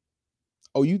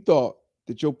 Oh, you thought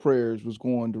that your prayers was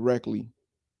going directly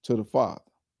to the Father.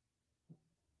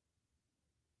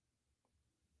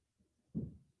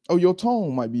 Oh, your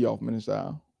tone might be off, Minister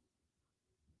Al.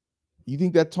 You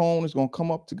think that tone is going to come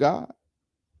up to God?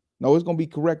 No, it's going to be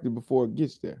corrected before it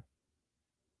gets there.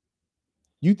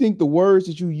 You think the words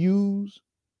that you use,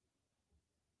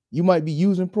 you might be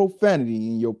using profanity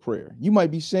in your prayer. You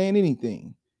might be saying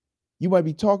anything. You might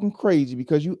be talking crazy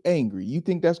because you're angry. You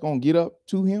think that's going to get up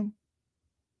to him,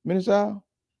 Minister Al?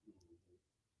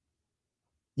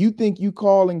 You think you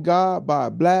calling God by a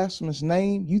blasphemous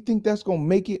name? You think that's going to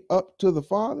make it up to the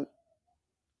Father?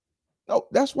 No,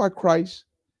 that's why Christ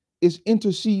is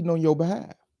interceding on your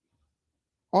behalf.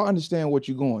 I understand what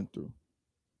you're going through.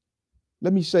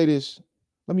 Let me say this.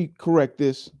 Let me correct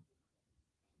this.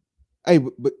 Hey,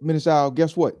 but Minister Al,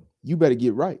 guess what? You better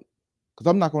get right, because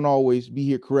I'm not going to always be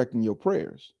here correcting your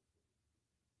prayers.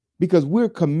 Because we're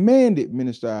commanded,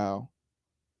 Minister Al,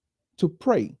 to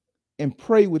pray and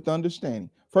pray with understanding.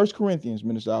 1 Corinthians,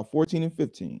 Minister Al, 14 and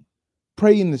 15.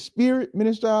 Pray in the spirit,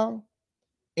 Minister Al,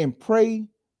 and pray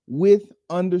with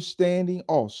understanding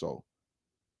also.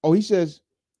 Oh, he says,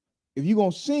 if you're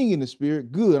going to sing in the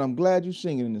spirit, good. I'm glad you're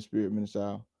singing in the spirit, Minister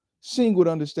Al. Sing with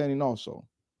understanding also.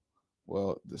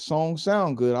 Well, the song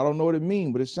sound good. I don't know what it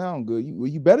means, but it sound good.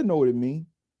 You better know what it means.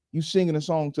 You singing a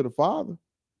song to the Father.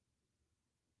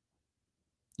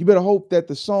 You better hope that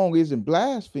the song isn't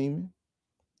blaspheming.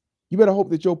 You better hope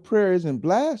that your prayer isn't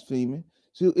blaspheming.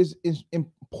 So it's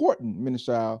important,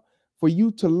 Minister Al, for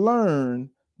you to learn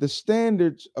the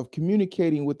standards of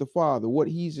communicating with the Father, what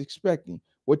he's expecting,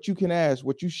 what you can ask,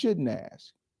 what you shouldn't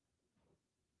ask.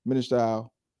 Minister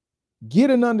Al,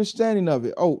 get an understanding of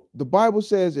it. Oh, the Bible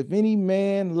says, if any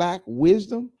man lack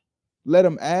wisdom, let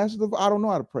him ask. I don't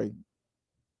know how to pray.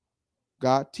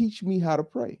 God, teach me how to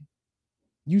pray.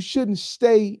 You shouldn't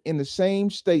stay in the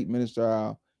same state, Minister Al.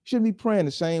 You shouldn't be praying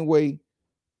the same way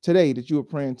today that you were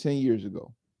praying 10 years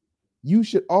ago. You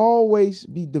should always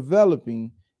be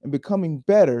developing and becoming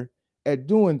better at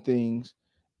doing things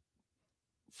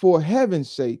for heaven's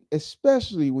sake,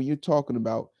 especially when you're talking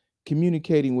about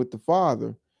communicating with the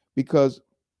Father, because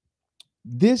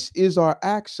this is our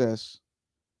access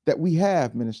that we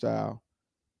have, Minister Al,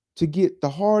 to get the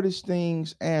hardest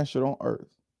things answered on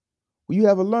earth. When you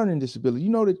have a learning disability, you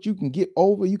know that you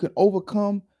can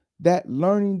overcome that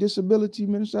learning disability,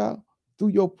 Minister Al, through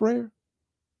your prayer.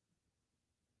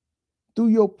 Through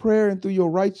your prayer and through your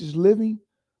righteous living,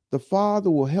 the Father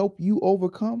will help you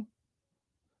overcome.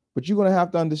 But you're going to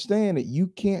have to understand that you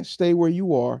can't stay where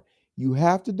you are. You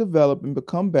have to develop and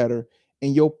become better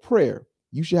in your prayer.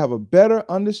 You should have a better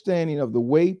understanding of the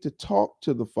way to talk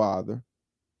to the Father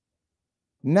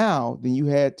now than you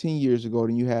had 10 years ago,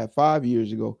 than you had 5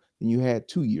 years ago, than you had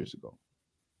 2 years ago.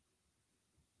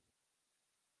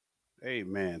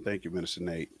 Amen. Thank you, Minister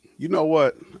Nate. You know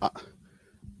what? I,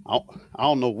 I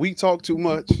don't know. We talk too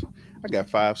much. I got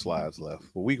 5 slides left,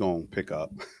 but we gonna pick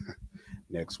up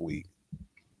next week.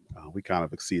 We kind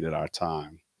of exceeded our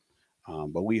time,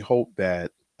 but we hope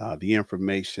that the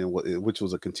information, which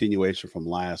was a continuation from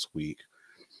last week,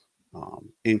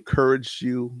 encouraged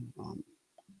you,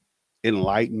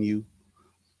 enlightened you,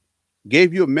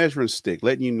 gave you a measuring stick,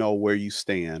 letting you know where you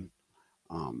stand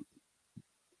um,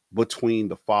 between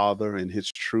the Father and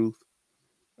His truth.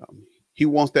 He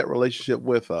wants that relationship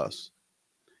with us,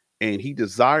 and He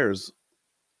desires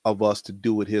of us to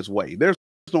do it His way. There's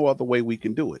no other way we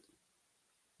can do it.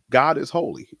 God is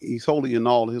holy. He's holy in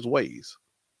all His ways.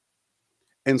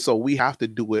 And so we have to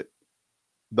do it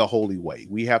the holy way.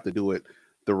 We have to do it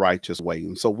the righteous way.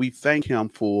 And so we thank Him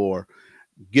for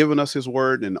giving us His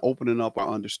word and opening up our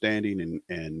understanding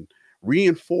and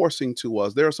reinforcing to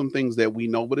us. There are some things that we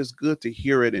know, but it's good to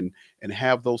hear it and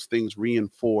have those things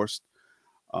reinforced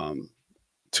um,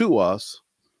 to us.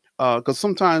 Because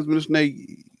sometimes, Mr.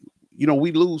 Nate,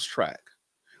 we lose track.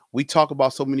 We talk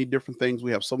about so many different things.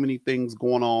 We have so many things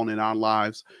going on in our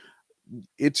lives.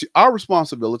 It's our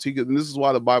responsibility, and this is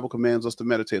why the Bible commands us to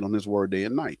meditate on His word day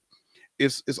and night.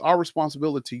 It's our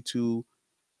responsibility to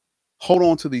hold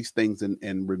on to these things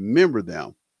and remember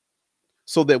them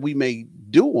so that we may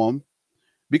do them,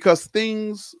 because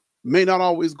things may not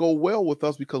always go well with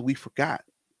us because we forgot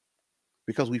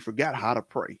how to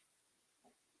pray.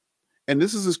 And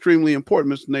this is extremely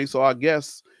important, Mr. Nate. So I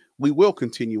guess we will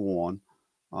continue on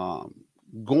um,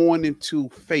 going into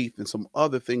faith and some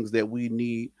other things that we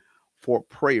need for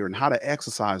prayer and how to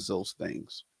exercise those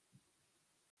things.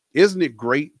 Isn't it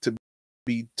great to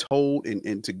be told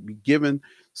and to be given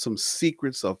some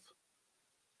secrets of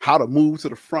how to move to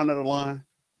the front of the line,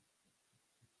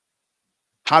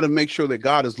 how to make sure that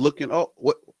God is looking? Oh,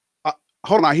 what?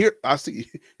 Hold on, I see.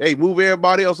 Hey, move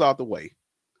everybody else out the way.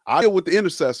 I deal with the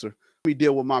intercessor. Let me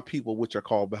deal with my people, which are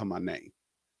called by my name.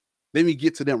 Let me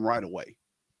get to them right away.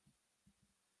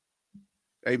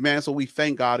 Amen. So we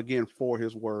thank God again for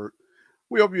His word.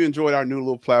 We hope you enjoyed our new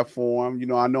little platform.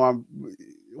 I know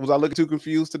was I looking too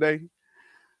confused today?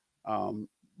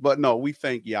 But no, we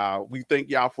thank y'all. We thank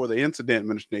y'all for the incident,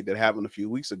 Minister Nate, that happened a few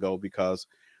weeks ago, because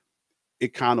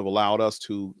it kind of allowed us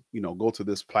to, go to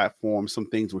this platform. Some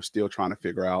things we're still trying to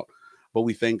figure out, but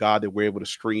we thank God that we're able to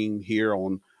stream here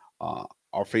on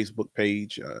our Facebook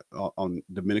page on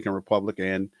Dominican Republic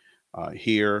and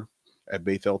here at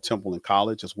Bethel Temple and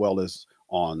College, as well as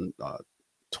on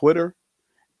Twitter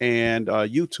and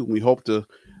YouTube. We hope to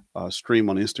stream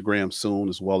on Instagram soon,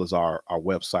 as well as our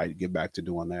website. Get back to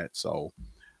doing that. So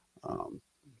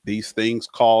these things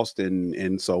cost,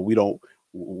 and so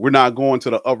we're not going to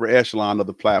the upper echelon of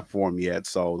the platform yet.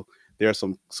 So there's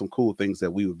some cool things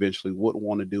that we eventually would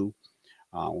want to do.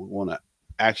 We want to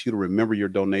ask you to remember your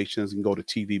donations and go to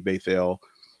tvbethel.net.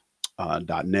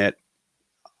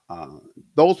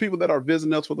 Those people that are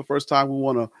visiting us for the first time, we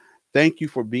want to thank you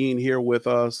for being here with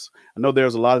us. I know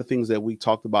there's a lot of things that we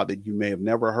talked about that you may have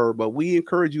never heard, but we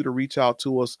encourage you to reach out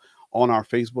to us on our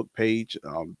Facebook page,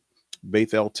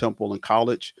 Bethel Temple and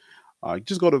College.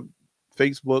 Just go to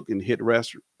Facebook and hit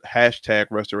hashtag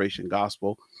Restoration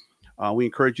Gospel. We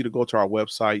encourage you to go to our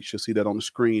website. You should see that on the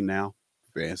screen now.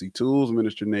 Fancy tools,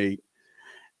 Minister Nate.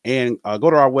 And go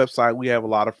to our website. We have a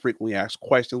lot of frequently asked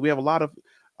questions. We have a lot of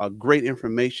great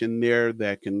information there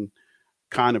that can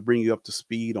kind of bring you up to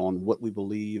speed on what we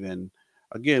believe. And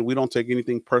again, we don't take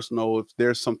anything personal. If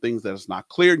there's some things that is not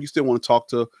clear and you still want to talk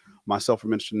to myself or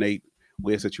Minister Nate,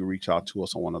 we ask that you reach out to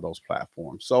us on one of those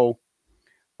platforms. So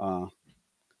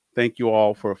thank you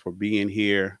all for being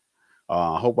here.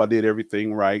 I hope I did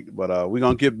everything right, but we're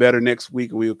going to get better next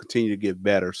week and we'll continue to get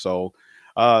better. So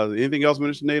anything else,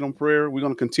 Minister Nate, on prayer? We're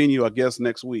going to continue, I guess,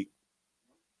 next week.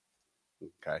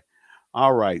 Okay.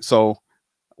 All right. So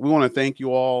we want to thank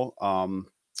you all. I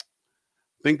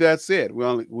think that's it.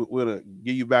 We're going to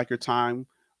give you back your time.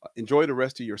 Enjoy the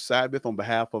rest of your Sabbath on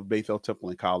behalf of Bethel Temple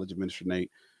and College of Minister Nate.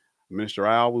 Minister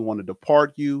Al, we want to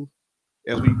depart you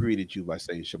as we greeted you by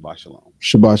saying Shabbat Shalom.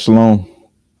 Shabbat Shalom.